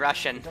can't read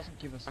Russian.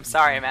 I'm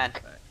sorry, man.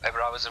 I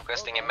was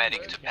requesting a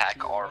medic to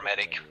pack our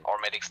medic. Our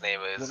medic's name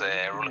is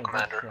Ruler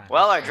Commander.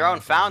 Well, our drone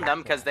found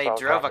them because they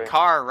drove a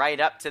car right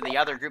up to the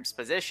other group's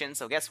position,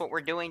 so guess what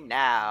we're doing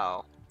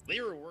now?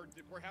 Liru,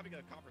 we're having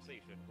a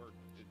conversation.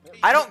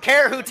 I don't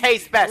care who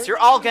tastes best. You're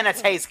all gonna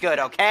taste good,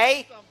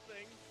 okay?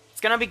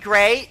 It's gonna be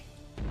great.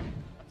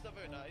 That's not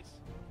very nice.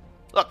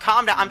 Look,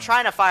 calm down. I'm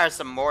trying to fire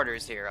some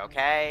mortars here,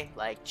 okay?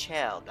 Like,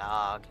 chill,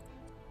 dog.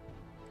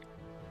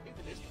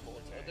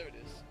 There it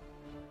is.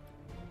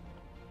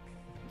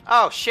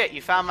 Oh, shit,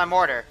 you found my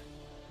mortar.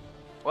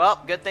 Well,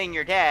 good thing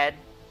you're dead.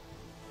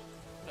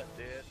 I'm not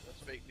dead.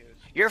 That's fake news.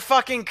 You're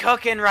fucking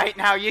cooking right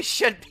now. You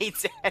should be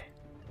dead.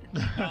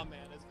 Oh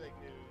man, it's fake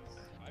news.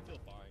 I feel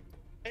fine.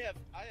 I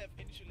have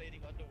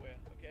insulating underwear,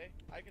 okay?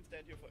 I can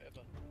stand here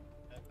forever.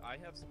 And I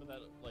have some of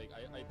that, like,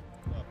 I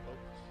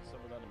poked some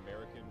of that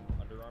American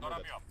Under Armour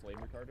that's flame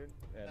retardant,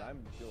 and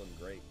I'm feeling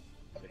great.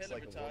 It's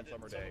like a warm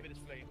summer day. Some of it is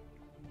flame.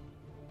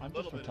 I'm A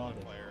little just bit on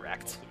retarded. fire,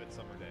 Wrecked. most of it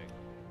summer day.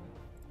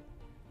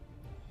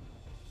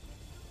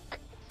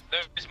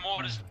 There's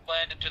more just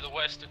landed to the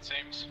west, it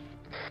seems.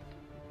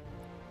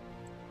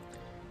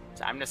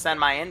 Time to send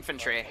my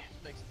infantry.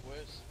 Makes it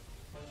worse.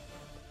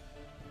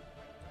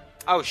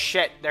 Oh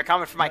shit, they're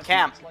coming for my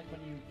camp. It's like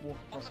when you walk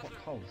across hot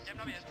coals. If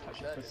you just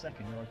touch it for a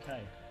second, you're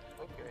okay.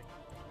 Okay.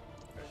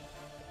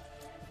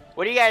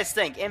 What do you guys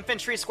think?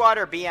 Infantry squad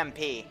or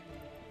BMP?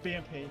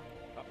 BMP.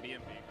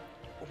 BMP.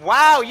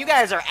 Wow, you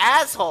guys are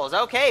assholes.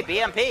 Okay,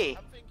 BMP.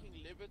 I'm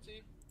thinking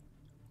Liberty.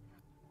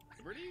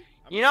 Liberty?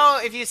 You know,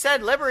 if you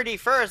said Liberty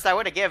first, I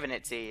would have given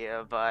it to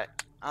you, but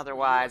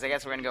otherwise, I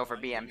guess we're gonna go for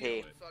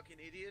BMP. Fucking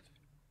idiot.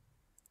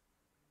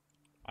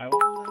 I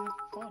want to have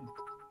fun.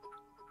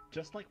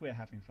 Just like we're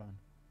having fun.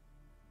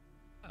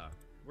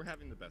 We're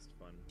having the best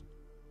fun.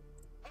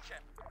 Okay.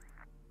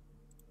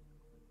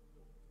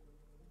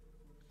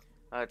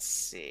 Let's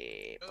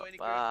see. Oh, any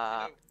great,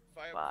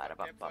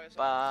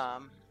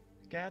 Ba-da-bum-bum-bum.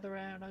 Gather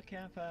around a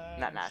campfire.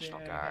 Not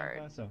National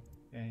Guard.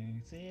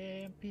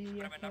 CMPFIR-SONG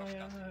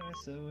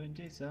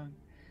song.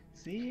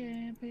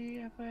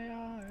 CMPFIR-SONG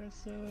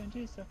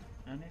song.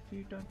 And if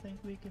you don't think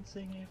we can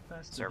sing it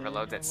faster, Server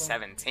loads at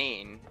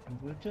 17.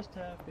 We'll just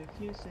have if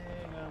you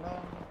sing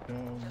along.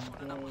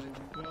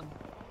 Go.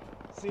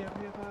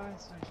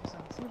 CMPFIR-SONG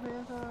song.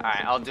 CMPFIR.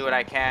 Alright, I'll do what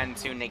I can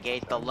to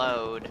negate the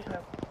load.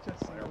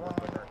 Just sing along.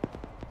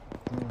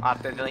 I'll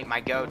have to delete my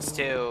goats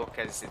too,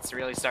 because it's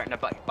really starting to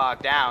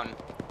bog down.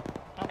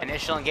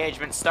 Initial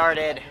engagement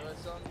started.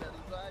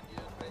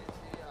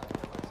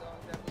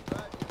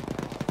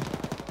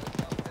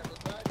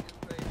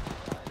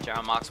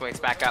 General Mox wakes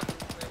back up.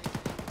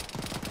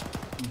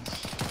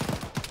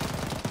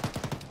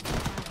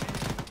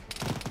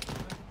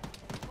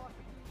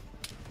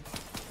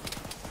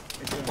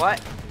 What?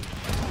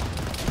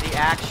 The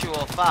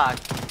actual fuck?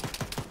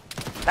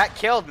 That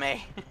killed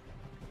me.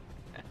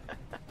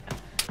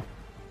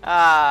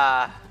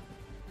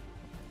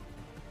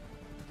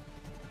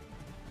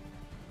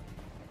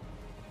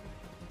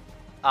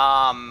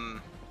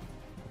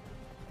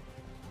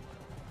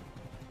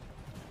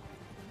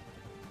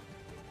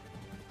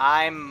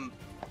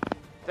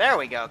 There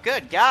we go.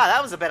 Good God,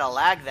 that was a bit of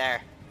lag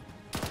there.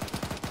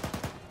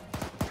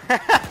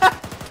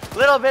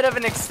 Little bit of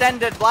an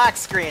extended black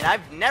screen.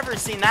 I've never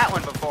seen that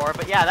one before,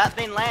 but yeah, that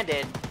thing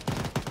landed.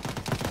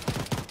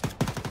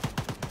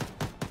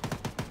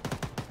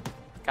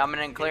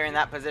 Coming and clearing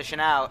that position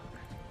out.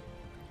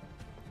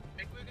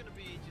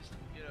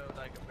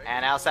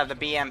 And I also have the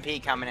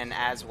BMP coming in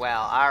as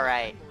well.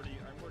 Alright.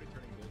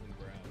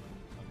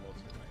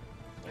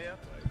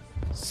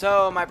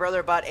 So, my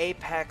brother bought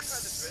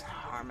Apex,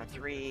 Arma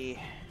 3.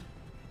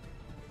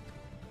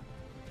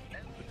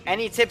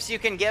 Any tips you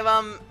can give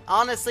him?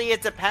 Honestly,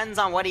 it depends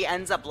on what he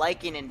ends up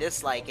liking and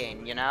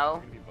disliking, you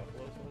know?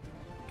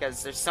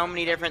 Because there's so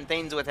many different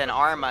things within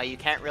Arma, you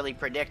can't really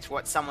predict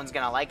what someone's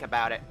gonna like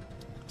about it.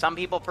 Some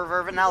people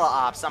prefer Vanilla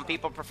Ops, some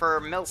people prefer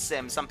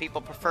Milsim, some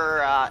people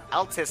prefer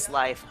Altis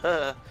Life,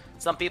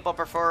 some people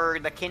prefer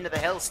the King of the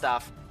Hill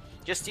stuff.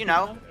 Just, you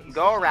know,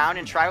 go around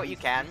and try what you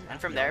can,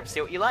 and from there,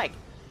 see what you like.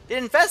 Did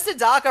Infested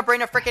Daka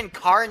bring a freaking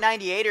Car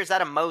 98 or is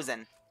that a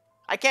Mosin?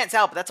 I can't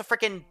tell, but that's a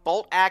freaking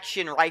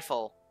bolt-action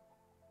rifle.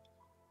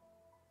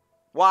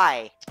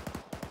 Why?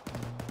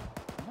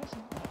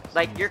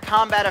 Like, your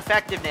combat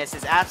effectiveness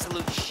is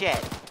absolute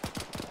shit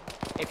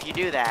if you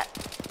do that.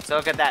 So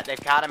look at that, they've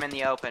caught him in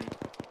the open.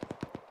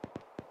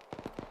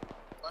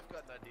 I've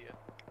got an idea.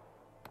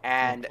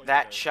 And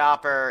that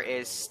chopper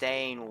is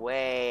staying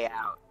way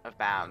out of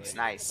bounds.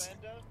 Nice.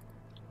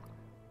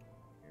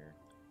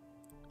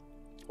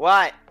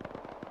 What?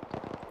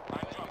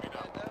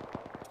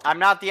 I'm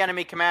not the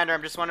enemy commander,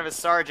 I'm just one of his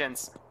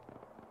sergeants.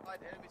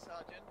 Enemy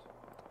sergeant.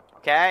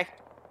 Okay?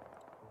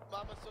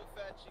 Mama's so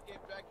fat she gave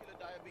Dracula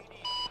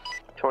diabetes.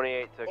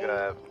 28 took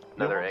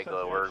another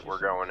igloo. We're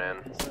going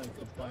in.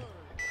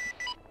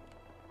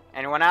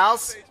 Anyone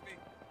else?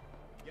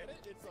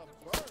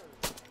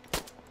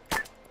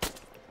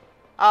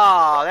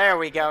 Oh, there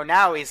we go.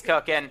 Now he's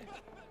cooking.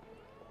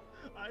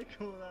 I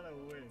call that a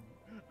win.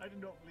 I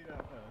did not believe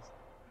that first.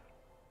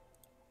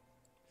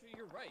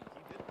 You're right,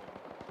 he did win.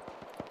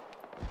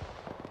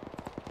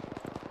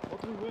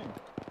 What did we win?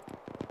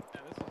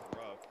 Yeah, this is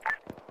rough.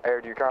 Air,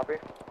 do you copy?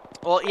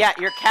 Well, yeah,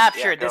 you're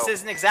captured. Yeah, this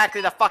isn't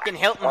exactly the fucking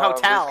Hilton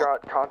Hotel. We've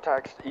got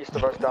contacts east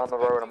of us down the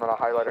road. I'm gonna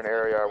highlight an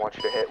area I want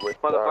you to hit with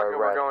Motherfucker,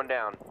 we're red. going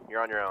down. You're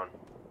on your own.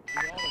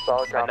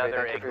 Solid copy.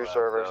 Another Thank you for your igloo,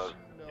 service. so,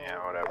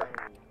 yeah, whatever.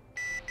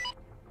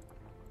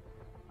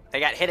 They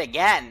got hit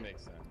again.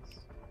 Makes sense.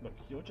 Look,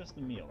 you're just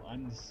the meal.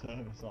 I'm the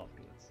service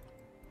afterwards.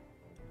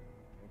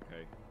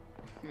 Okay.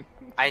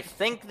 I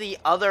think the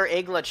other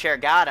Igla chair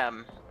got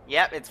him.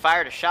 Yep, it's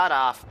fired a shot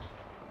off.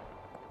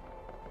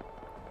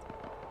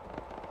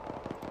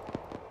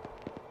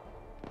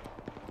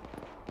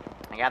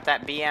 I got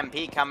that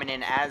BMP coming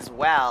in as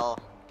well.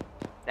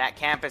 That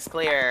camp is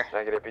clear.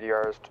 Negative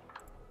PDRs.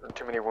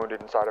 Too many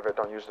wounded inside of it.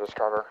 Don't use it as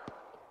cover.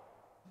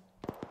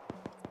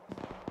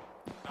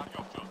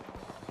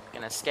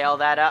 Gonna scale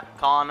that up.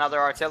 Call another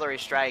artillery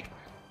strike.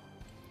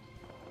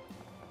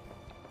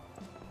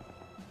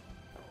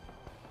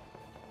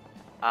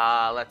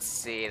 Let's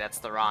see. That's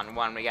the wrong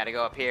one. We gotta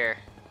go up here.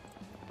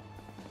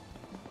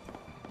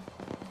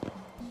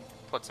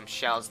 Put some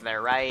shells to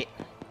their right.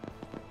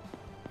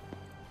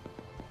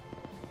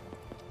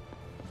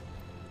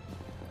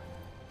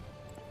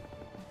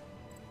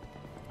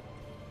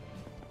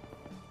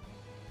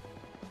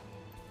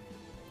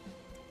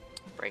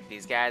 Break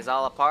these guys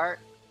all apart.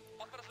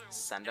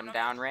 Send them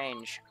down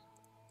range.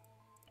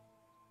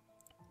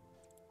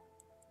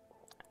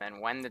 And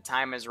when the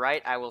time is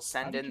right, I will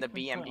send in the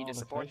BMP to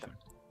support them.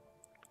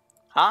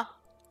 Huh? Huh?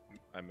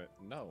 I meant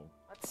no.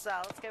 Let's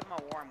give them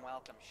a warm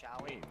welcome, shall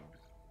we?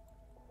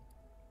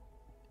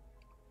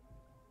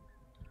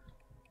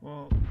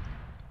 Well,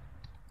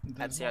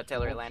 That's the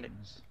artillery landed.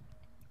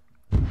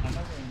 I know we're in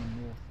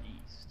the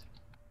northeast.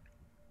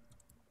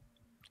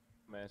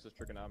 Man, it's just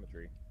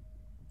trigonometry.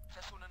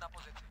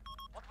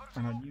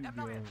 And I knew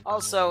your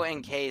Also,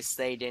 in case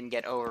they didn't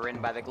get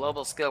overridden by the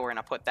global skill, we're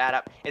gonna put that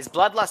up. Is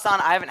Bloodlust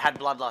on? I haven't had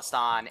Bloodlust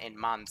on in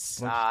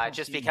months,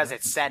 just because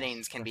its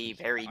settings can be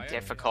very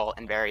difficult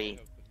and very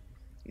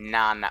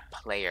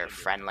non-player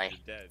friendly.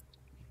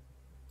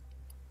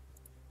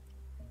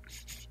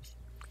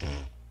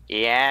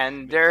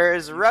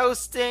 Yander's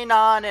roasting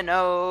on an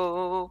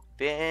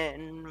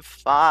open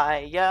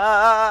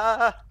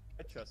fire.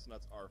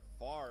 Chestnuts are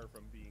far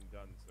from being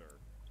done, sir.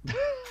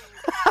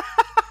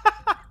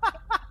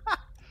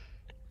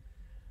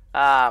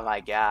 Oh my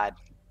god.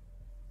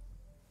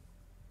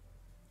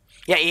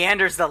 Yeah,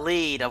 Yander's the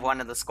lead of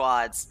one of the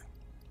squads.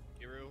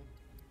 Liru,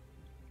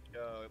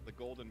 the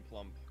golden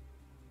plump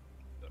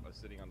that was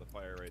sitting on the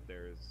fire right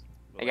there is...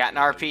 I got an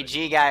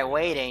RPG guy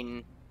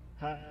waiting.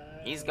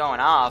 He's going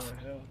off.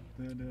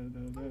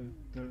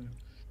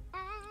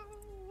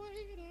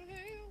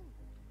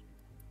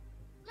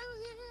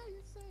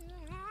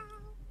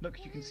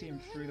 Look, you can see him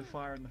through the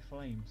fire and the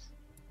flames.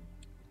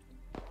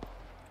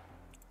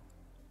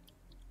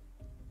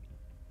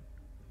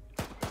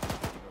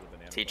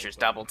 Teacher's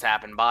double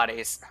tapping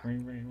bodies.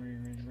 Ring, ring,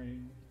 ring, ring,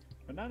 ring.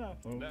 Banana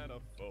phone. Banana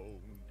phone.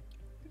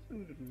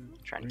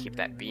 Trying to keep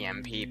that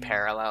BMP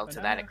parallel to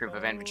that group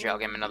of infantry. I'll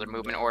give him another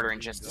movement order in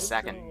just a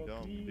second.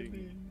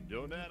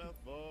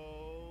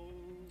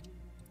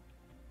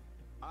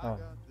 Oh.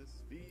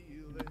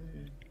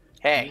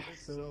 Hey,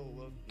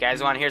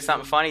 guys want to hear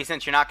something funny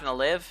since you're not going to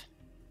live?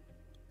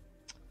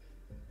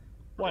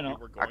 Why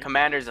not? Our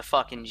commander's a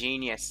fucking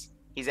genius.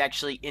 He's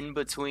actually in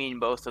between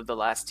both of the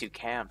last two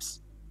camps.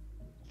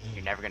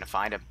 You're never going to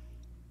find him.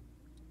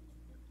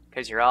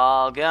 Because you're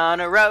all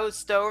gonna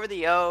roast over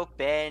the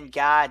open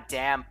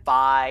goddamn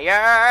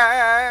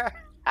fire.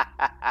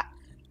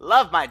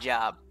 Love my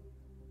job.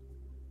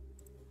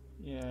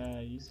 Yeah,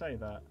 you say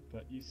that,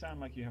 but you sound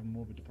like you have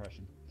morbid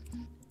depression.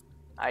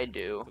 I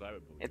do.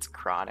 It's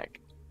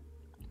chronic.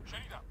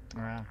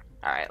 Ah.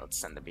 Alright, let's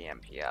send the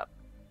BMP up.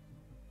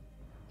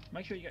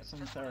 Make sure you get some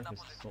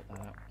therapists to sort that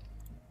out.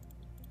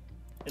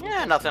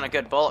 Yeah, nothing a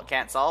good bullet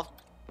can't solve.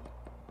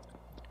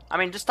 I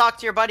mean, just talk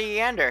to your buddy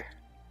Yander.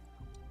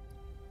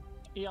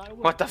 Yeah,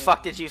 What the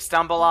fuck did you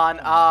stumble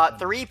on?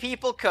 3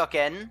 people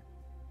cooking.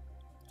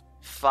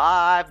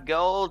 5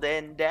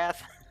 golden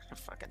death.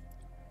 Fucking.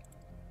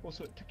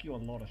 Also, it took you a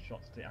lot of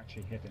shots to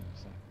actually hit him,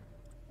 so.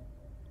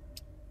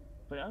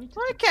 But it only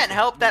took I can't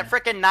help that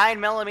frickin'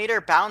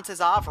 9mm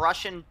bounces off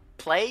Russian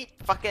plate.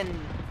 Fucking. You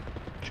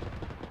should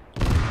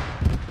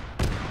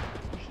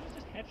have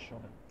just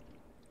headshot him.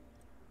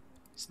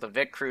 So the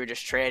Vic crew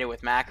just traded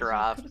with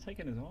Makarov. Could have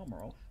taken his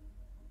armor off.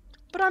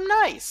 But I'm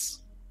nice.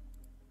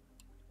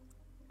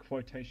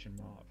 Quotation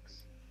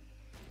marks.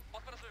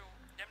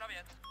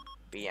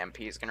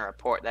 BMP is gonna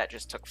report that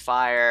just took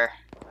fire.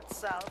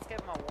 Let's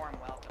give him a warm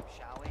welcome,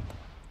 shall we?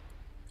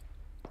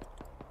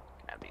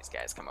 Have these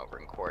guys come over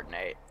and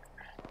coordinate.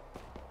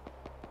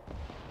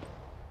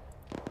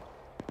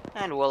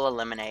 And we'll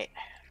eliminate.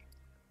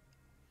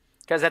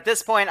 Because at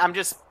this point, I'm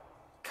just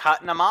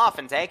cutting them off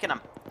and taking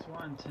them.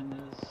 Swine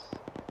tenders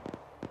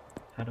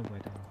had a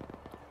wedding.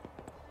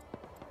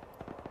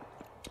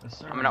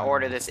 I'm gonna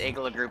order this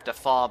Igla group to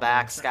fall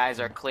back. Skies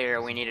are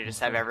clear. We need to just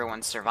have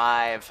everyone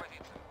survive.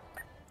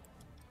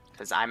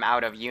 Because I'm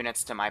out of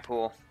units to my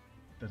pool.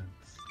 I'm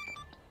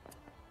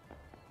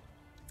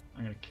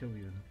gonna kill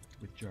you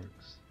with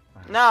jokes.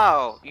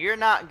 No, you're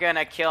not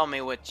gonna kill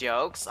me with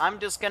jokes. I'm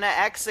just gonna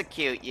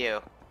execute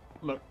you.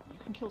 Look, you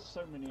can kill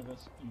so many of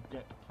us, you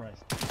get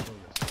depressed and kill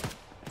yourself.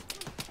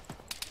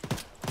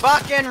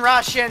 Fucking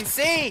Russian,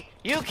 see?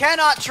 You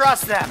cannot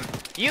trust them.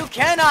 You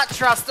cannot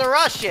trust the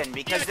Russian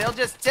because they'll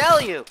just tell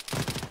you.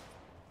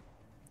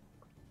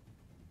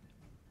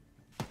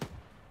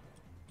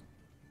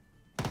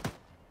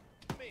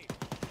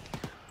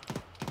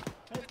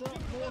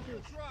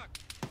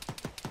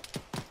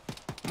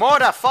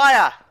 Mortar,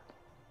 fire!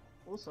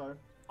 Also,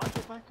 I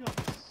get back up.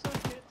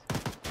 Suck it.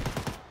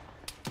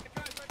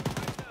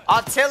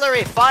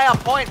 Artillery, fire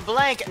point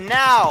blank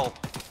now!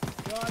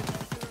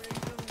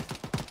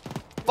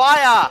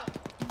 Fire!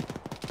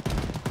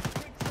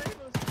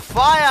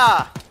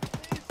 Fire!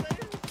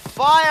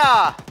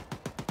 Fire!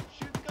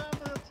 Shoot the guy on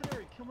the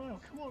artillery. Come on,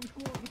 come on,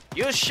 come on.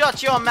 You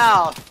shut your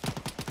mouth!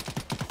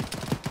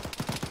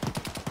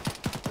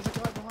 There's a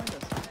guy behind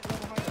us. There's a guy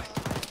behind us.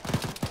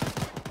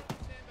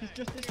 He's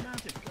just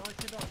dismounted. Guys,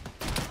 get up.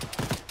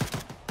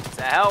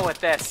 To hell with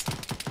this.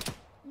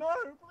 No,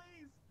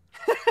 please.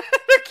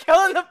 They're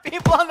killing the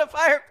people on the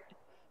fire.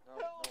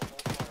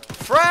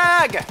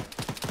 Frag!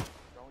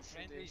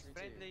 Friendlies,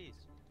 friendlies.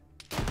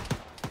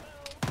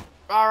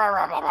 Oh,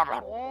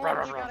 Oh,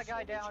 you got a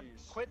guy down.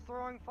 Quit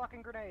throwing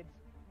fucking grenades.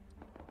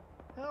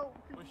 Help!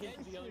 Push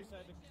into the other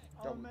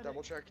side.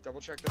 Double check the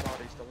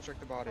bodies. Double check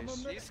the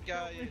bodies. This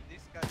guy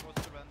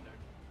was surrendered.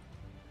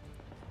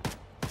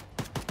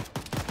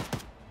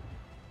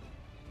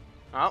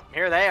 Oh,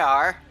 here they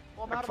are.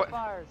 Pull him out of the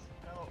fires.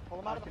 No, pull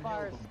him out of the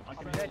fires.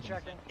 I'm dead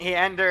checking. He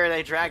entered.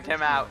 They dragged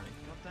him out.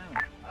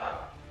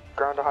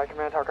 Ground to high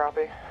command. How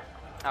copy?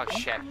 Oh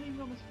shit.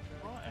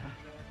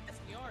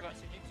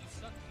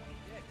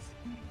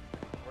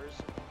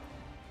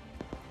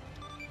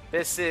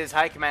 This is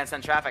high command.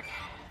 Send traffic.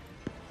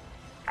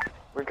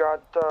 We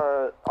got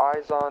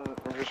eyes on.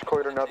 We just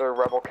cleared another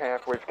rebel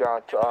camp. We've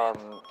got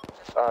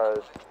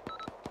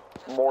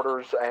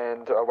mortars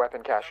and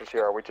weapon caches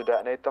here. Are we to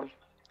detonate them?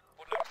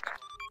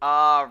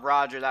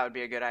 Roger, that would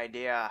be a good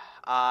idea.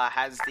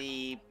 Has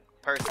the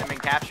person been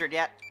captured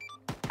yet?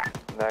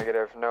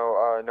 Negative.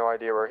 No, no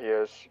idea where he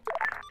is.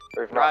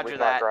 Roger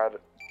that. Grabbed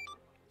it.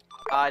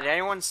 Did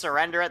anyone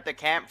surrender at the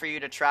camp for you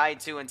to try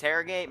to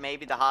interrogate?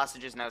 Maybe the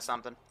hostages know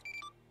something.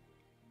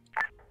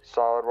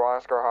 Solid. We'll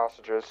ask our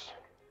hostages.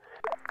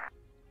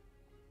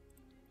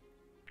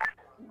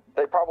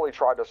 They probably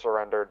tried to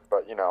surrender,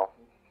 but you know,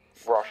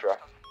 Russia.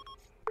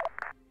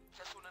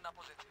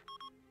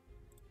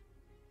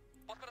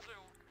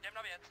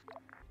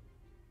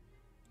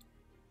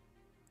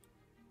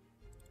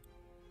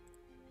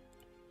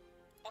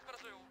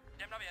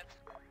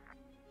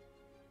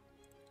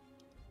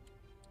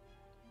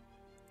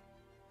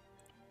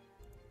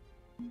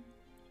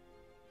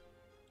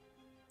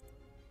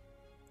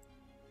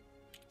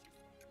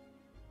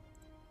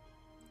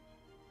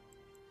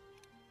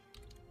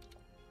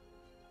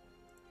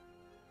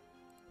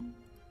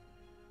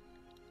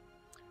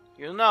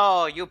 You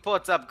know, you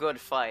put up good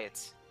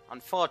fights.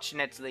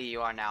 Unfortunately,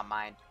 you are now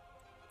mine.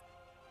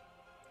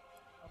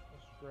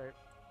 That's great.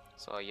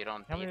 So you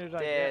don't How many need did I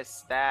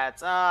this,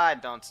 that. I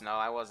don't know.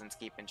 I wasn't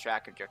keeping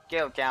track of your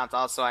kill count.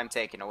 Also, I'm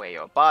taking away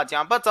your body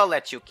armor, but I'll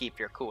let you keep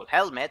your cool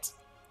helmet.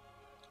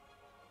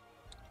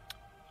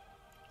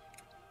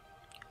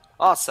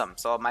 Awesome.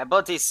 So my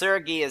buddy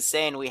Sergey is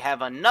saying we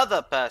have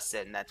another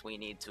person that we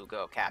need to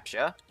go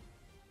capture.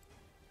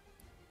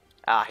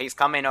 He's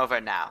coming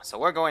over now. So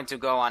we're going to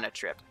go on a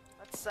trip.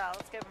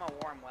 Let's give him a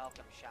warm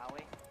welcome, shall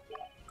we?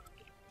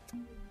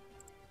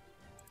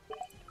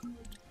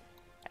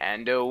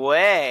 And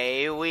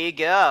away we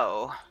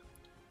go.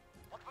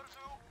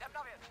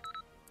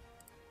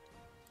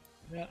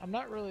 Yeah, I'm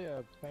not really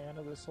a fan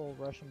of this whole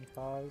Russian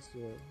cause.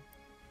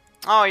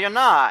 Oh, you're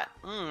not?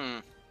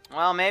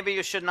 Well, maybe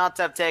you should not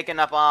have taken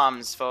up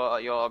arms for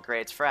your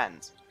great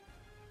friends.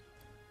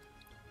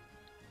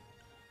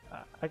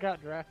 I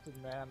got drafted,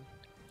 man.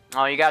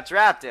 Oh, you got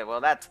drafted?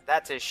 Well,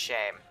 that's a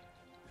shame.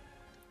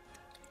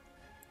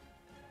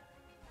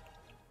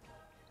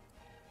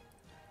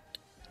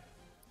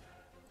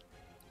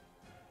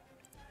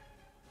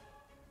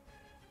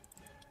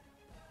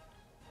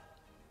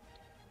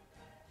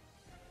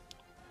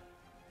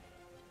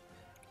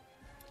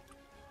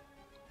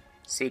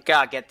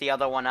 Sika, get the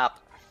other one up.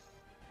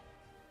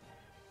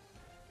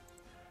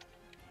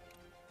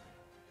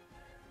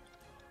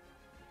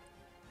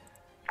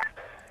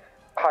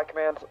 High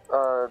command,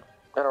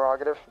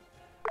 interrogative.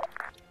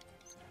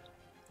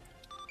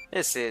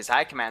 This is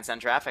High Command, send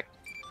traffic.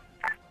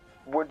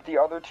 Would the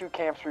other two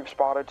camps we've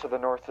spotted to the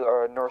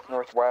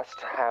northwest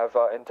have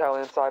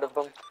intel inside of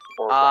them?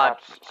 Or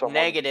perhaps someone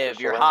negative.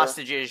 to Your surrender?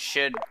 hostages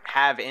should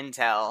have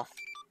intel.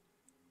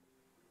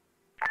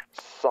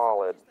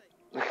 Solid.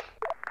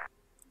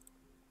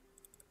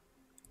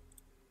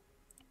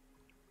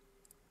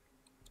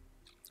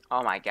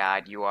 Oh my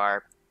god, you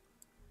are...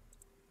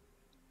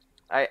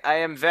 I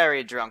am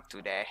very drunk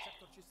today.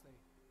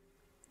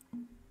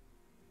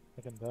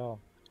 I can tell.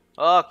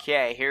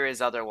 Okay, here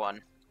is other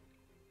one.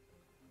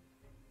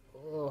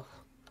 Ugh.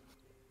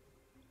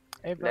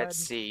 Hey, Let's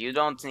see, you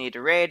don't need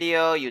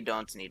radio, you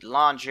don't need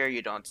launcher,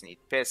 you don't need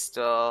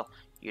pistol,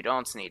 you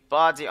don't need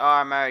body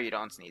armor, you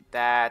don't need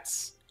that.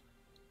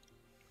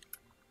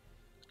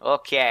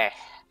 Okay.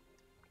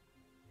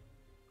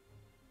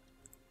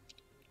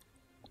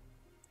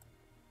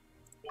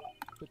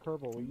 The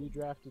Kerbal, were you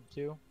drafted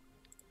too?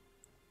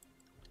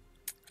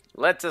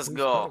 Let us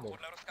go. Kerbal?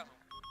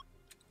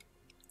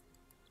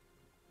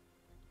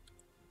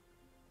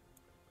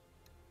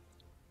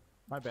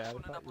 My bad, I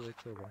thought you were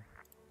Kerbal.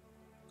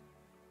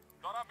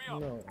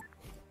 No.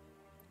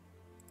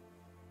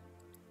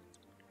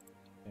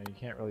 Yeah, you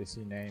can't really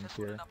see names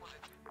here.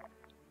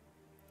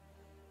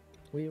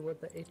 We were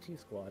the AT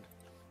squad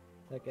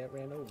that got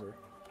ran over.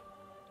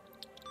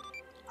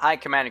 High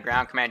command and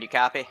ground command, you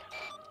copy?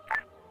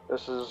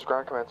 This is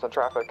ground command, send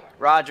traffic.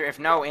 Roger, if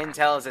no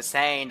intel is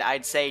assigned,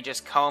 I'd say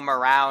just comb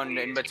around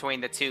in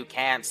between the two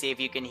camps, see if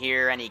you can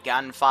hear any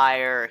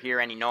gunfire or hear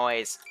any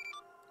noise.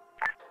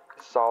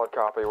 Solid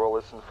copy. We'll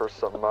listen for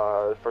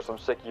some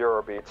sick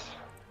Euro beats.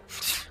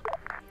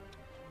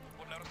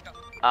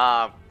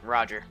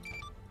 Roger.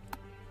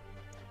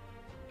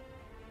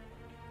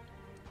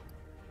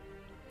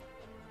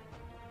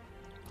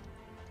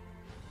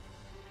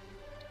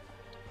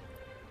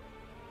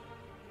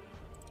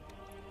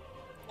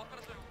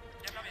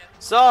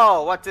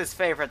 So, what's his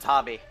favorite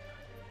hobby?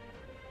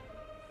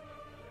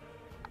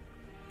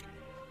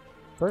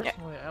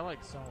 Personally, I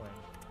like sewing.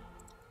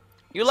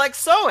 You like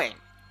sewing?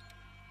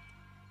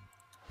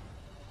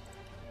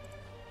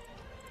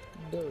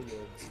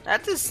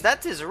 Billiards.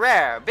 That is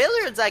rare.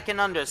 Billiards I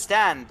can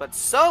understand, but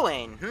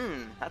sewing,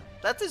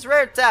 that is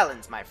rare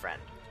talent, my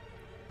friend.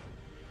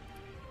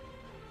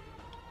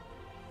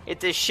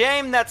 It is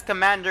shame that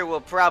Commander will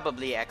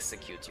probably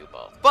execute you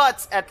both,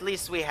 but at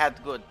least we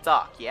had good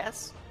talk,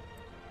 yes?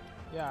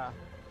 Yeah.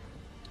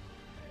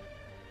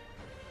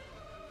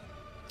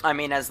 I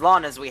mean, as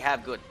long as we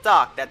have good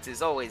talk, that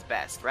is always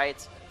best,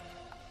 right?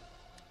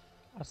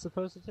 I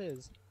suppose it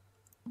is.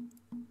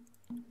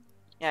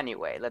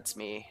 Anyway, let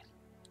me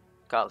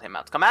call him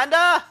out.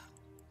 Commander!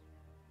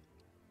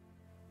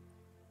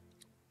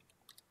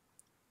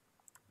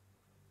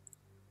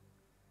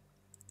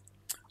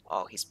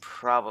 Oh, he's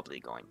probably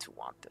going to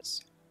want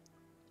this.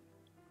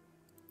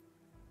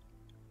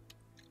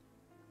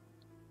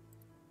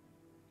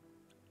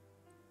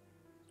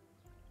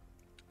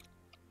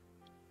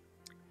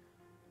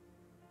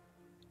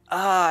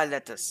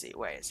 Let us see.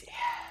 Where is he?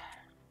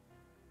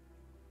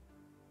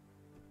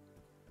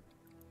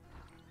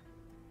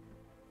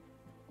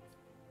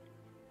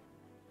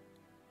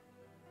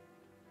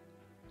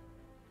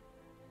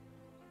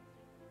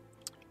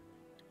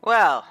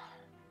 Well,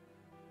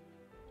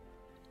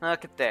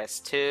 look at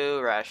this.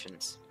 2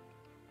 Russians.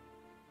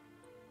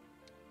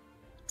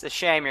 It's a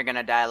shame you're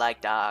gonna die like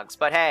dogs,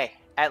 but hey,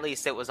 at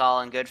least it was all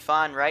in good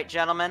fun, right,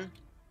 gentlemen?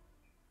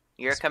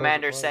 Your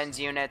commander sends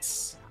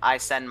units, I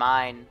send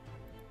mine.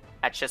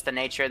 That's just the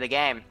nature of the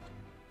game.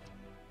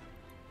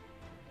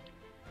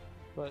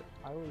 But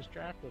I was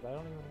drafted. I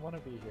don't even want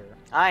to be here.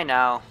 I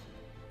know.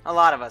 A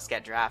lot of us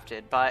get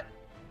drafted, but,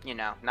 you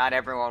know, not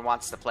everyone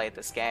wants to play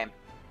this game.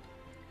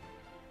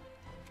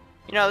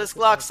 You know, this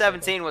Glock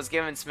 17 was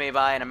given to me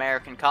by an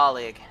American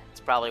colleague.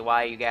 It's probably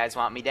why you guys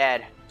want me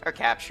dead, or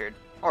captured,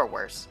 or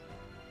worse.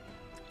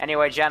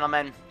 Anyway,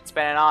 gentlemen, it's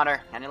been an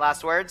honor. Any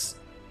last words?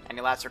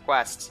 Any last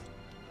requests?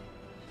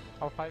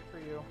 I'll fight for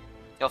you.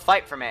 You'll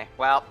fight for me.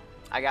 Well,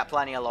 I got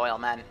plenty of loyal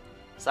men.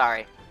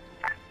 Sorry.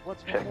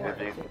 What's more?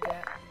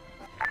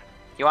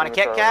 You want a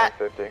Kit Kat?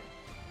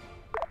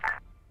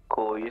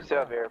 Cool, you still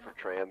have air for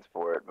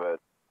transport,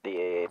 but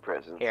the AA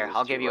presence. Here,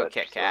 I'll give you a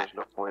Kit Kat. So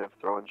there's no point of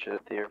throwing shit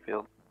at the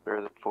airfield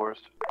or the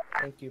forest.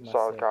 Thank you,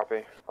 Solid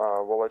copy.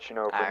 We'll let you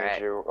know if we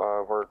need you.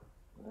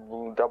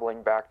 We're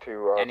doubling back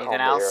to anything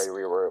the else?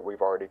 area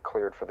we've already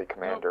cleared for the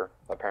commander.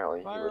 Nope. Apparently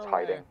he was Fire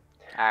hiding.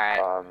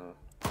 Alright.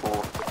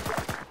 Cool.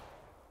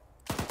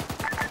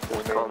 We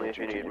Call may me need if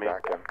you you to need be me.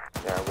 back in.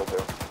 Yeah, we'll do.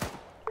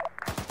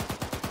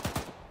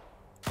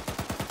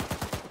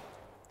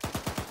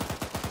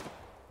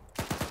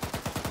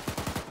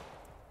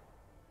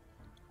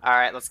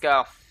 Alright, let's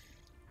go.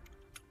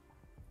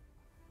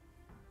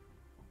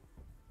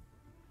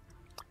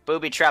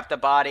 Booby trap the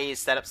bodies,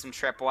 set up some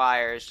trip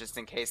wires just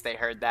in case they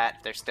heard that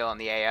if they're still in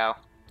the AO.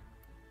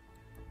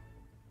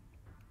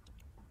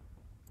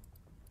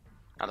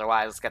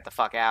 Otherwise, let's get the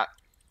fuck out.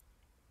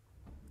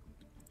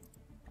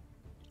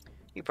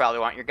 You probably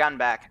want your gun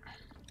back.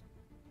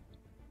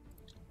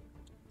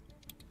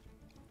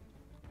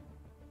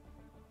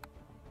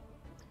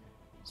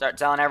 Start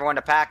telling everyone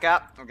to pack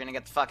up. We're gonna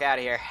get the fuck out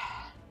of here.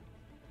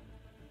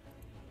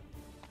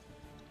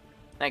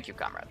 Thank you,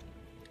 comrade.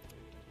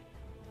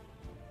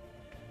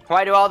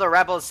 Why do all the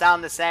rebels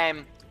sound the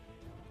same?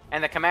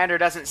 And the commander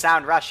doesn't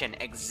sound Russian.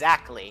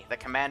 Exactly. The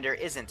commander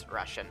isn't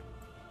Russian.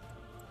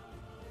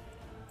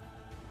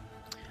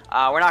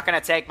 We're not going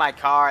to take my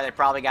car. They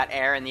probably got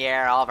air in the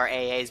air. All of our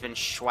AA's been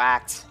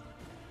schwacked.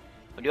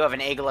 We do have an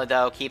Igla,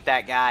 though. Keep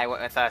that guy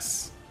with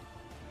us.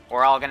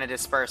 We're all going to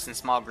disperse in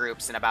small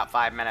groups in about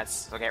 5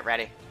 minutes, so get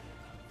ready.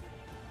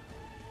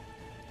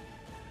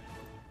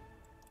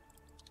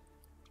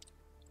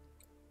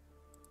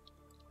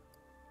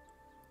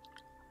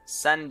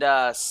 Send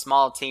a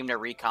small team to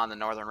recon the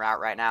northern route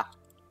right now.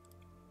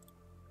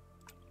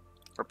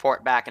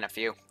 Report back in a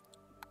few.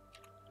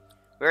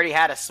 We already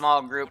had a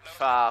small group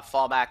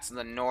fall back to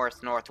the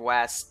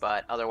northwest,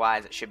 but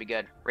otherwise it should be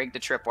good. Rig the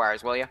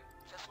tripwires, will you?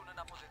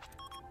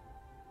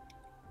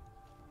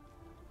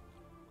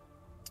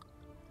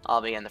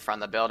 I'll be in the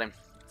front of the building.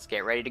 Let's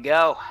get ready to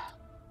go.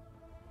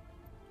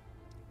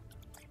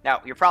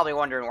 Now, you're probably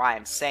wondering why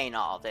I'm saying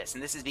all this,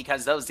 and this is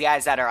because those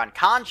guys that are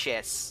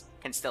unconscious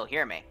can still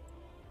hear me.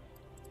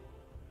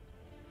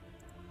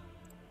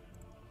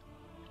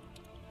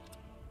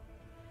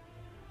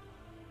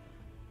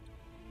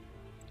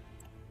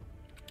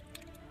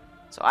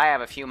 So I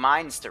have a few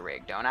mines to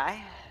rig, don't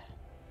I?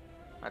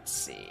 Let's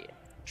see.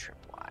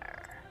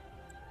 Tripwire.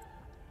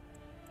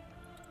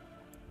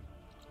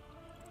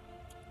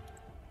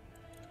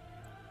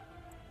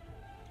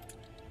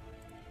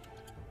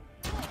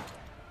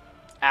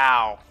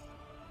 Ow.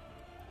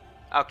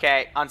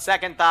 Okay, on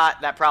second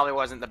thought, that probably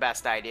wasn't the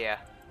best idea.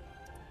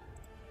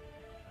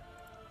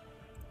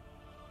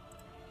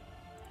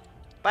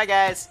 Bye,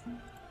 guys.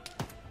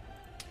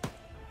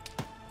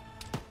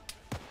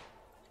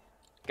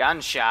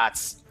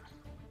 Gunshots.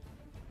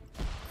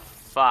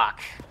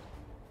 Fuck.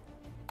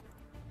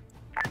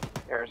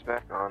 Air's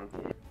back on.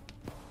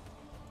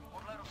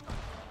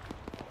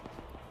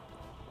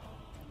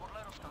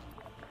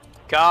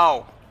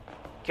 Go!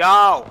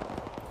 Go!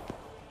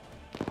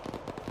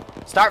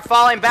 Start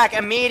falling back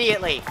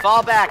immediately!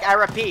 Fall back, I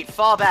repeat,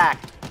 fall back!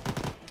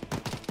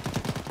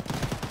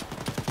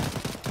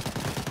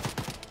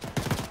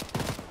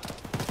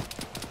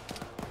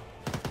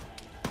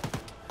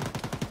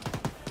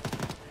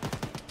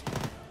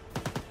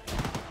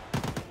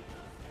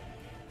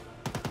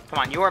 Come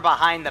on, you are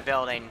behind the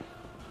building.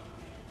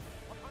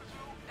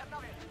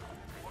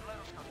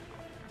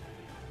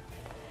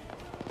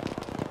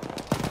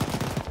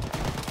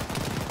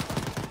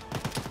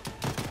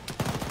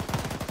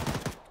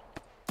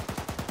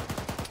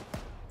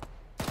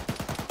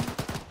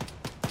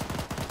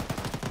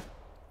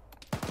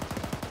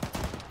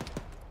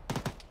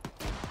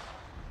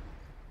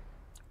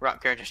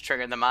 Rutger just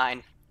triggered the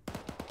mine.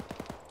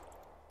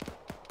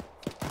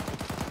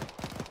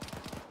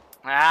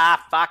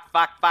 Ah, fuck,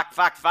 fuck, fuck,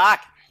 fuck,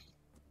 fuck!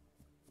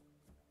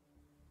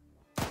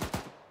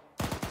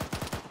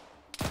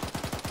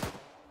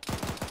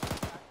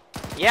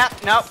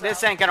 Yep, nope,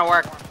 this ain't gonna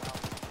work.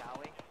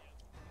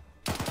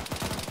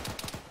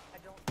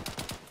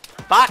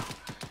 Fuck!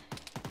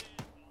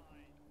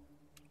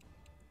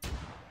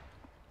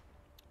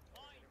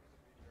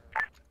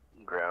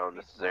 Ground,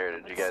 this is Air.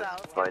 Did you guys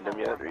find him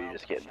yet, or are you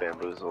just getting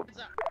bamboozled?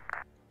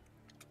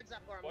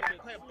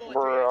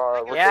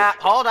 We're yeah,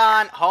 hold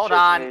on, hold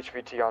on.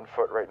 HVT on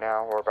foot right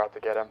now. We're about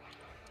to get him.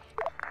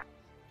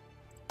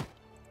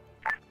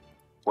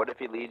 What if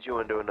he leads you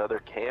into another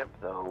camp,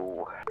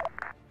 though?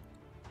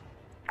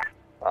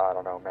 I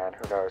don't know, man.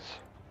 Who knows?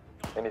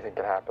 Anything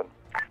can happen.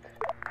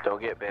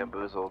 Don't get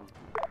bamboozled.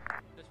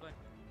 This way.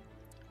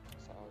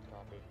 Solid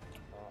copy.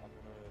 I'm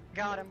gonna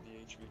Got him. The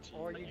HVT.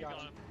 Or you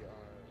got him.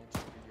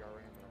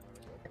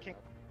 Okay.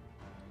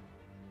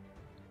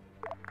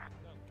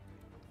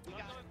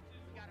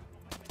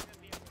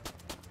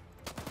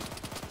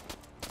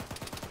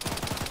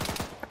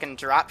 Fucking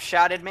drop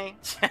shotted me.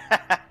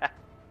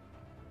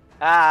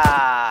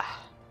 Ah.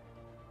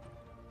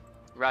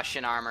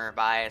 Russian armor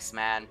bias,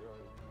 man.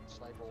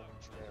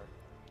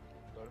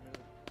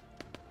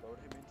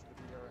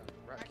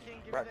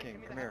 Rat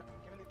King, come here.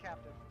 Give me the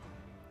captain.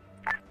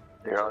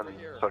 You're on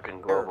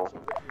fucking global.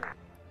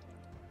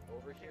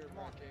 Over here,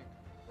 Rat King.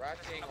 Rat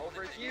King,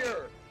 over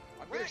here!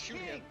 I'm gonna shoot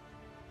him.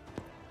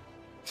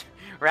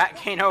 Rat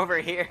King over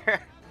here.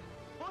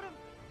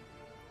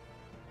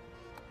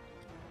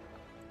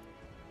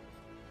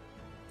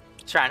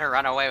 Trying to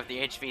run away with the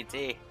HVT.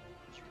 You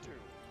do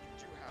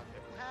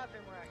Have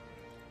him, Rack.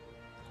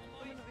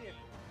 Put him in the vehicle.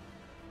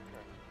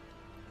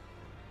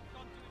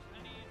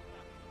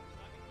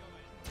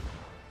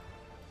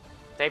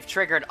 They've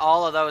triggered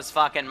all of those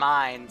fucking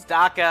mines.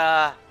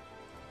 DACA.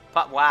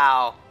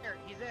 Wow.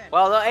 He's in.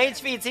 Well, the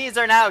HVTs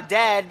are now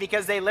dead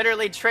because they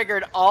literally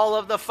triggered all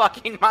of the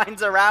fucking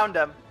mines around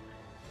them.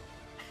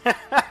 Wait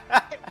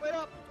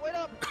up! Wait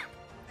up!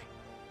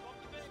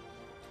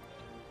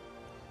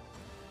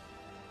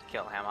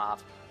 Kill him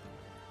off.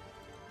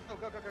 Go,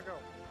 go, go, go, go.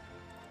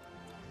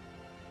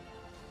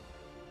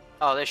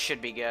 Oh, this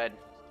should be good.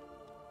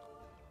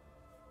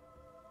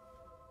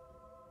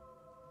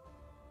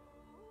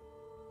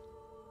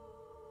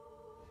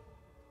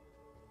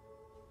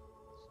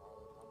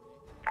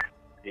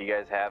 Do you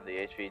guys have the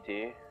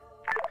HVT?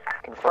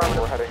 Confirmed.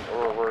 We're heading.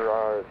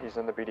 He's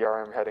in the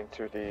BDRM, heading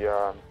to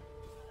the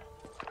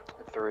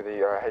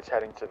He's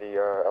heading to the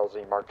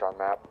LZ marked on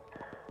map.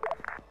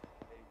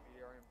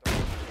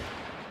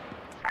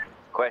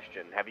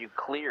 Question: have you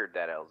cleared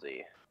that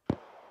LZ?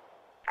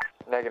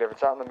 Negative.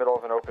 It's out in the middle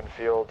of an open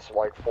field,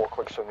 like 4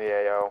 clicks from the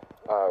AO,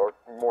 or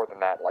more than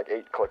that, like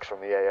 8 clicks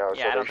from the AO.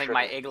 Yeah, so I don't think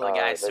my Igla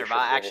guys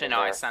survived. Actually, no,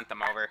 I sent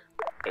them over.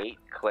 8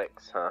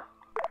 clicks, huh?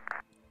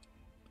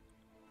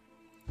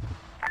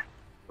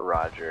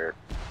 Roger.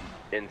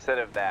 Instead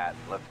of that,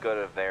 let's go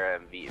to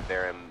Verum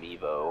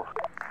Vivo.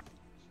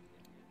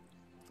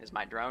 Is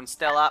my drone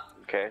still up?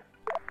 Okay.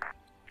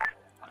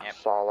 Yep.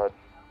 Solid.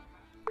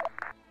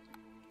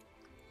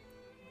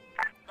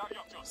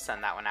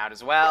 Send that one out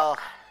as well.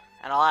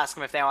 And I'll ask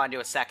them if they want to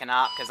do a second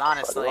op, because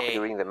honestly,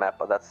 doing the map,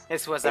 but that's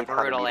this was a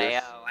brutal AO.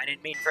 I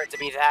didn't mean for it to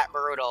be that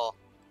brutal,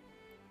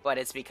 but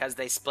it's because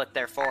they split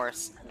their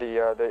force. The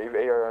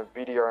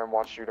BDRM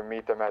wants you to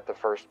meet them at the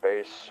first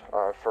base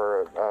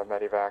for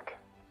medevac.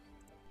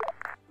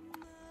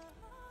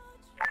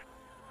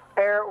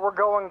 Air, we're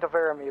going to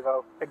Verum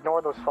Evo.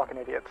 Ignore those fucking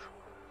idiots.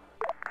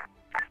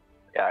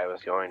 Yeah, I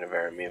was going to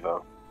Verum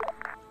Evo.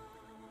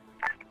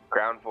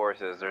 Ground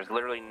forces, there's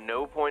literally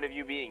no point of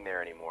you being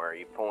there anymore. Are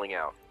you pulling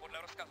out?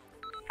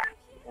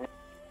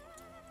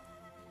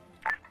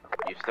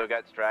 You still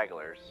got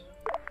stragglers.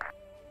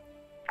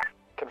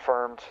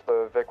 Confirmed.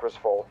 The Vic was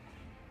full.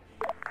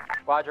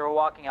 Roger, we're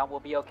walking out. We'll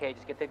be okay.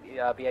 Just get the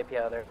BIP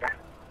out of there.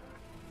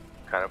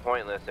 Kind of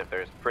pointless if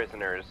there's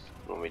prisoners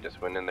when we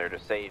just went in there to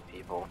save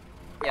people.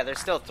 Yeah, there's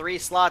still 3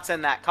 slots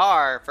in that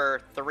car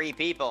for 3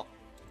 people.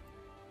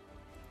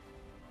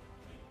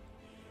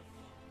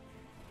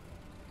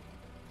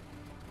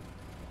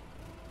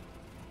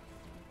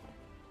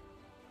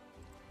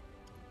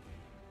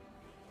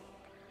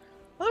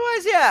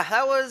 anyways, yeah,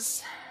 that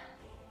was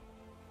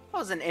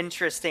an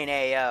interesting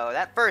AO.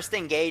 That first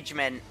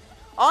engagement,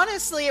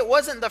 honestly, it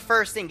wasn't the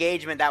first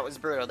engagement that was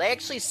brutal. They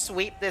actually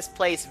sweep this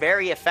place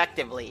very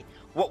effectively.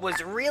 What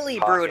was really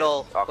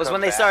brutal was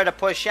when they started to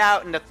push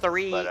out into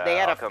three. They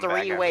had a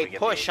three-way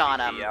push on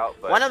them.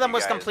 One of them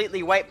was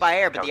completely wiped by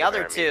air, but the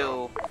other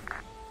two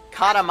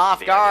caught them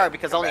off guard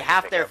because only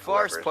half their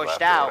force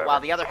pushed out, while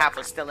the other half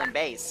was still in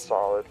base.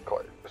 Solid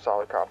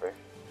copy.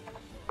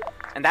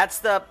 And that's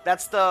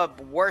the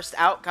worst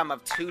outcome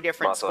of two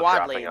different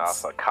squad leads.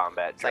 Off a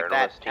combat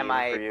journalist team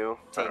for you.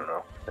 I don't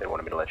know. They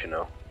wanted me to let you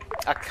know.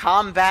 A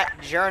combat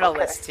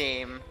journalist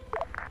team.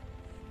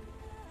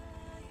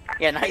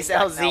 Yeah, nice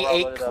LZ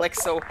 8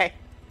 clicks away.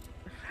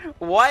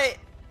 What?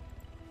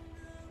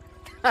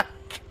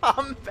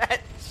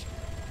 Combat.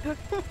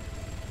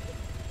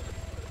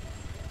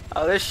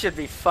 Oh, this should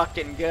be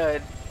fucking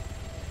good.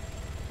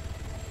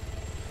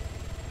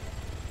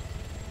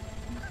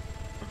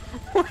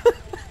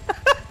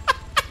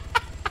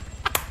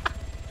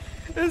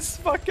 This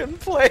fucking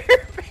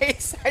player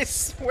base, I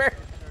swear.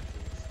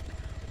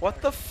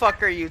 What the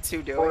fuck are you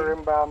two doing? We're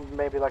inbound,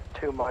 maybe like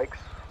 2 mics,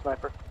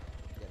 sniper.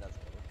 Yeah, that's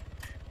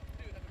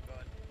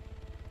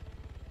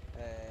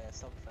better.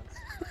 Self-defense.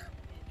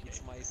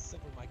 It's my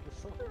super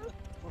microphone.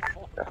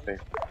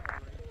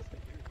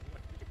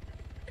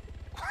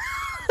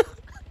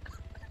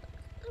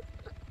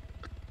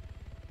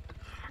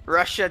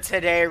 Russia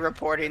Today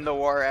reporting the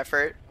war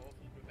effort.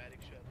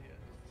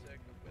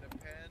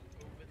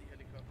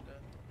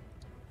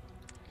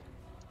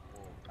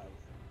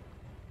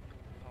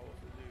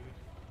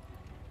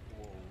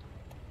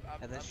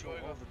 And then show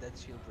all the dead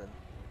children.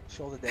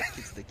 Show the dead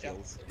kids the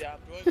kills. Yeah,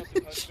 I'm drawing up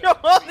the poster. Show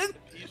all the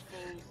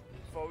peaceful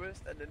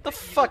forest and then the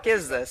fuck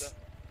is this?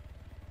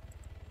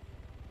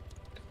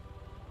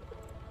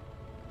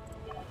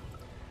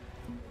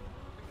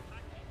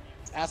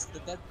 Ask the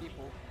dead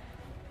people.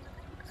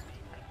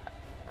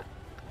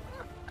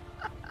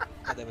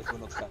 God damn it, we're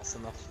not fast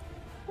enough.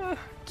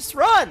 Just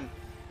run!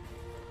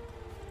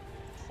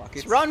 Fuck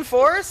it. Just run,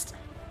 Forrest!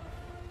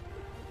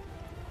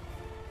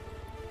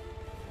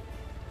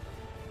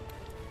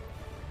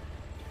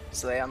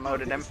 So they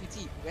unloaded him.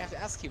 HVT, we have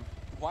to ask him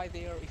why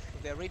they are, if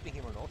they're raping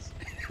him or not.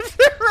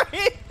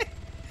 Right?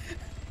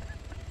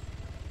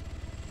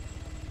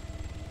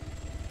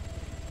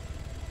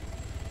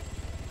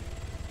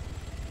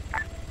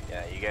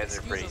 Yeah, you guys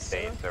are pretty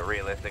safe, so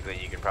realistically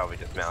you can probably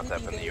just mount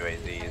up in the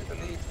UAZs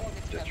and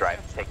just try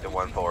to take the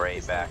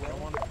 148 back. Are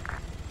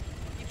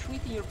you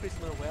treating your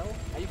prisoner well?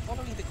 Are you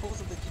following the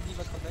codes of the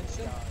Geneva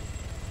Convention?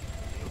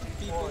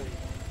 People...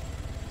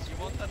 You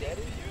want that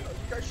interview? Are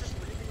you guys just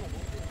leaving a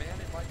wounded man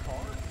in my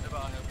car?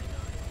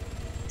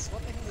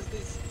 What the hell is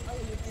this? How are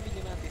you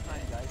leaving a man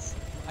behind, guys?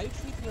 Are you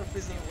treating your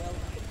prisoner well?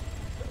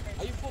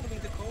 Are you following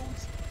the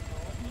codes?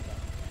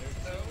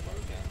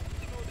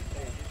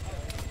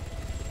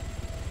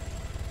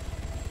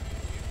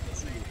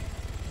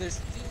 There's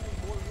still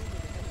more room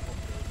in the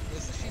helicopter.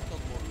 There's a shit ton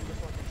more room. The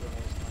fucking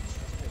journalist can't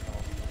just take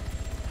off.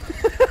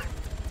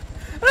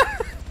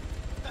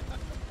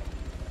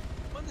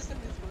 Understand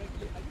this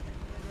correctly? Are you the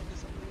commander of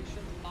this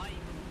operation?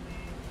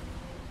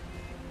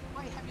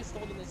 Why have you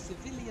stolen a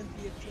civilian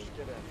vehicle?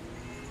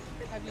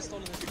 Have you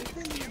stolen a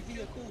civilian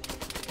vehicle?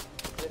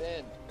 Get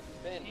in.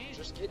 Ben,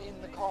 just get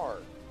in the car.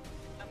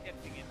 I'm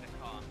getting in the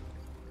car.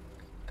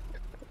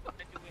 Why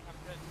do we have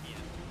friends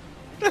here?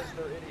 Because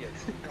they're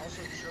idiots. He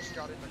also just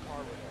got in the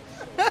car with us,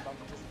 so I'm about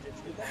to just ditch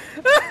the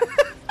car.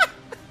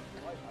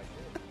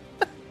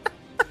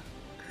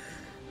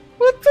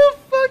 What the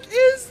fuck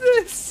is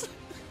this?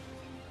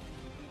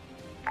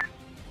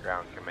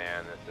 Ground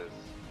command, this is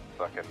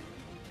fucking,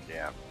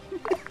 yeah.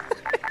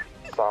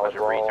 Solid bunch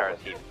of retards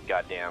keep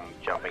goddamn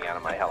jumping out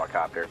of my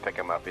helicopter. Pick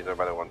him up, he's over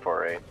by the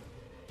 148.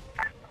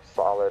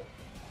 Solid.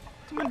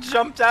 Someone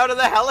jumped out of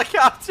the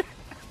helicopter.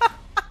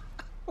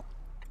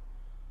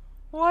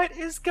 What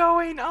is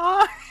going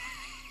on?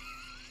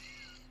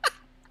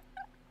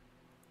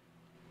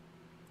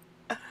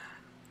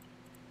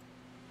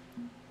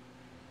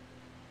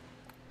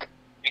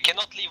 You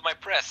cannot leave my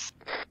press.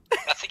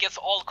 That's against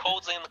all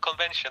codes and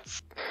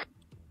conventions.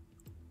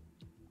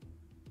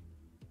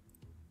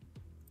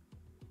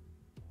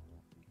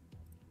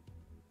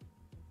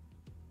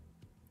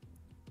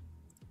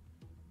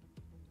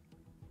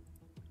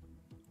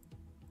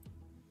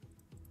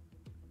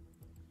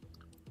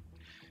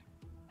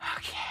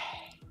 Okay.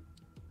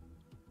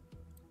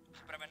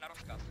 Przyprawiam na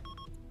rozkaz.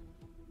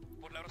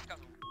 Podle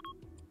rozkazu.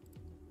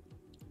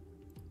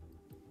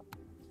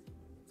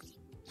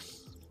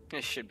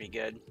 This should be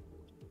good.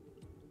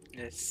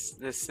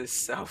 This is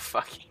so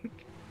fucking.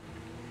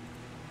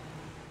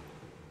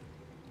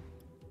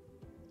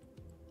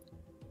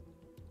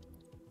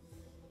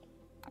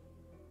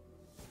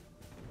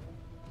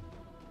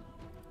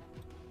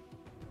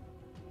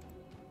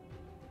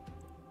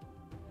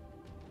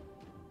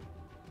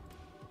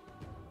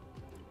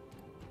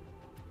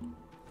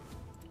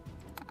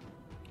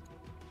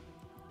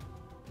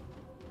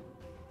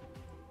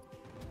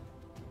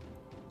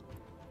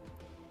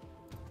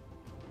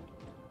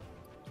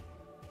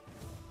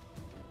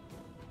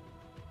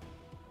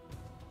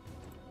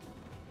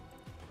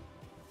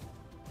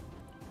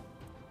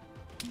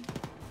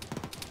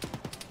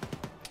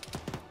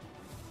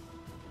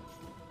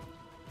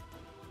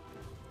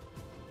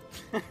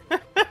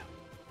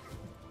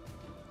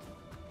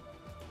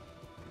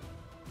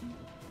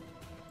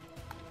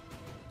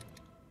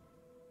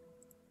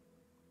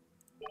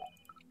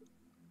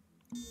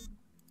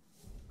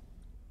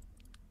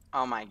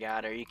 Oh my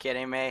god, are you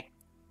kidding me?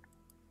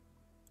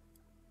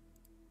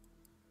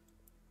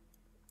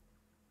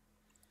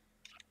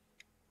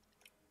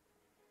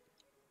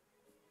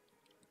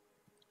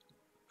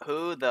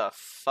 Who the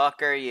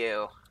fuck are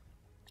you?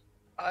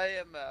 I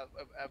am a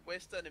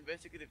Western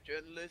investigative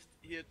journalist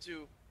here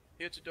to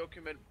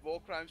document war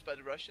crimes by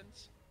the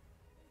Russians.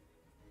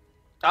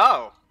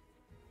 Oh.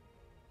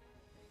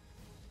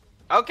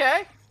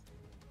 Okay.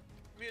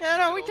 Yeah,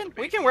 no, we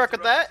can work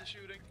with that.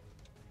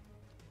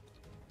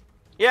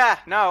 Yeah,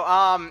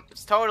 no,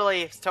 it's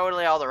totally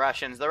all the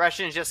Russians. The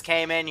Russians just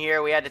came in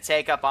here. We had to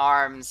take up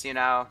arms. You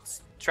know,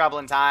 it's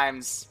troubling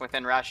times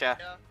within Russia.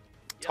 Yeah.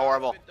 It's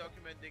horrible. I've been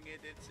documenting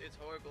it. It's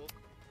horrible.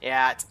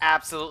 Yeah, it's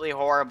absolutely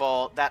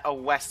horrible that a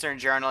Western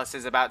journalist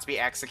is about to be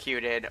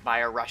executed by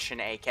a Russian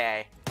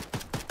AK.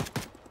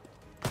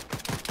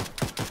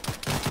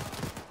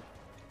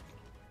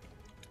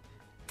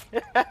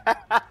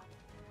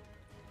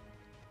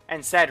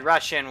 And said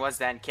Russian was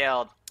then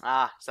killed.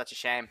 Ah, such a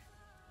shame.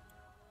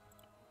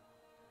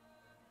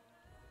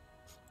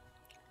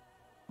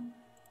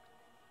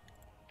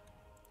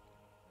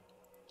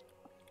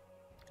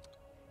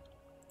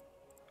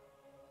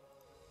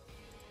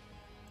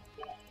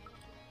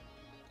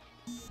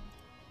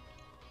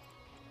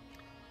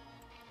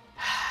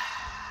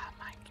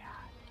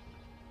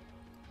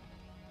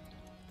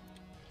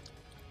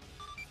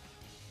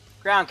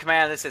 Ground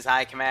Command, this is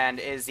High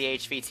Command. Is the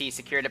HVT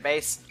secured at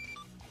base?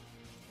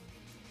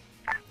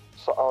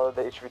 So,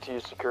 the HVT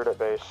is secured at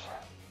base.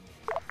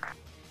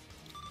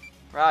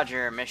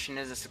 Roger, mission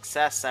is a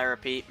success. I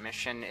repeat,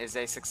 mission is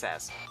a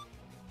success.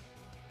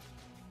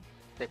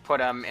 They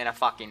put him in a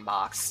fucking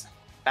box.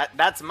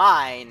 That's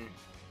mine.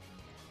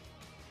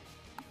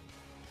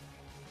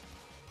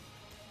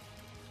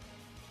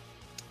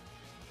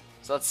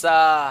 So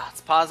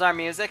let's pause our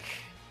music.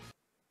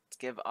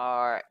 Give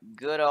our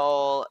good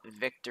old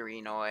victory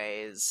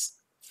noise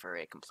for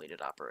a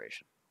completed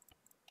operation.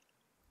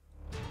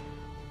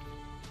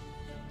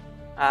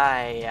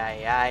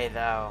 Aye,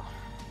 though.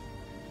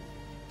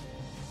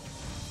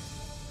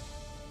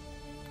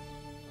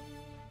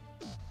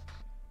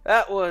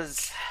 That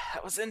was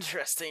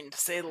interesting, to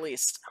say the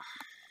least.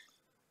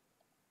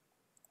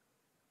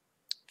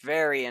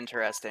 Very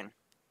interesting.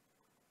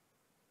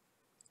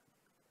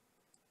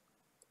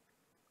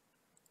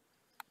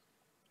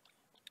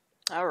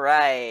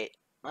 Alright.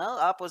 Well,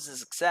 up was a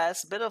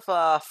success. A bit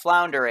of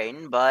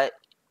floundering, but,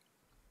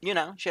 you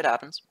know, shit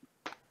happens.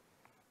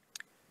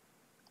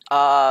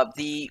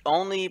 The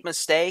only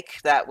mistake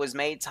that was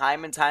made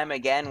time and time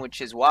again,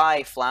 which is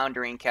why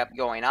floundering kept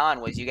going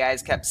on, was you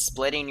guys kept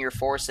splitting your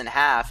force in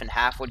half, and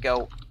half would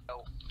go...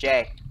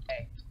 Jay,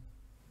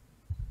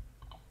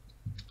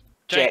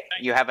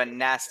 you have a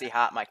nasty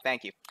hot mic.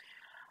 Thank you.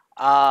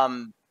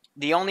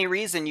 The only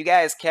reason you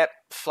guys kept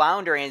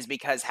floundering is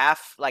because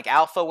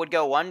Alpha would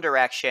go one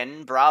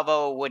direction,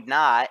 Bravo would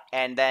not,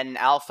 and then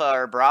Alpha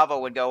or Bravo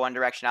would go one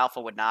direction,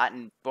 Alpha would not,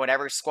 and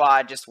whatever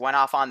squad just went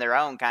off on their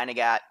own kind of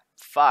got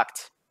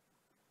fucked.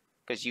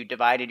 Because you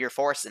divided your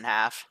force in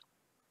half.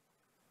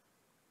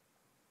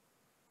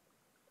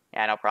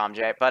 Yeah, no problem,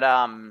 Jay. But,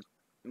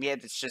 yeah,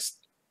 it's just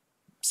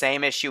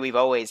same issue we've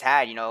always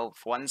had, you know,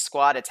 if one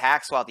squad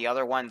attacks while the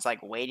other one's, like,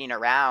 waiting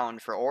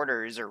around for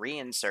orders or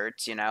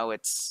reinserts, you know,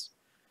 it's...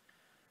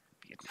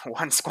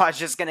 one squad's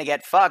just gonna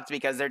get fucked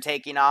because they're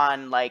taking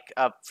on, like,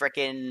 a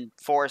frickin'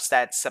 force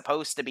that's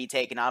supposed to be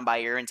taken on by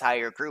your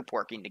entire group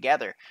working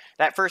together.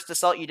 That first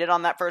assault you did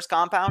on that first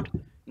compound,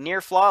 near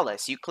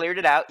flawless. You cleared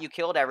it out, you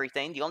killed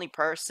everything. The only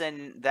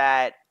person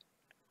that...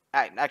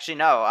 Actually,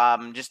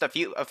 no, just a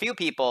few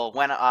people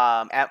went,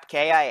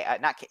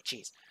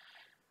 jeez.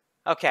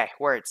 Okay,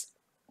 words.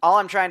 All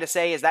I'm trying to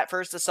say is that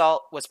first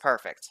assault was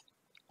perfect.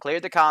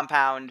 Cleared the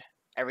compound,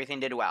 everything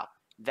did well.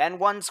 Then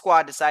one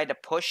squad decided to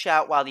push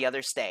out while the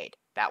other stayed.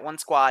 That one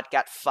squad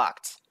got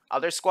fucked.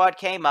 Other squad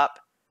came up,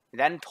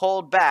 then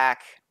pulled back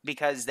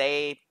because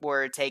they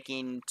were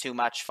taking too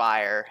much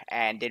fire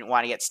and didn't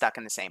want to get stuck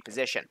in the same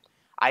position.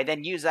 I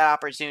then used that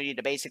opportunity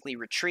to basically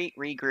retreat,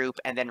 regroup,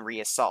 and then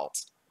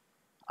re-assault.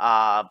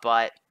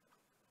 But,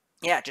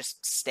 yeah,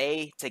 just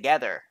stay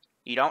together.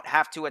 You don't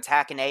have to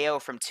attack an AO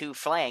from two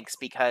flanks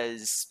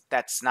because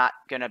that's not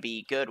going to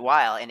be good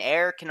while. An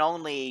air can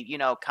only, you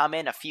know, come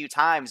in a few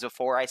times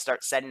before I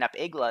start setting up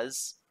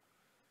iglas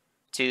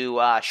to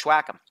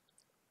schwack them.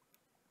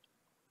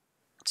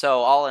 So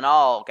all in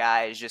all,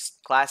 guys,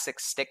 just classic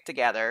stick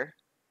together.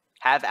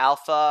 Have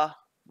Alpha,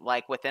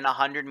 like, within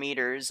 100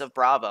 meters of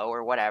Bravo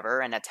or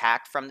whatever and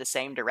attack from the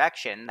same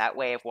direction. That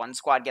way, if one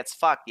squad gets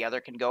fucked, the other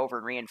can go over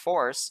and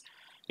reinforce.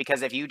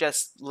 Because if you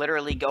just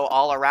literally go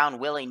all around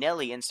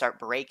willy-nilly and start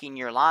breaking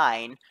your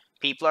line,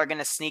 people are going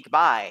to sneak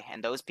by.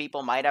 And those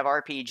people might have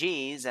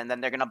RPGs, and then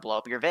they're going to blow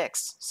up your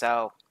VIX.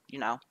 So, you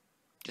know,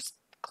 just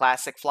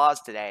classic flaws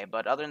today.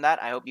 But other than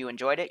that, I hope you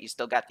enjoyed it. You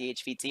still got the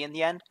HVT in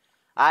the end.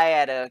 I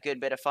had a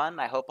good bit of fun.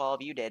 I hope all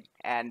of you did.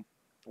 And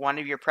one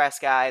of your press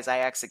guys, I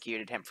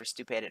executed him for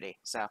stupidity.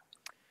 So,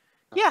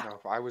 yeah. No,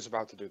 I was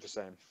about to do the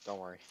same. Don't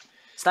worry.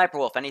 Sniper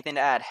Wolf, anything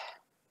to add?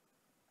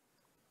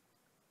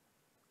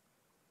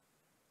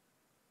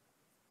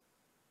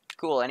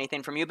 Cool.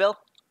 Anything from you, Bill?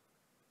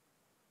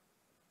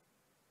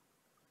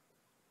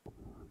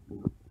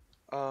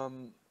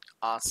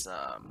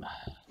 Awesome.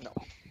 No.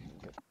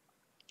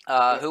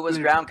 Who was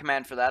ground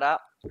command for that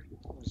op?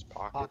 Just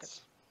pockets.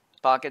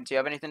 Pocket, do you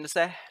have anything to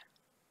say?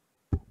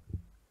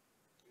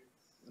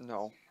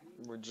 No.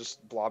 We're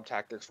just blob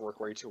tactics work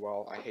way too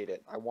well. I hate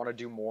it. I want to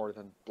do more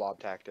than blob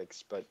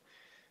tactics, but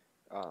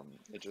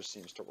it just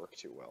seems to work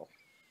too well.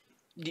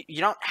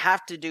 You don't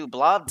have to do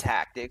blob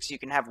tactics. You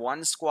can have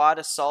one squad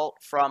assault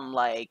from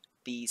like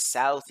the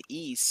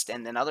southeast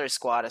and another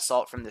squad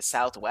assault from the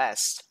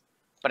southwest.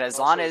 But as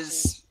long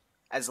as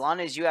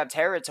you have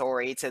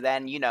territory to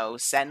then, you know,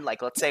 send,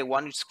 like, let's say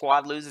one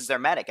squad loses their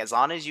medic, as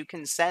long as you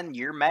can send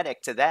your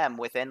medic to them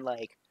within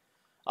like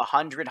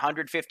 100,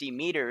 150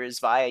 meters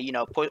via, you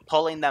know,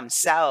 pulling them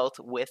south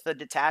with a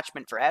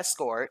detachment for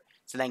escort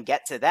to then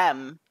get to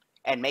them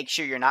and make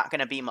sure you're not going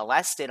to be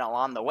molested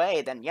along the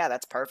way, then yeah,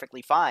 that's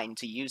perfectly fine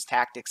to use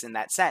tactics in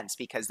that sense,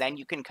 because then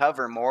you can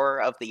cover more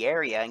of the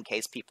area in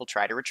case people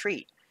try to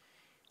retreat.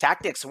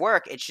 Tactics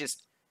work, it's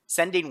just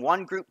sending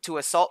one group to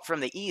assault from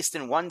the east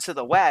and one to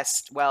the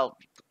west. Well,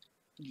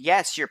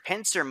 yes, your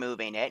pincer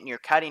moving it and you're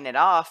cutting it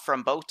off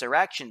from both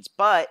directions,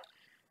 but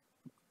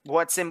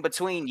what's in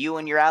between you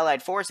and your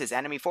allied forces,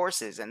 enemy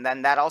forces, and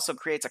then that also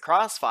creates a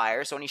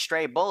crossfire, so any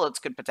stray bullets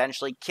could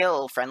potentially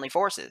kill friendly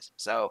forces.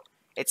 So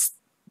it's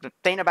the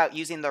thing about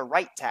using the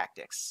right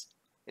tactics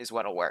is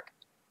what'll work.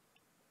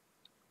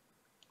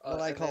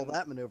 What I call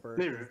that maneuver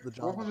is the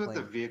job. What was with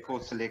the vehicle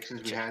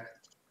selections we had?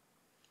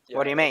 Yeah,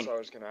 what do you mean? That's what I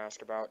was going to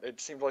ask about.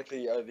 It seemed like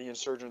the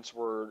insurgents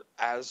were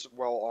as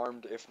well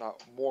armed, if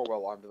not more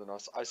well armed than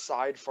us,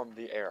 aside from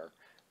the air.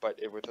 But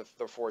with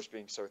the force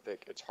being so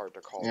thick, it's hard to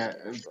call. Yeah,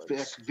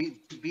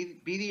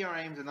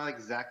 BDRMs are not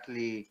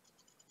exactly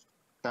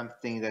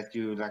something that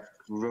you like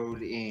roll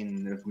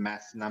in with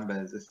mass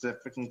numbers. It's a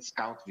freaking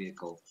scout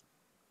vehicle.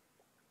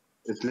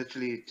 It's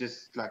literally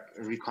just like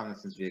a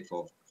reconnaissance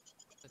vehicle.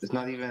 It's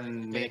not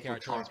even made for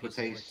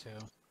transportation.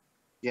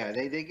 Yeah,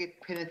 they get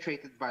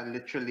penetrated by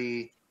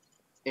literally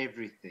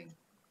everything.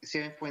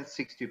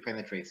 7.62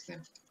 penetrates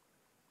them.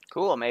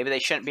 Cool, maybe they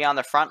shouldn't be on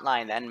the front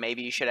line then.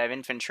 Maybe you should have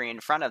infantry in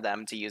front of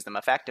them to use them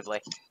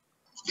effectively.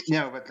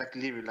 No, but like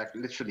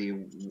literally,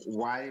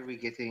 why are we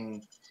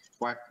getting...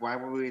 Why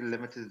were we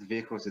limited to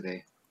vehicles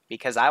today?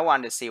 Because I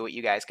wanted to see what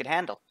you guys could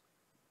handle.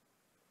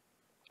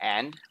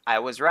 And I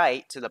was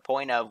right to the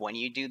point of when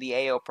you do the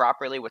AO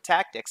properly with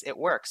tactics, it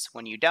works.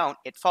 When you don't,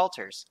 it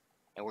falters.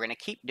 And we're going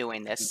to keep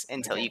doing this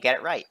until you get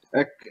it right.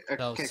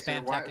 Okay,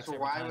 so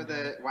why were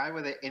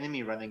the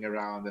enemy running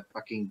around the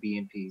fucking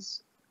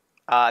BMPs?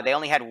 They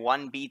only had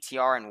one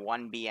BTR and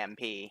one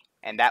BMP,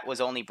 and that was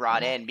only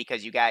brought in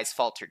because you guys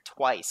faltered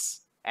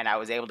twice, and I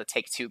was able to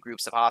take 2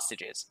 groups of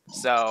hostages.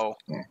 So,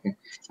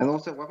 and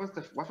also, what was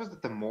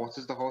the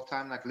mortars the whole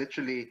time? Like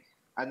literally,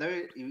 I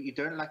know you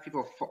don't like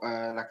people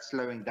like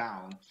slowing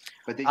down,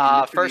 but then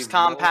you first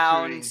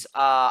compound,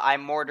 I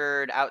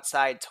mortared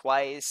outside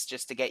twice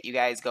just to get you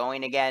guys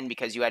going again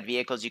because you had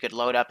vehicles you could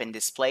load up and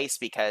displace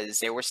because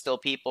there were still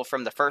people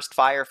from the first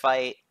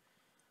firefight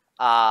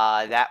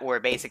that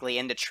were basically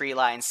in the tree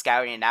line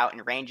scouting it out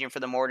and ranging for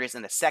the mortars.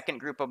 And the second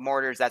group of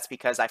mortars, that's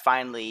because I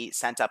finally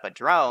sent up a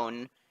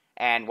drone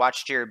and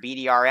watched your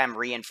BDRM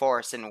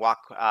reinforce and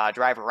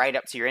drive right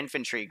up to your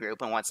infantry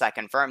group. And once I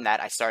confirmed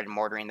that, I started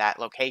mortaring that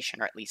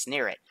location, or at least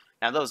near it.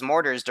 Now, those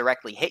mortars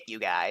directly hit you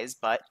guys,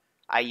 but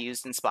I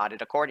used and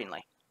spotted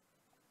accordingly.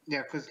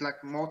 Yeah, because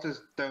like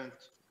mortars don't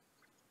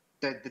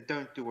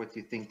do what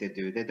you think they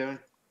do. They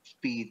don't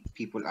speed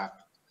people up.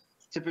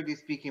 Typically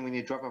speaking, when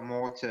you drop a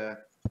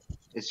mortar,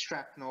 it's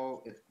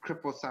shrapnel, it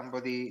cripples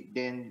somebody,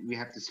 then we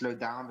have to slow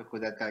down because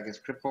that guy gets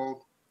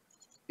crippled.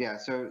 Yeah,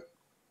 so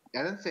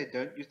I don't say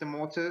don't use the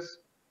mortars,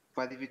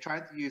 but if you're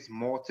trying to use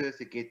mortars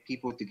to get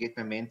people to get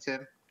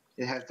momentum,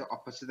 it has the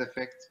opposite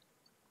effect.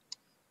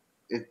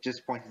 It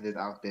just pointed it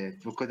out there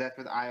because that's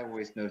what I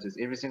always notice.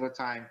 Every single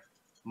time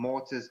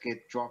mortars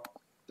get dropped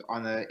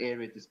on an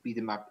area to speed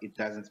them up, it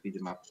doesn't speed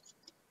them up.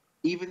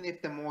 Even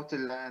if the mortar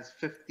lands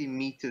 50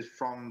 meters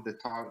from the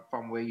target,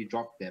 from where you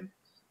drop them,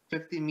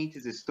 50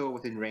 meters is still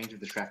within range of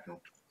the shrapnel.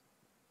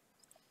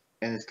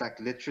 And it's like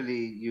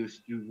literally you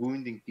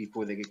wounding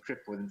people, they get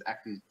crippled, and it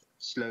actually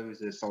slows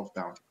the assault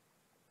down.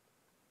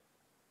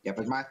 Yeah,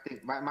 but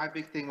my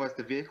big thing was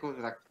the vehicles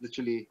were like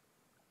literally,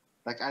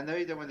 like I know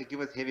you don't want to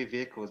give us heavy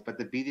vehicles, but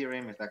the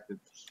BDRM is like the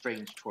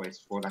strange choice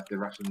for like the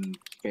Russian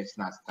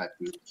Spetsnaz type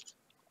group.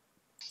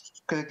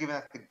 Could have given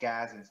us the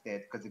gas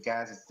instead, because the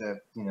gas is the,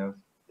 you know,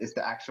 is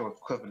the actual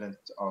equivalent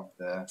of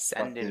the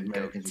Send what the in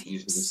Americans would Team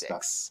use for this 6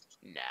 stuff.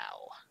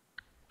 now.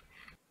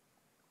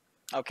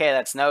 Okay,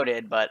 that's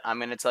noted, but I'm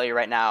going to tell you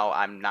right now,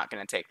 I'm not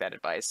going to take that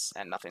advice,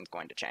 and nothing's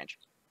going to change.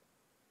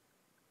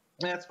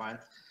 Yeah, that's fine.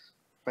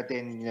 But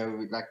then, you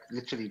know, like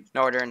literally...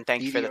 Northern,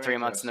 thank you for the 3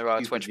 months in a row.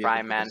 Twitch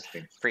Prime, man.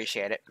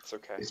 Appreciate it. It's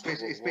okay.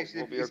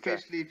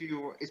 Especially if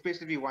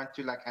you want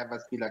to like have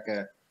us be like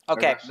a...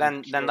 Okay,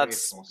 then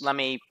let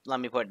me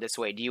put it this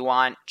way. Do you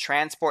want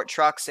transport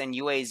trucks and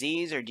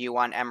UAZs, or do you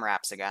want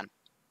MRAPs again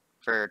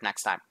for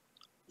next time?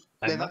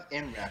 They're not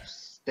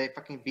MRAPs. They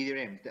fucking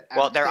BDRM.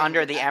 Well, they're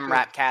under the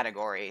MRAP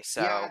category,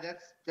 so... Yeah,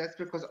 that's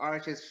because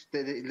RHS,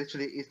 there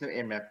literally is no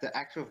MRAP. The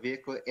actual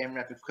vehicle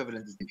MRAP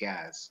equivalent is the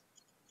gas.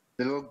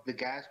 The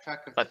gas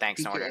truck of but the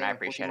thanks, Northern, I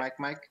appreciate it.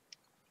 Mike.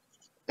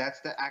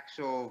 That's the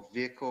actual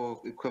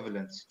vehicle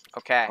equivalent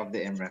of the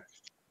MRAP.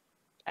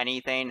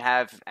 Anything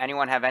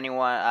anyone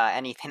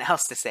anything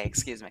else to say?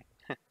 Excuse me.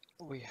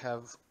 We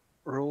have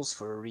rules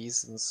for a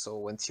reason, so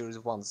when tier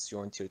 1s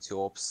join tier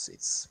 2 ops,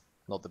 it's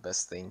not the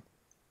best thing.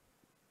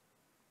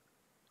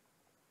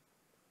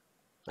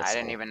 I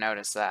didn't even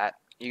notice that.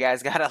 You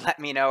guys gotta let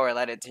me know or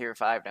let it tier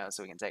 5 know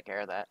so we can take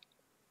care of that.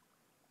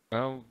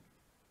 Well,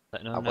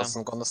 I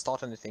wasn't gonna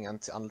start anything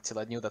until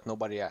I knew that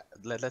nobody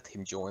let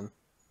him join.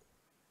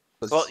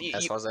 Well, you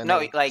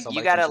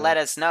gotta let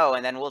us know,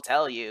 and then we'll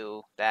tell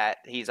you that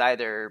he's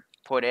either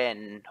put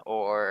in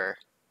or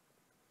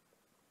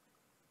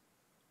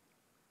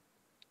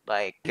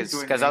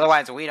because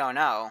otherwise we don't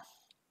know.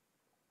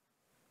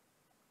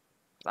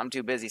 I'm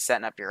too busy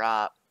setting up your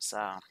op, so.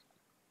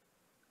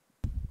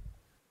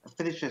 I'm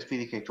pretty sure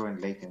PDK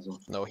joined late as well.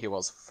 No, he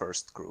was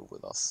first crew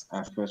with us.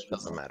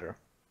 Doesn't matter.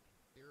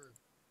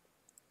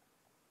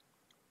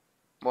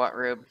 What,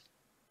 Rube?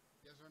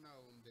 Yes or no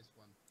on this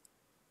one?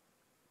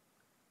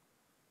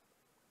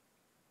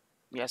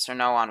 Yes or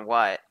no on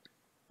what?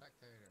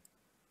 Spectator.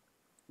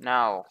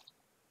 No.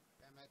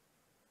 Damn it.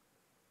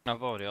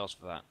 I've already asked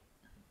for that.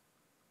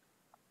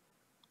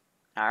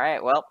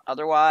 Alright, well,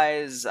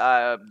 otherwise,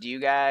 do you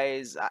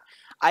guys...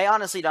 I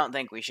honestly don't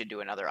think we should do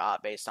another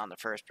op based on the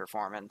first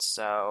performance,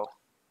 so...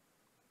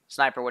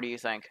 Sniper, what do you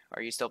think?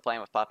 Are you still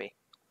playing with Puppy?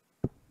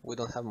 We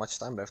don't have much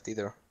time left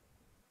either.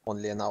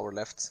 Only an hour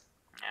left.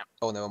 Yeah.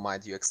 Oh, never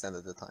mind, you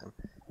extended the time.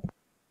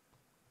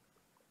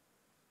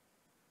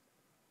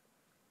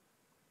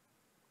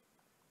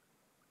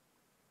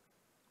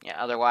 Yeah,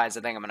 otherwise,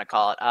 I think I'm going to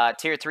call it.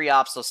 Tier 3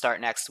 ops will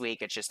start next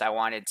week. It's just I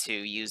wanted to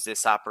use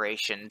this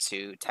operation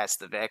to test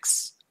the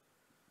VIX.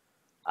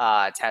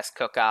 Test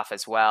cook-off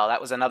as well. That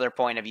was another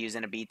point of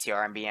using a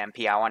BTR and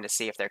BMP. I wanted to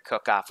see if their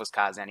cook-off was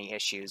causing any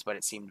issues, but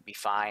it seemed to be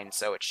fine.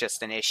 So it's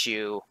just an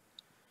issue.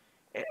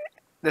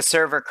 The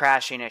server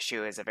crashing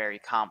issue is a very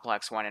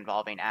complex one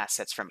involving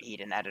assets from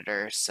Eden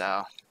editors,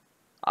 so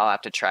I'll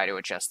have to try to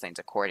adjust things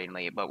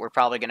accordingly. But we're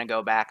probably going to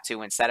go back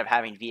to, instead of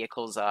having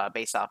vehicles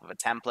based off of a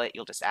template,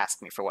 you'll just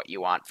ask me for what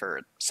you want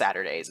for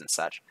Saturdays and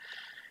such.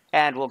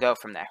 And we'll go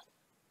from there.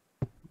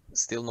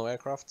 Still no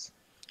aircraft?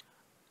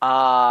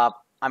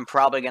 I'm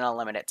probably going to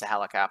limit it to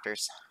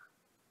helicopters.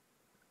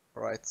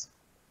 Right.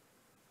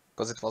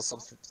 Because it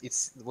was,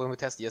 when we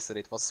tested yesterday,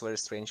 it was very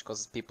strange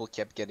because people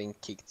kept getting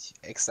kicked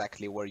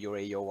exactly where your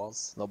AO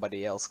was.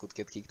 Nobody else could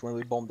get kicked when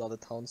we bombed other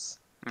towns.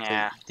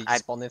 Yeah. So did you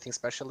spawn anything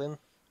special in?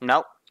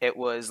 Nope. It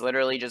was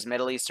literally just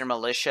Middle Eastern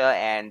militia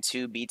and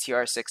 2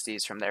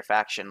 BTR-60s from their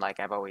faction like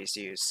I've always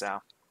used, so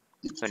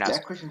who knows?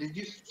 That question,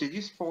 did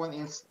you spawn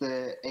in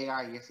the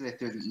AI yesterday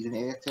through the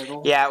Eden editor?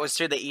 Yeah, it was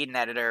through the Eden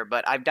editor,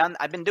 but I've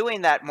been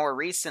doing that more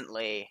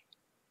recently,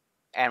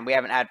 and we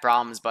haven't had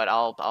problems. But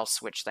I'll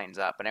switch things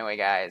up. But anyway,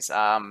 guys,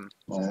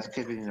 that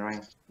could be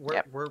right.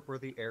 Were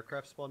the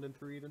aircraft spawned in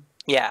through Eden?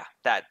 Yeah,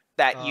 that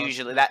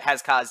usually that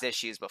has caused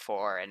issues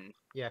before, and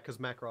yeah, because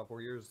Makarov,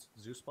 were yours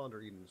Zeus spawned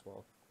or Eden as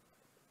well?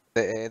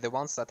 The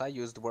ones that I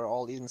used were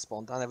all Eden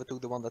spawned. I never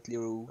took the one that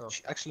Liru. Oh.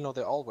 Actually, no,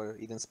 they all were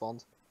Eden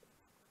spawned.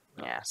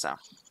 Yeah, so.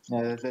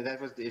 That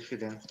was the issue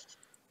then.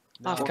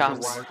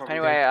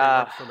 Anyway,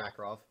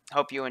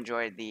 hope you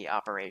enjoyed the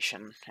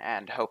operation,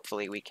 and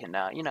hopefully we can,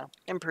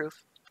 improve.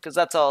 Because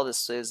that's all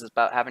this is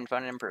about, having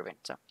fun and improving,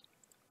 so.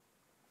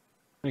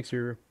 Thanks,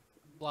 Hero.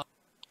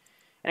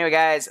 Anyway,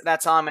 guys,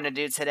 that's all I'm going to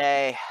do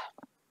today.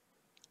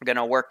 I'm going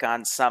to work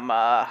on some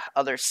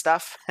other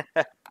stuff.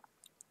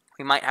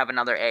 We might have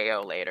another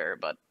AO later,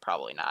 but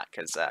probably not,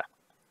 because,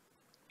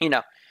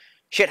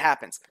 shit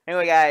happens.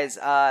 Anyway, guys,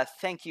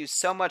 thank you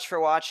so much for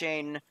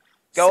watching.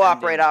 Go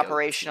operate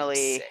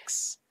operationally.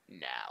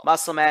 Now.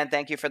 Muscleman,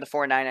 thank you for the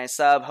 499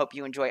 sub. Hope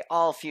you enjoy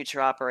all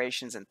future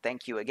operations, and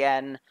thank you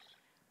again.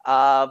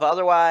 But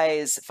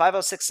otherwise,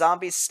 506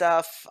 Zombies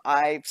stuff,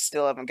 I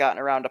still haven't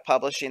gotten around to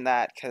publishing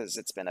that, because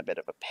it's been a bit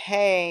of a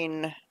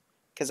pain,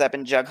 because I've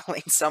been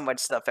juggling so much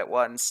stuff at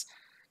once,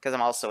 because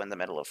I'm also in the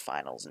middle of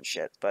finals and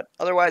shit. But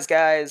otherwise,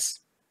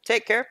 guys,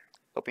 take care.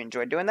 Hope you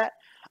enjoyed doing that.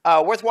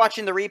 Worth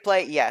watching the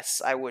replay?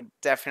 Yes, I would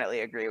definitely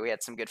agree. We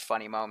had some good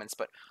funny moments.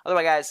 But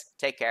otherwise, guys,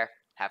 take care.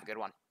 Have a good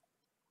one.